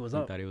 I thought he was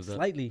up.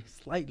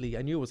 Slightly.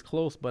 I knew it was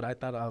close, but I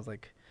was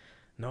like,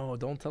 no,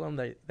 don't tell him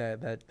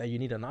that you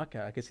need a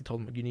knockout. I guess he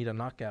told him you need a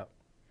knockout.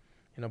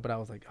 You know, but I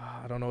was like,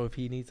 I don't know if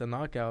he needs a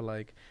knockout.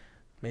 Like,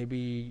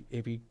 maybe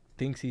if he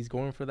thinks he's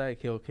going for that,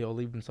 he'll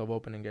leave himself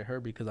open and get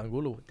hurt because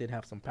Angulo did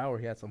have some power.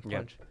 He had some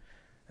punch.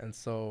 And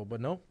so,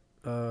 but no,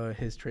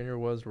 his trainer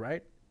was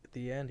right. At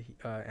the end,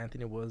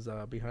 Anthony was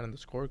behind on the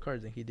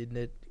scorecards, and he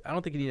didn't. I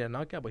don't think he needed a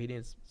knockout, but he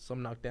needed some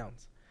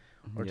knockdowns,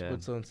 or to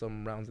put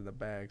some rounds in the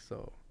bag.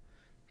 So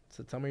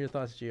tell me your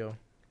thoughts, Gio.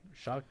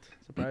 Shocked,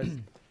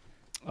 surprised?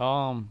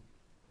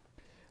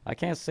 I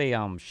can't say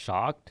I'm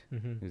shocked.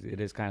 It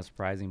is kind of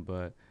surprising,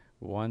 but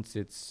once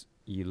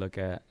you look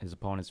at his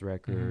opponent's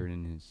record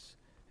and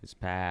his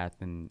path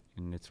and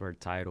it's for a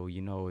title,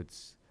 you know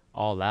it's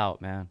all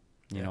out, man.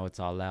 You know it's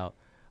all out.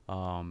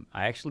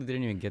 I actually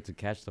didn't even get to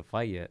catch the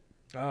fight yet.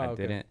 I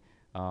didn't.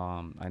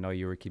 I know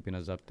you were keeping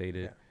us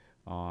updated.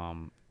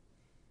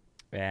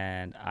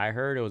 And I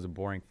heard it was a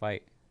boring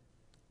fight.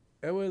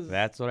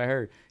 That's what I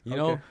heard. You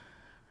know,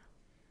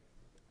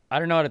 I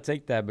don't know how to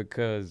take that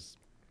because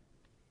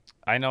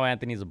I know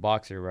Anthony's a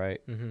boxer, right?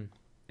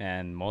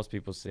 And most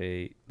people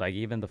say, like,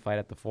 even the fight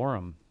at the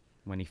Forum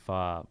when he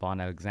fought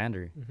Vaughn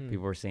Alexander,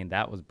 people were saying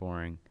that was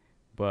boring.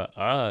 But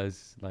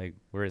us, like,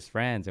 we're his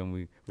friends and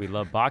we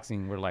love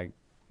boxing. We're like,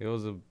 it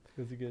was a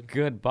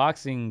good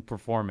boxing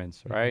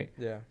performance, right?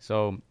 Yeah.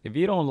 So if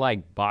you don't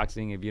like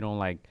boxing, if you don't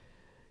like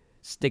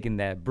sticking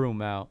that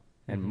broom out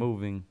and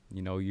moving,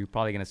 you know, you're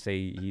probably going to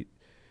say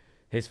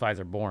his fights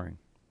are boring.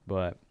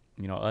 But,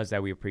 you know, us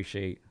that we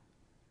appreciate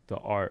the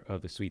art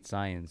of the sweet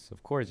science,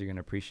 of course you're going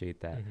to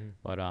appreciate that.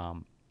 But,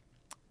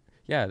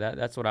 yeah,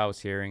 that's what I was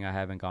hearing. I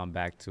haven't gone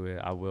back to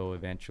it. I will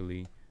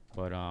eventually.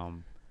 But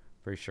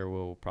pretty sure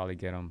we'll probably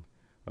get him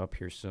up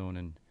here soon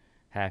and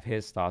have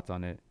his thoughts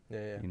on it.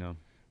 Yeah. You know.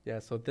 Yeah,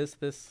 so this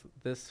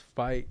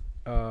fight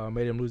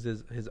made him lose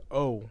his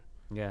O.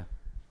 Yeah.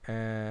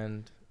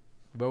 And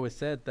we always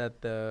said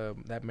that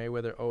that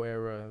Mayweather O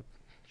era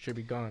should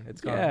be gone. It's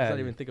gone. Let's not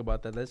even think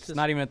about that. It's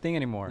not even a thing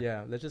anymore.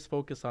 Yeah, let's just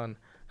focus on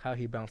how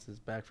he bounces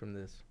back from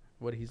this,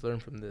 what he's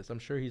learned from this. I'm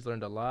sure he's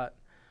learned a lot.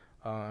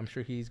 I'm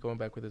sure he's going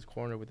back with his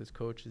corner, with his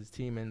coach, his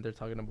team, and they're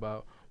talking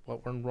about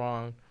what went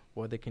wrong,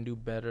 what they can do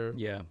better.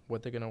 Yeah.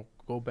 What they're gonna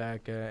go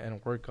back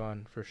and work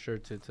on for sure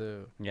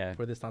to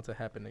for this not to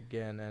happen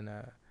again. And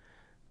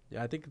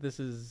I think this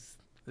is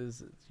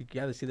you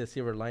gotta see the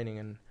silver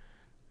lining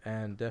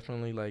and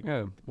definitely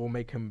will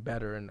make him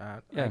better. And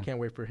I can't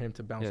wait for him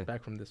to bounce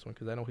back from this one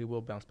because I know he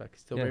will bounce back.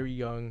 He's still very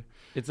young.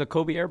 It's a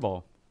Kobe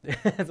airball.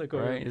 It's a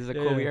Kobe. Right? It's a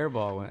Kobe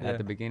airball at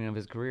the beginning of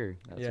his career.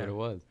 That's what it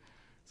was.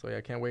 So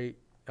I can't wait.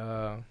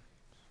 Can't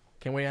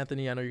wait,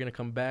 Anthony. I know you're gonna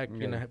come back. You're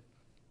gonna have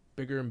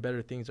bigger and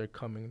better things are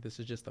coming. This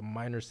is just a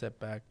minor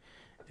setback,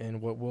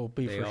 and what will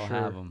be for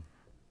sure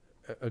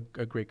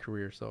a great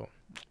career. So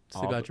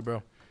still got you,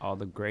 bro. All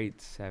the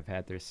greats have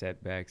had their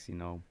setbacks.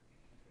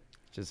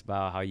 Just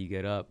about how you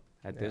get up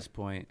at this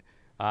point.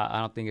 I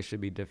don't think it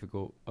should be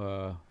difficult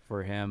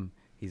for him.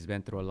 He's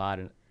been through a lot,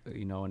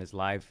 in his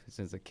life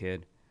since a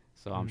kid.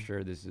 So I'm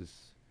sure this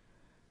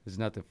is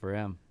nothing for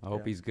him. I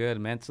hope he's good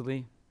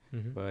mentally,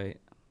 but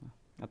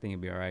I think he'll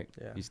be all right.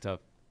 Yeah. He's tough.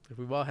 If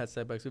we've all had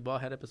setbacks, we've all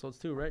had episodes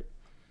too, right?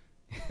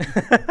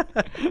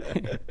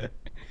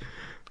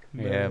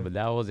 Yeah, but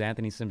that was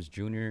Anthony Sims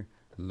Jr.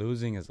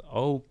 losing his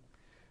O.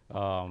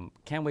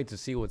 Can't wait to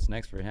see what's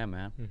next for him,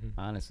 man.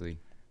 Honestly.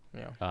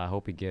 Yeah. I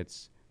hope he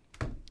gets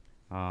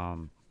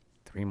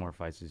 3 more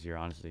fights this year,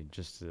 honestly,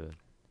 just to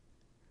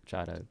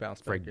try to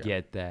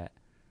forget that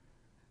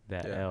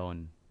L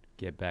and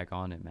get back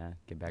on it, man.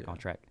 Get back on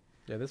track.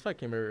 Yeah, this fight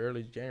came very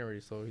early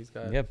January, so he's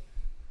got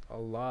a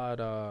lot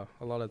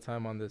of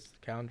time on this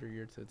calendar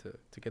year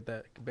to get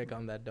that back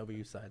on that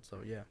W side. So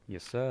yeah.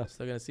 Yes, sir.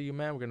 Still gonna see you,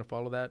 man. We're gonna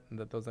follow that and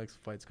those next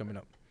fights coming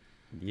up.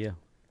 Yeah.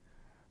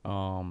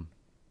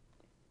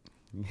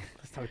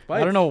 Let's talk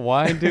fights. I don't know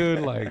why, dude.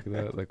 Like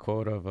the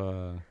quote of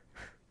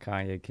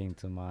Kanye came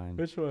to mind.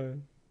 Which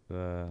one?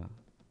 What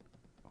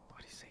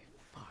do you say?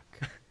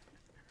 Fuck.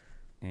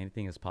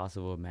 Anything is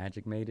possible.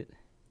 Magic made it.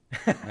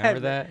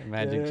 Remember that?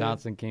 Magic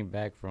Johnson came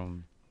back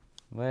from.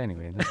 Well,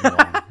 anyway, let's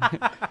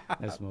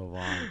move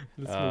on.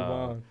 Let's move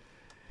on.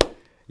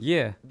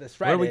 Yeah. This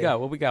Friday.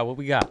 What we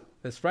got?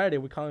 This Friday,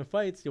 we're calling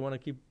fights. You want to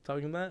keep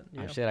talking that?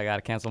 Oh, shit, I got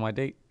to cancel my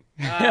date.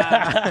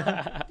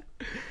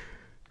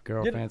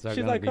 Girlfriends are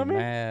going to be coming?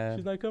 mad.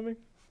 She's not coming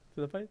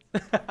to the fight?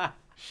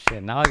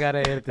 Shit, now I got to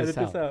edit this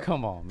out.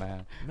 Come on,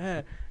 man.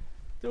 Man.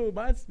 Dude,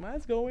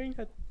 mine's going.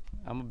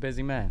 I'm a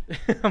busy man.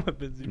 I'm a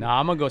busy man. Nah,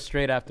 I'm going to go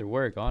straight after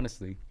work,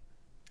 honestly.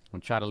 I'm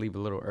going to try to leave a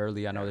little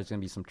early. I know there's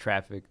going to be some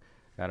traffic.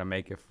 Got to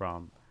make it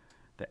from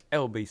the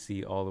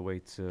LBC all the way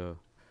to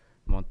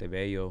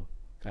Montebello.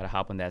 Got to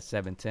hop on that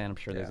 710. I'm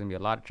sure there's going to be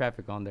a lot of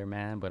traffic on there,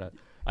 man. But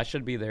I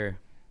should be there.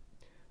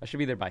 I should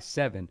be there by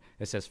 7.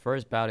 It says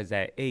first bout is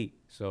at 8.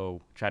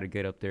 So try to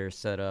get up there,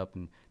 set up,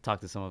 and talk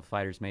to some of the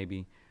fighters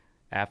maybe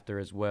after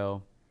as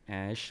well.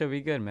 And it should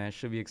be good, man. It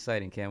should be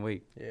exciting. Can't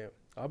wait. Yeah.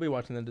 I'll be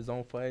watching the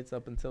DAZN fights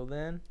up until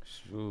then.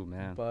 Ooh,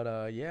 man.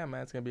 But, yeah,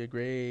 man, it's going to be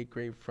a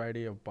great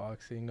Friday of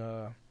boxing.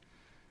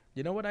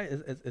 You know what?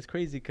 It's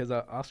crazy because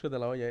Oscar De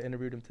La Hoya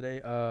interviewed him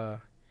today.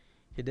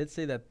 He did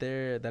say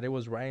that it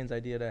was Ryan's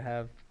idea to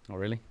have. Oh,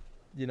 really?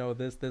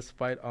 This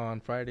fight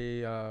on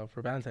Friday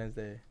for Valentine's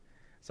Day.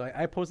 So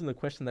I posed him the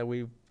question that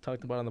we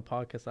talked about on the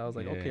podcast. I was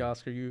like, okay,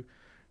 Oscar,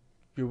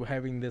 you're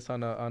having this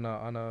on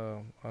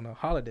a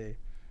holiday.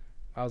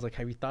 I was like,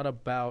 have you thought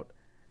about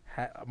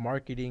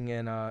marketing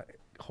and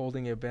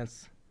holding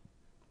events,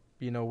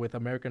 with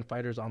American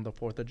fighters on the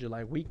 4th of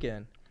July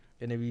weekend?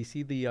 And if you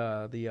see the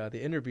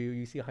interview,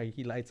 you see how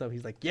he lights up.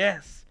 He's like,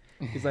 yes.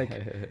 He's like,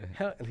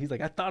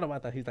 I thought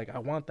about that. He's like, I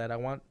want that. I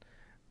want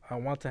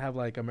to have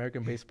like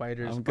American-based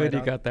fighters. I'm good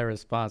you got that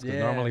response because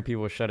normally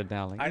people shut it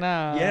down. Like,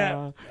 nah.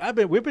 Yeah,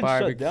 we've been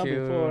shut down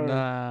before.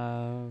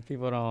 Nah,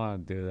 people don't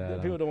want to do that. Yeah,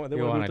 people don't want.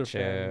 They want to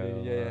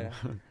chill. Yeah.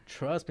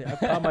 Trust me, I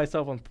caught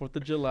myself on 4th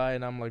of July,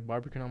 and I'm like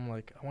barbecuing. I'm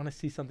like, I want to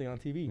see something on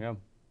TV. Yeah.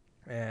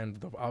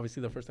 And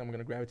obviously, the first time I'm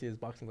gonna gravitate is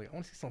boxing. Like, I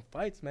want to see some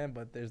fights, man,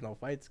 but there's no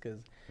fights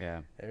because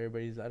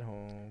everybody's at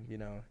home.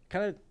 I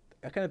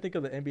kind of think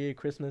of the NBA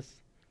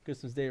Christmas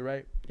Day,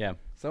 right? Yeah.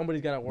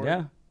 Somebody's got to work.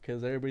 Yeah.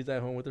 Because everybody's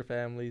at home with their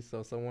families,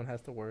 so someone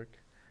has to work.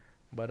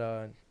 But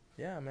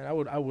yeah, man,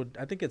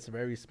 I think it's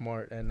very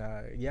smart. And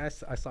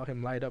yes, I saw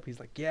him light up. He's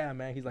like, yeah,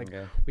 man. He's like,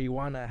 we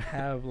want to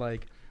have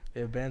like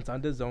events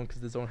on DAZN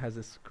because DAZN has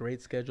this great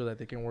schedule that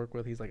they can work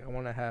with. He's like, I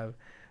want to have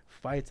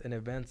fights and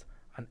events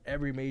on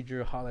every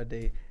major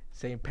holiday,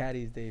 St.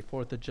 Patty's Day,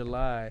 4th of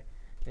July.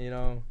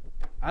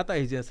 I thought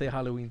he was gonna say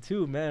Halloween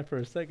too, man, for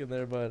a second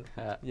there, but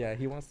yeah,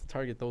 he wants to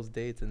target those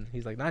dates, and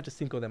he's like, not just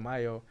Cinco de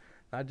Mayo.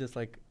 Not just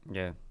like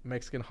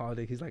Mexican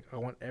holiday. He's like, I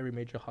want every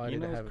major holiday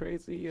to have. It's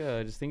crazy.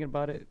 Just thinking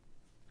about it,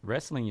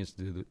 wrestling used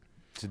to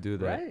do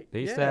that. Right.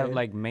 They used to have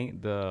like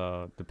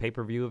the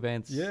pay-per-view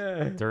events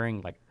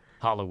during like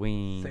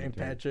Halloween, St.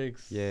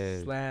 Patrick's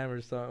Slam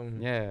or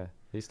something. Yeah,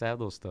 they used to have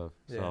those stuff.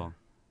 Yeah.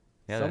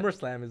 So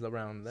SummerSlam is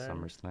around there.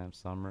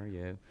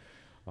 SummerSlam,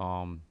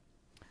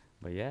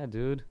 but yeah,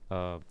 dude.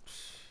 You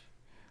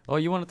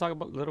want to talk a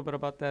little bit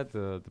about that?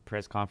 The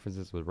press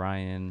conferences with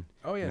Ryan.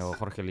 Oh yes.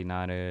 Jorge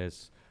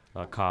Linares.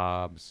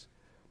 Cobbs.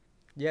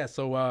 Yeah,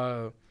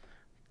 so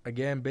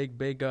again, big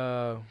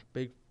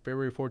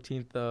February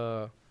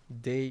 14th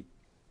date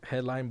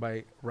headlined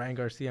by Ryan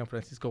Garcia and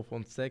Francisco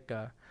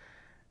Fonseca.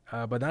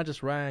 But not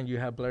just Ryan. You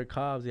have Blair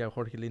Cobbs. You have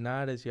Jorge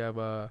Linares. You have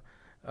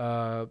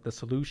The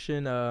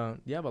Solution.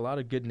 You have a lot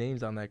of good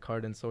names on that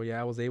card. And so,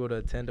 I was able to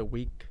attend a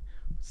week.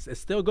 It's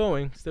still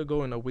going,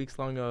 a week's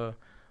long of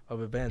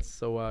events.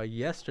 So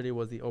yesterday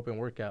was the open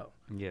workout.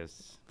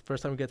 Yes.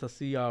 First time we get to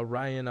see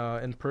Ryan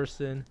in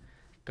person.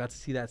 Got to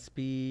see that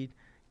speed.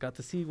 Got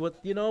to see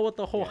what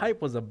the whole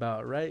hype was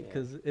about, right?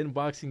 Because in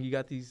boxing, you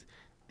got these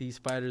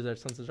fighters that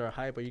sometimes are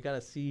hype, but you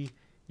gotta see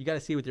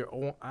with your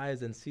own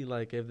eyes and see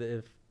like if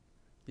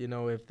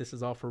this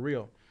is all for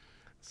real.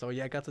 So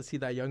I got to see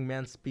that young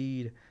man's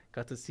speed.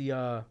 Got to see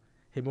him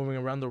moving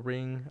around the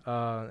ring,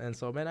 and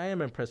so man, I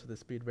am impressed with his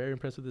speed. Very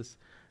impressed with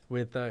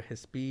his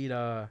speed.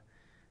 I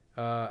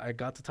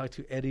got to talk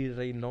to Eddie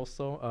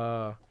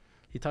Reynoso.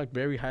 He talked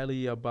very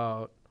highly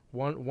about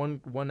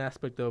one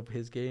aspect of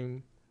his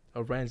game,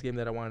 of Ryan's game,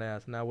 that I wanted to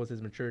ask, and that was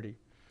his maturity.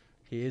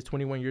 He is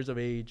 21 years of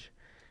age.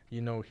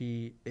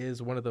 He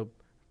is one of the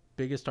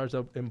biggest stars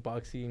up in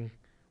boxing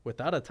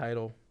without a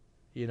title.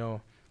 He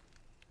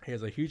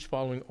has a huge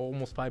following,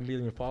 almost 5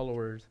 million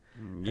followers.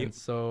 Yep. And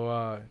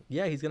so,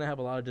 he's going to have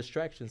a lot of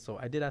distractions. So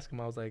I did ask him,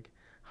 I was like,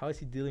 how is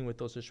he dealing with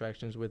those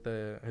distractions with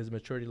his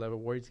maturity level?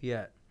 Where is he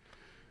at?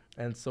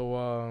 And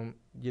so,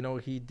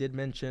 he did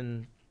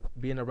mention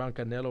being around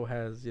Canelo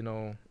has,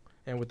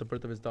 and with the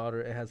birth of his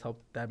daughter, it has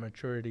helped that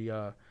maturity,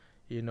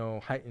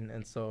 heighten.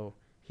 And so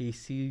he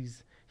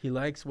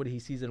likes what he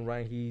sees in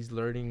Ryan. He's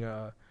learning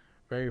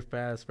very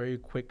fast, very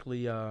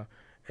quickly,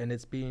 and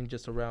it's being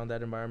just around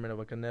that environment of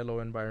a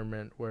Canelo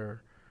environment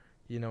where,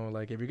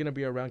 like if you're gonna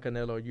be around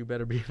Canelo, you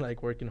better be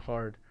like working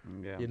hard.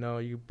 Yeah.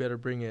 You better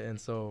bring it. And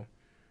so,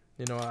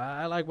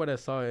 I like what I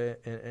saw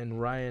in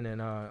Ryan,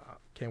 and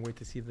can't wait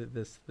to see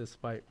this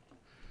fight.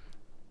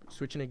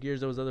 Switching the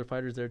gears, there was other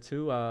fighters there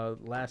too.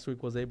 Last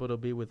week was able to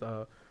be with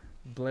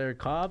Blair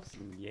Cobbs.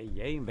 Yeah,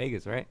 in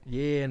Vegas, right?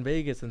 Yeah, in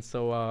Vegas. And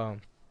so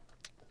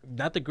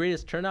not the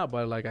greatest turnout,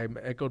 but like I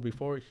echoed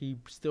before, he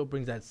still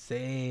brings that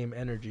same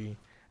energy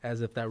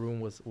as if that room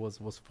was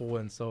full.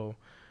 And so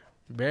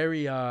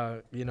very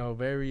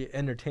very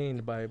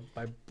entertained by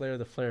Blair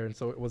the Flair, and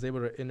so was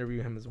able to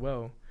interview him as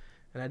well.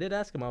 And I did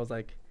ask him, I was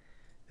like,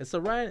 it's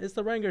the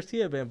Ryan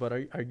Garcia event, but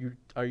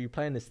are you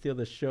planning to steal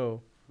the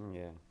show?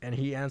 Yeah. And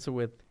he answered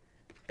with,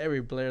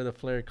 every Blair the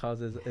Flair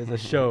cause is a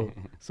show.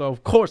 So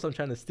of course I'm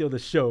trying to steal the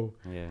show.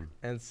 Yeah.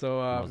 And so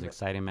most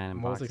exciting man in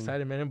boxing. Most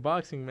exciting man in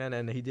boxing, man.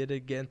 And he did it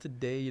again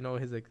today.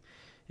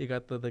 He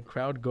got the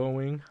crowd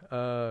going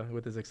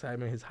with his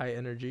excitement, his high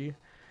energy.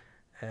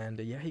 And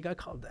he got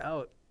called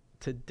out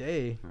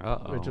today.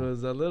 Uh-oh. Which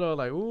was a little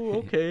like, ooh,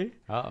 okay.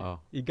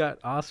 You got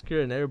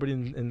Oscar and everybody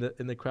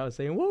in the crowd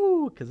saying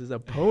woo, because his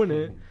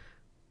opponent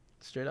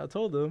straight out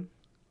told him,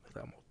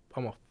 I'm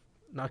gonna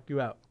knock you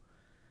out.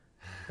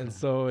 And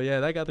so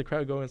that got the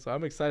crowd going. So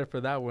I'm excited for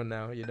that one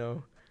now.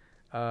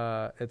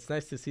 It's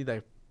nice to see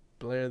that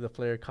Blair the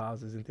Flair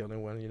Cobbs isn't the only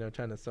one,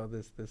 trying to sell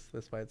this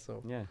fight.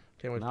 So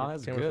can't wait.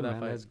 That's good, man.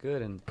 That's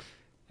good.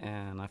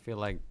 And I feel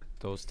like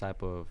those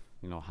type of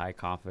high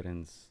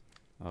confidence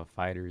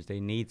fighters, they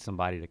need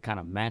somebody to kind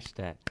of match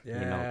that.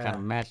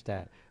 Match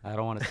that. I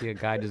don't want to see a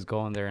guy just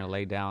go in there and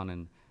lay down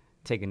and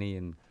take a knee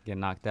and get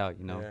knocked out.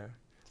 Yeah.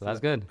 So that's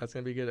good. That's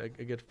going to be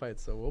a good fight.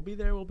 So we'll be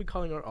there. We'll be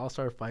calling our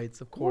all-star fights,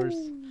 of course.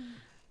 Woo.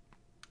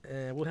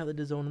 And we'll have the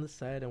DAZN on the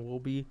side, and we'll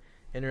be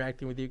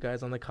interacting with you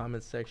guys on the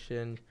comment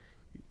section.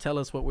 Tell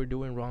us what we're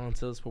doing wrong.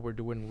 Tell us what we're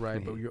doing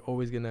right. But you're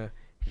always going to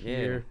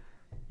hear,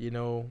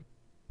 no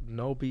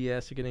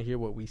BS. You're going to hear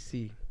what we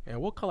see. And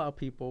we'll call out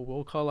people.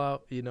 We'll call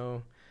out,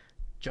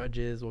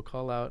 judges. We'll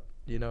call out,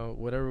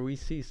 whatever we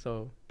see.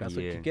 So that's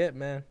what you get,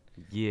 man.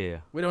 Yeah.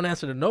 We don't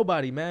answer to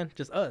nobody, man.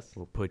 Just us.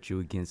 We'll put you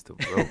against the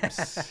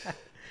ropes.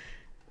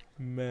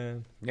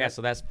 Man. Yeah,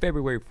 so that's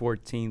February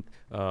 14th,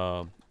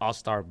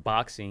 Allstar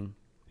Boxing,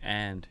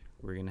 and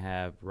we're going to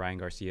have Ryan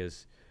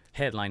Garcia's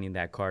headlining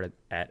that card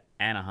at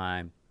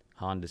Anaheim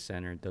Honda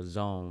Center,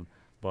 DAZN.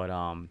 But,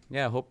 I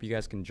hope you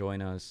guys can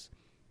join us.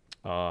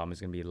 It's going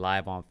to be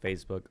live on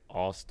Facebook,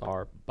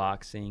 Allstar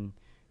Boxing.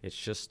 It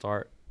should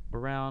start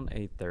around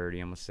 8:30, I'm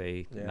going to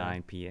say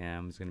 9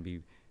 p.m. It's going to be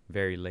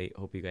very late.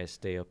 Hope you guys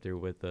stay up there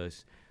with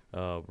us.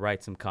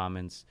 Write some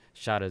comments.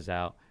 Shout us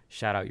out.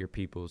 Shout out your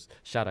peoples.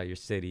 Shout out your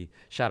city.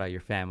 Shout out your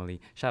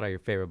family. Shout out your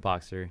favorite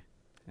boxer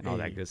and all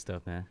that good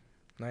stuff, man.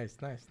 Nice.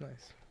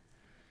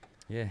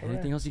 Yeah. All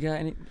anything else you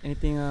got?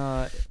 Anything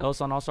else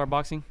on Allstar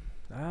Boxing?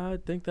 I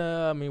think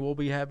that, we'll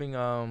be having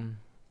Mr.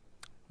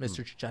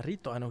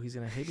 Chicharito. I know he's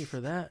going to hate me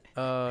for that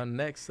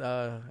next in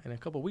a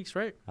couple weeks,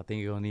 right? I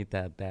think you're going to need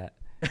that bat.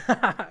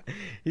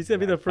 He's going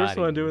to be the first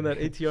one doing that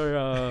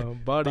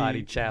AtR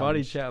body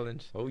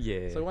challenge. Oh,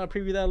 yeah. So I want to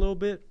preview that a little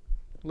bit.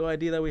 Little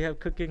idea that we have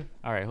cooking.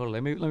 All right, hold on.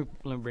 Let me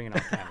bring it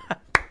on camera.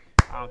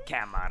 On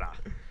camera.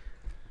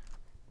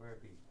 Where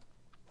it be?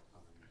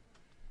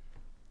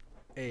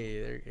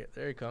 Hey,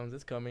 there it comes.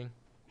 It's coming.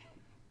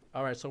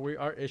 All right, so we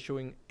are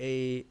issuing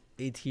a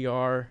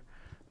AtR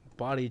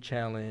body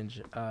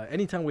challenge.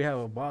 Anytime we have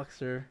a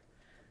boxer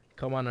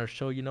come on our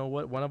show, you know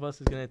what? One of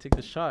us is gonna take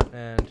the shot,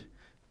 and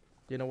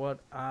you know what?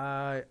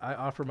 I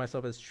offer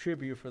myself as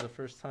tribute for the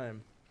first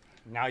time.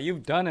 Now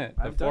you've done it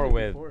I've before done it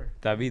with before.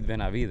 David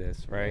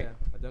Benavides, right? Yeah,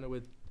 I've done it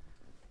with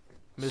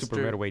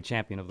Super middleweight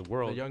champion of the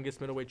world. The youngest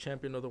middleweight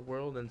champion of the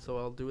world, and so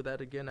I'll do that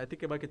again. I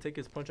think if I could take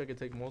his punch, I could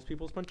take most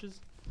people's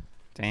punches.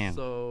 Damn.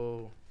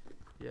 So,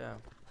 yeah.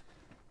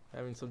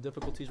 Having some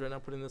difficulties right now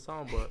putting this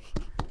on, but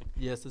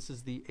yes, this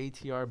is the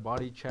AtR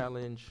Body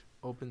Challenge,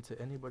 open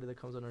to anybody that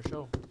comes on our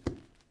show.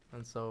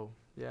 And so,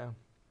 yeah.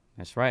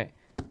 That's right.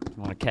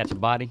 You want to catch a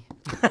body?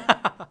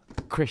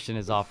 Christian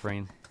is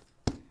offering.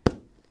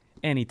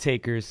 Any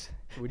takers,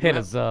 hit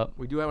us up.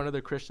 We do have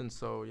another Christian,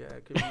 so yeah,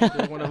 it could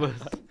be one of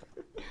us.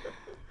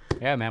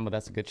 Yeah, man, but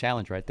that's a good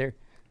challenge right there.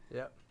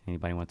 Yeah.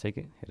 Anybody want to take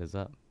it? Hit us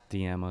up.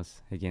 DM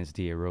us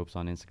againstdaropes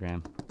on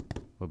Instagram.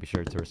 We'll be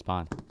sure to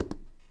respond.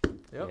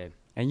 Yep. Yeah.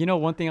 And you know,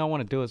 one thing I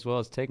want to do as well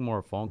is take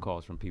more phone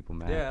calls from people,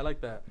 man. Yeah, I like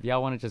that. If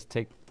y'all want to just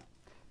take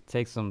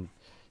some,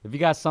 if you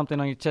got something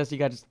on your chest, you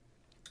got just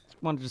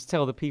want to just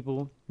tell the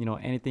people, you know,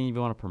 anything, if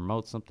you want to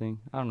promote something.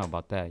 I don't know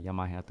about that. Y'all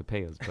might have to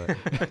pay us, but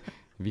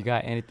if you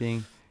got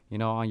anything, you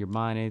know, on your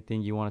mind,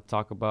 anything you want to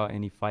talk about,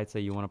 any fights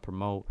that you want to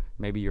promote,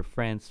 maybe your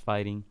friends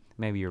fighting,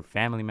 maybe your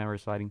family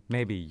members fighting,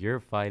 maybe you're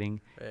fighting,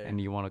 and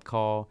you want to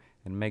call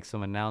and make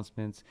some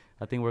announcements,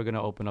 I think we're going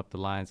to open up the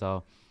lines.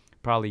 I'll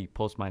probably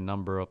post my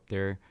number up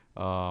there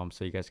so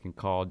you guys can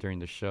call during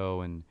the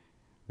show, and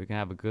we can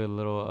have a good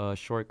little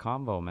short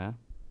convo, man.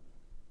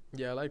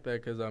 Yeah, I like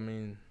that because, I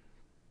mean,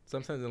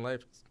 sometimes in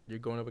life, you're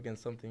going up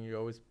against something, you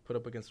always put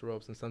up against the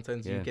ropes, and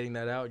sometimes you're getting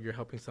that out, you're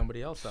helping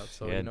somebody else out.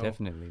 So, yeah, you know,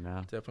 definitely,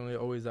 man. Definitely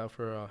always out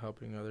for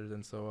helping others,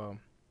 and so,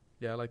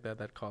 yeah, I like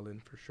that call in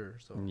for sure.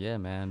 So yeah,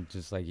 man,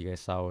 just like you guys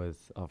saw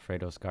with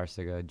Alfredo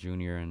Escarcega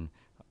Jr. and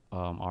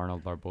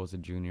Arnold Barboza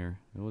Jr.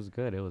 It was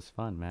good. It was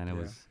fun, man. It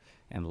was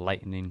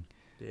enlightening,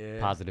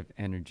 positive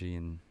energy,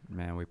 and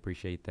man, we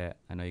appreciate that.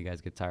 I know you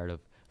guys get tired of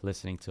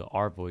listening to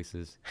our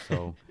voices,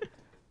 so,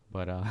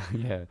 but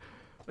yeah.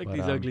 Like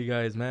these ugly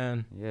guys,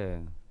 man. Yeah.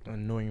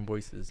 Annoying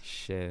voices.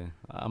 Shit.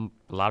 A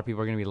lot of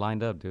people are gonna be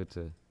lined up, dude,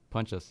 to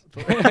punch us.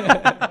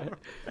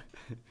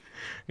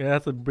 Gonna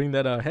have to bring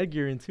that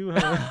headgear in too,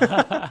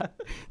 huh?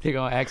 They're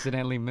gonna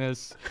accidentally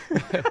miss.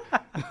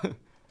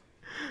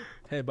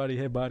 Hey,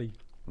 buddy.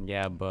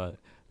 Yeah, but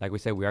like we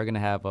said, we are gonna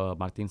have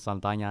Martin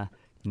Saldaña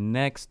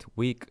next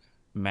week.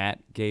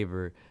 Matt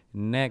Gaver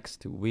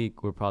next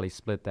week. We'll probably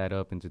split that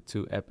up into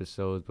 2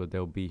 episodes, but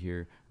they'll be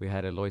here. We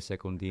had Eloy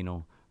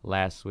Secundino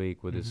last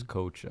week with his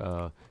coach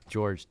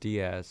Jorge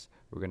Diaz.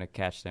 We're gonna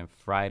catch them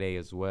Friday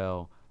as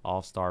well.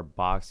 Allstar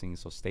Boxing,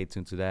 so stay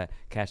tuned to that.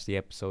 Catch the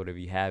episode if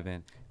you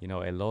haven't. You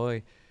know,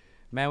 Eloy,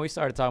 man, we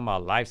started talking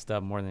about life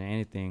stuff more than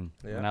anything,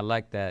 and I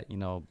like that. You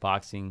know,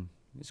 boxing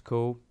is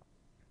cool,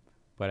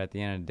 but at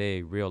the end of the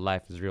day, real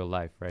life is real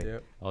life, right?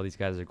 Yep. All these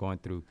guys are going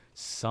through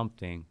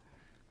something,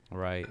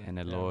 right? And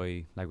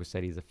Eloy, like we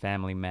said, he's a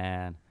family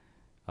man,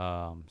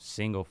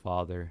 single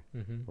father,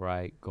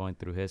 right? Going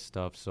through his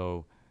stuff,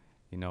 so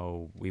you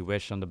know, we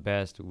wish him the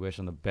best. We wish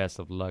him the best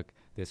of luck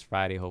this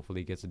Friday.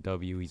 Hopefully he gets a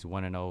W. He's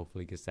 1-0.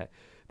 Hopefully he gets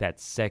that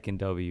second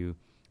W.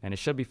 And it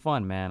should be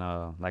fun, man.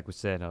 Like we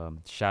said,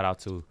 shout out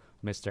to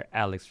Mr.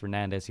 Alex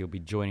Fernandez. He'll be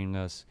joining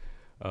us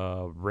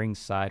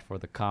ringside for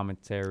the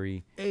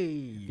commentary.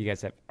 Hey. If you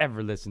guys have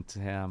ever listened to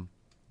him,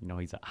 you know,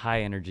 he's a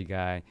high-energy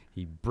guy.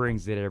 He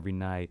brings it every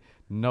night.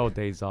 No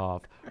days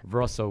off.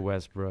 Russell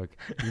Westbrook.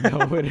 You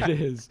know what it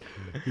is.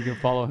 You can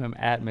follow him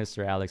at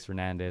Mr. Alex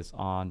Fernandez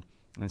on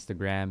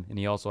Instagram, and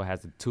he also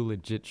has the Too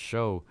Legit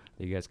Show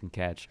that you guys can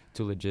catch.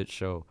 Too Legit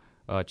Show.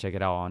 Check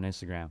it out on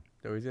Instagram.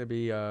 So he's gonna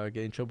be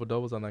getting triple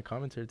doubles on that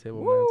commentary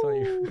table, man. I'm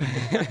telling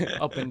you.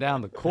 Up and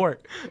down the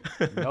court,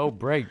 no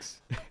breaks.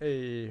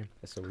 Hey,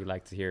 that's what we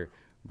like to hear.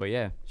 But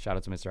yeah, shout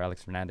out to Mr.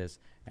 Alex Fernandez.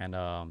 And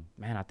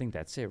man, I think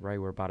that's it, right?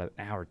 We're about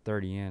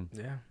 1:30 in.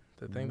 Yeah,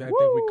 I think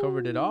we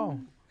covered it all.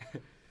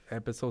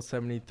 Episode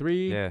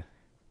 73. Yeah.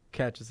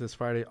 Catch us this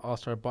Friday.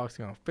 Allstar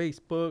Boxing on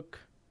Facebook.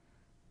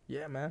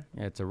 Yeah, man.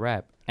 Yeah, it's a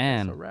wrap.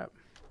 And it's a wrap.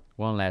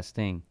 One last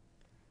thing.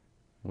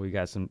 We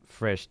got some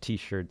fresh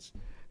T-shirts,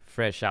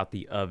 fresh out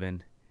the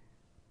oven.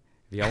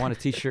 If y'all want a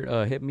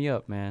T-shirt, hit me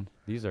up, man.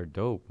 These are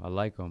dope. I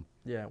like them.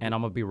 Yeah. And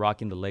I'm going to be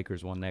rocking the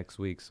Lakers one next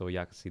week, so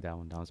y'all can see that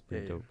one. That was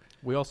pretty dope.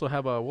 We also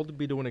have we'll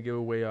be doing a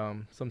giveaway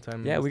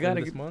sometime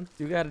this month.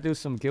 You got to do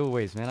some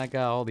giveaways, man. I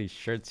got all these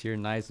shirts here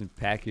nice and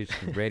packaged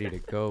and ready to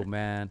go,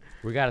 man.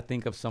 We got to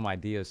think of some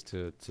ideas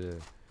to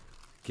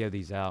give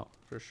these out.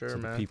 For sure, to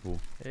man. The people.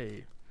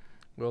 Hey.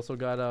 We also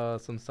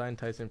got some signed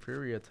Tyson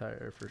Fury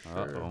attire for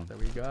sure that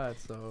we got.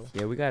 So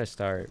yeah, we gotta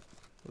start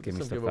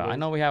giving stuff out. I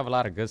know we have a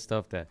lot of good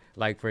stuff that,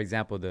 like for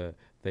example, the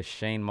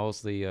Shane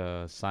Mosley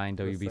signed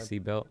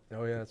WBC belt.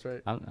 Oh yeah, that's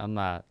right. I'm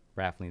not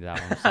raffling that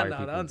one. I'm sorry, no,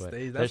 people,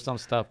 but there's some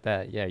stuff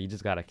that you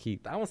just gotta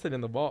keep. That one's sitting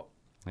in the vault.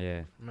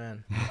 Yeah.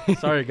 Man,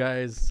 sorry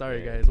guys.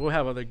 We'll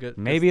have other good.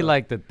 Maybe good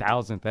like the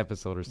 1000th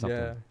episode or something.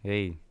 Yeah.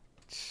 Hey.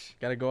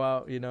 Gotta go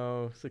out,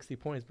 60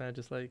 points, man,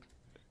 just like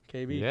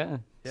KB. Yeah.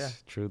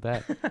 True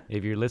that.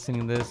 If you're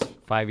listening to this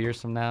 5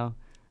 years from now,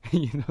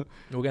 we're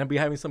gonna be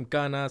having some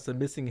ganas, some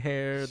missing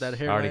hair. That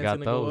hair already got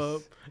gonna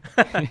those.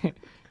 go up.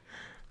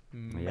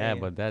 Yeah,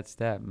 but that's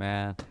that,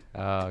 man.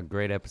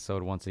 Great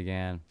episode once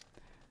again.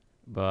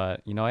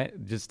 But, you know,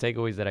 just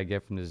takeaways that I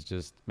get from this,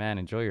 just, man,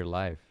 enjoy your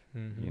life.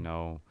 You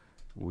know,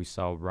 we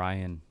saw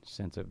Ryan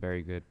sent a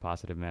very good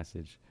positive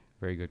message.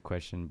 Very good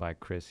question by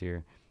Chris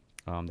here.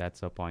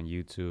 That's up on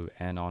YouTube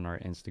and on our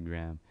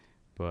Instagram.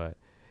 But,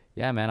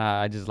 yeah, man,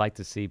 I just like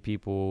to see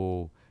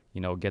people,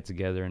 you know, get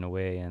together in a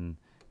way and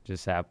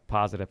just have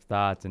positive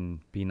thoughts and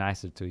be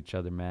nicer to each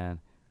other, man.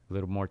 A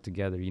little more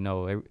together. You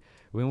know,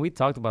 when we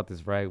talked about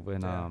this, right,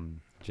 when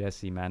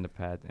Jesse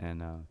Mandapat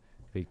and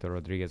Victor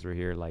Rodriguez were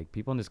here, like,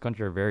 people in this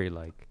country are very,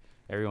 like,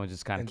 everyone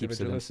just kind of keeps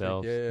to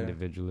themselves.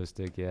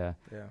 Individualistic,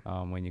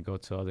 when you go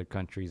to other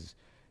countries,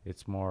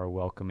 it's more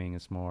welcoming.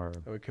 It's more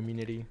a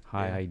community.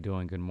 Hi, how you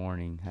doing? Good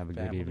morning. Have a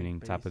good evening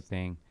type of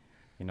thing.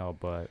 You know,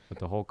 but with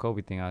the whole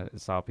COVID thing, I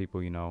saw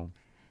people, you know,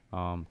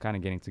 kind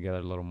of getting together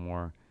a little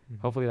more.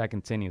 Hopefully that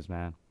continues,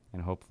 man.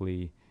 And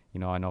hopefully, you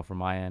know, I know from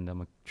my end, I'm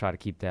going to try to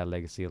keep that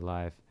legacy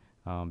alive.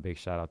 Big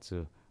shout out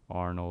to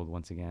Arnold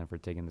once again for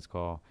taking this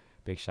call.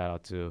 Big shout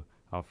out to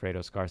Alfredo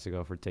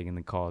Escarcega for taking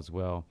the call as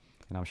well.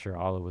 And I'm sure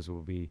all of us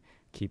will be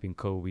keeping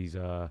Kobe's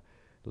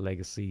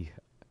legacy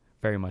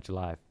very much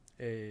alive.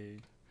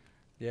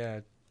 Yeah,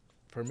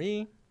 for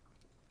me,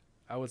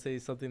 I would say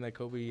something that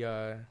Kobe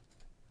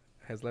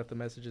has left the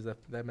message is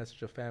that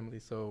message of family.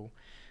 So,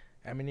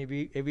 I mean,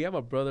 if you have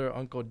a brother,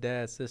 uncle,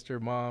 dad, sister,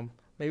 mom,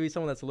 maybe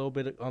someone that's a little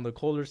bit on the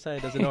colder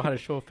side, doesn't know how to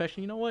show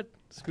affection, you know what?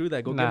 Screw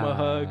that. Go give him a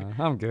hug.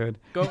 I'm good.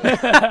 Go.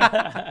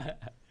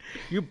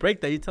 You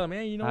break that. You tell him,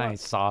 hey, you know what? I ain't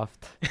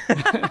soft.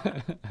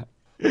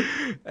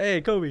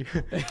 Hey, Kobe.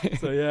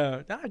 So,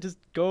 yeah, just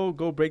go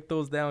break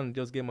those down and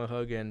just give them a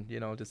hug and, you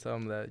know, just tell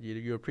them that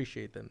you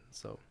appreciate them.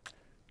 So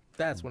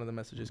that's one of the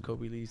messages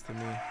Kobe leaves to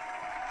me.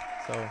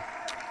 So,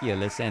 yeah,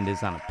 let's end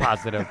this on a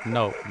positive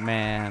note,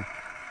 man.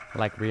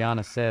 Like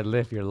Rihanna said,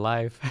 live your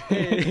life.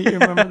 You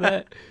remember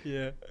that?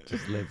 Yeah.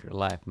 Just live your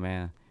life,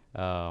 man.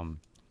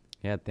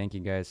 Yeah, thank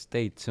you guys.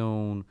 Stay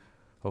tuned.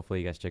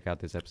 Hopefully you guys check out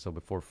this episode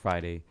before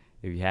Friday.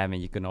 If you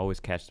haven't, you can always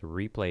catch the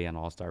replay on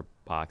Allstar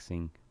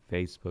Boxing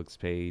Facebook's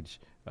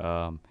page.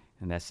 And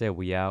that's it.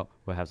 We out.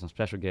 We'll have some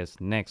special guests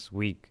next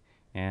week.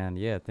 And,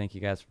 yeah, thank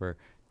you guys for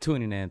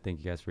tuning in. Thank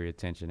you guys for your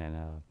attention.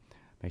 And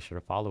make sure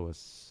to follow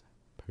us.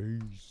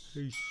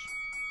 Peace.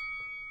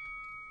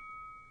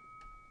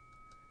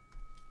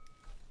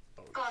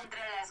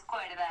 Contra las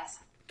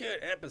cuerdas. Good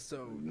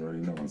episode. You already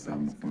know I'm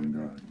having a fun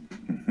guy.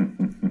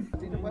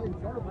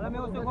 Hola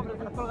amigos, soy Jorge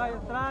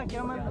Linares.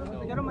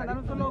 Quiero mandar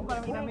un saludo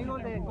para mis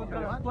amigos de Contra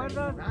las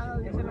Cuerdas.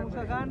 Échenle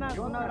muchas ganas.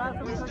 Un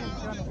abrazo,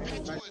 muchas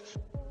bendiciones.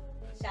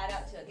 Shout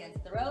out to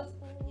Against the Ropes.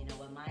 You know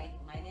what mine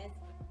is?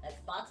 Let's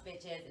box,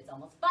 bitches. It's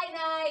almost fight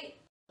night.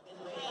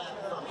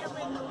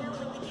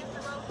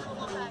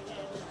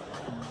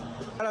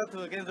 Shout out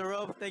to Against the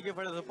Ropes. Thank you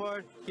for the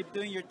support. Keep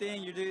doing your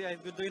thing. You're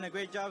doing a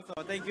great job.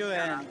 So thank you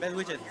and best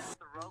wishes. Against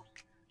the Ropes.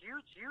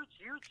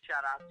 Huge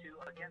shout out to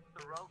Against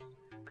the Ropes.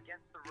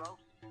 Against the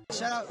Ropes.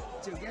 Shout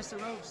out to Against the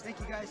Ropes. Thank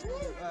you guys for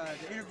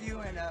the interview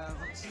and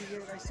hope to see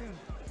you guys soon.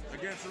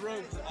 Against the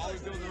Ropes,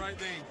 always doing the right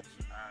thing.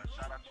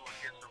 Shout out to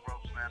Against the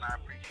Ropes, man. I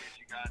appreciate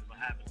you guys for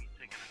having me,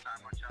 taking the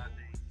time on y'all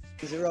day.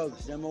 Against the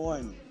Ropes,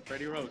 #1.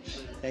 Freddie Roach.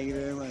 Thank you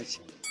very much.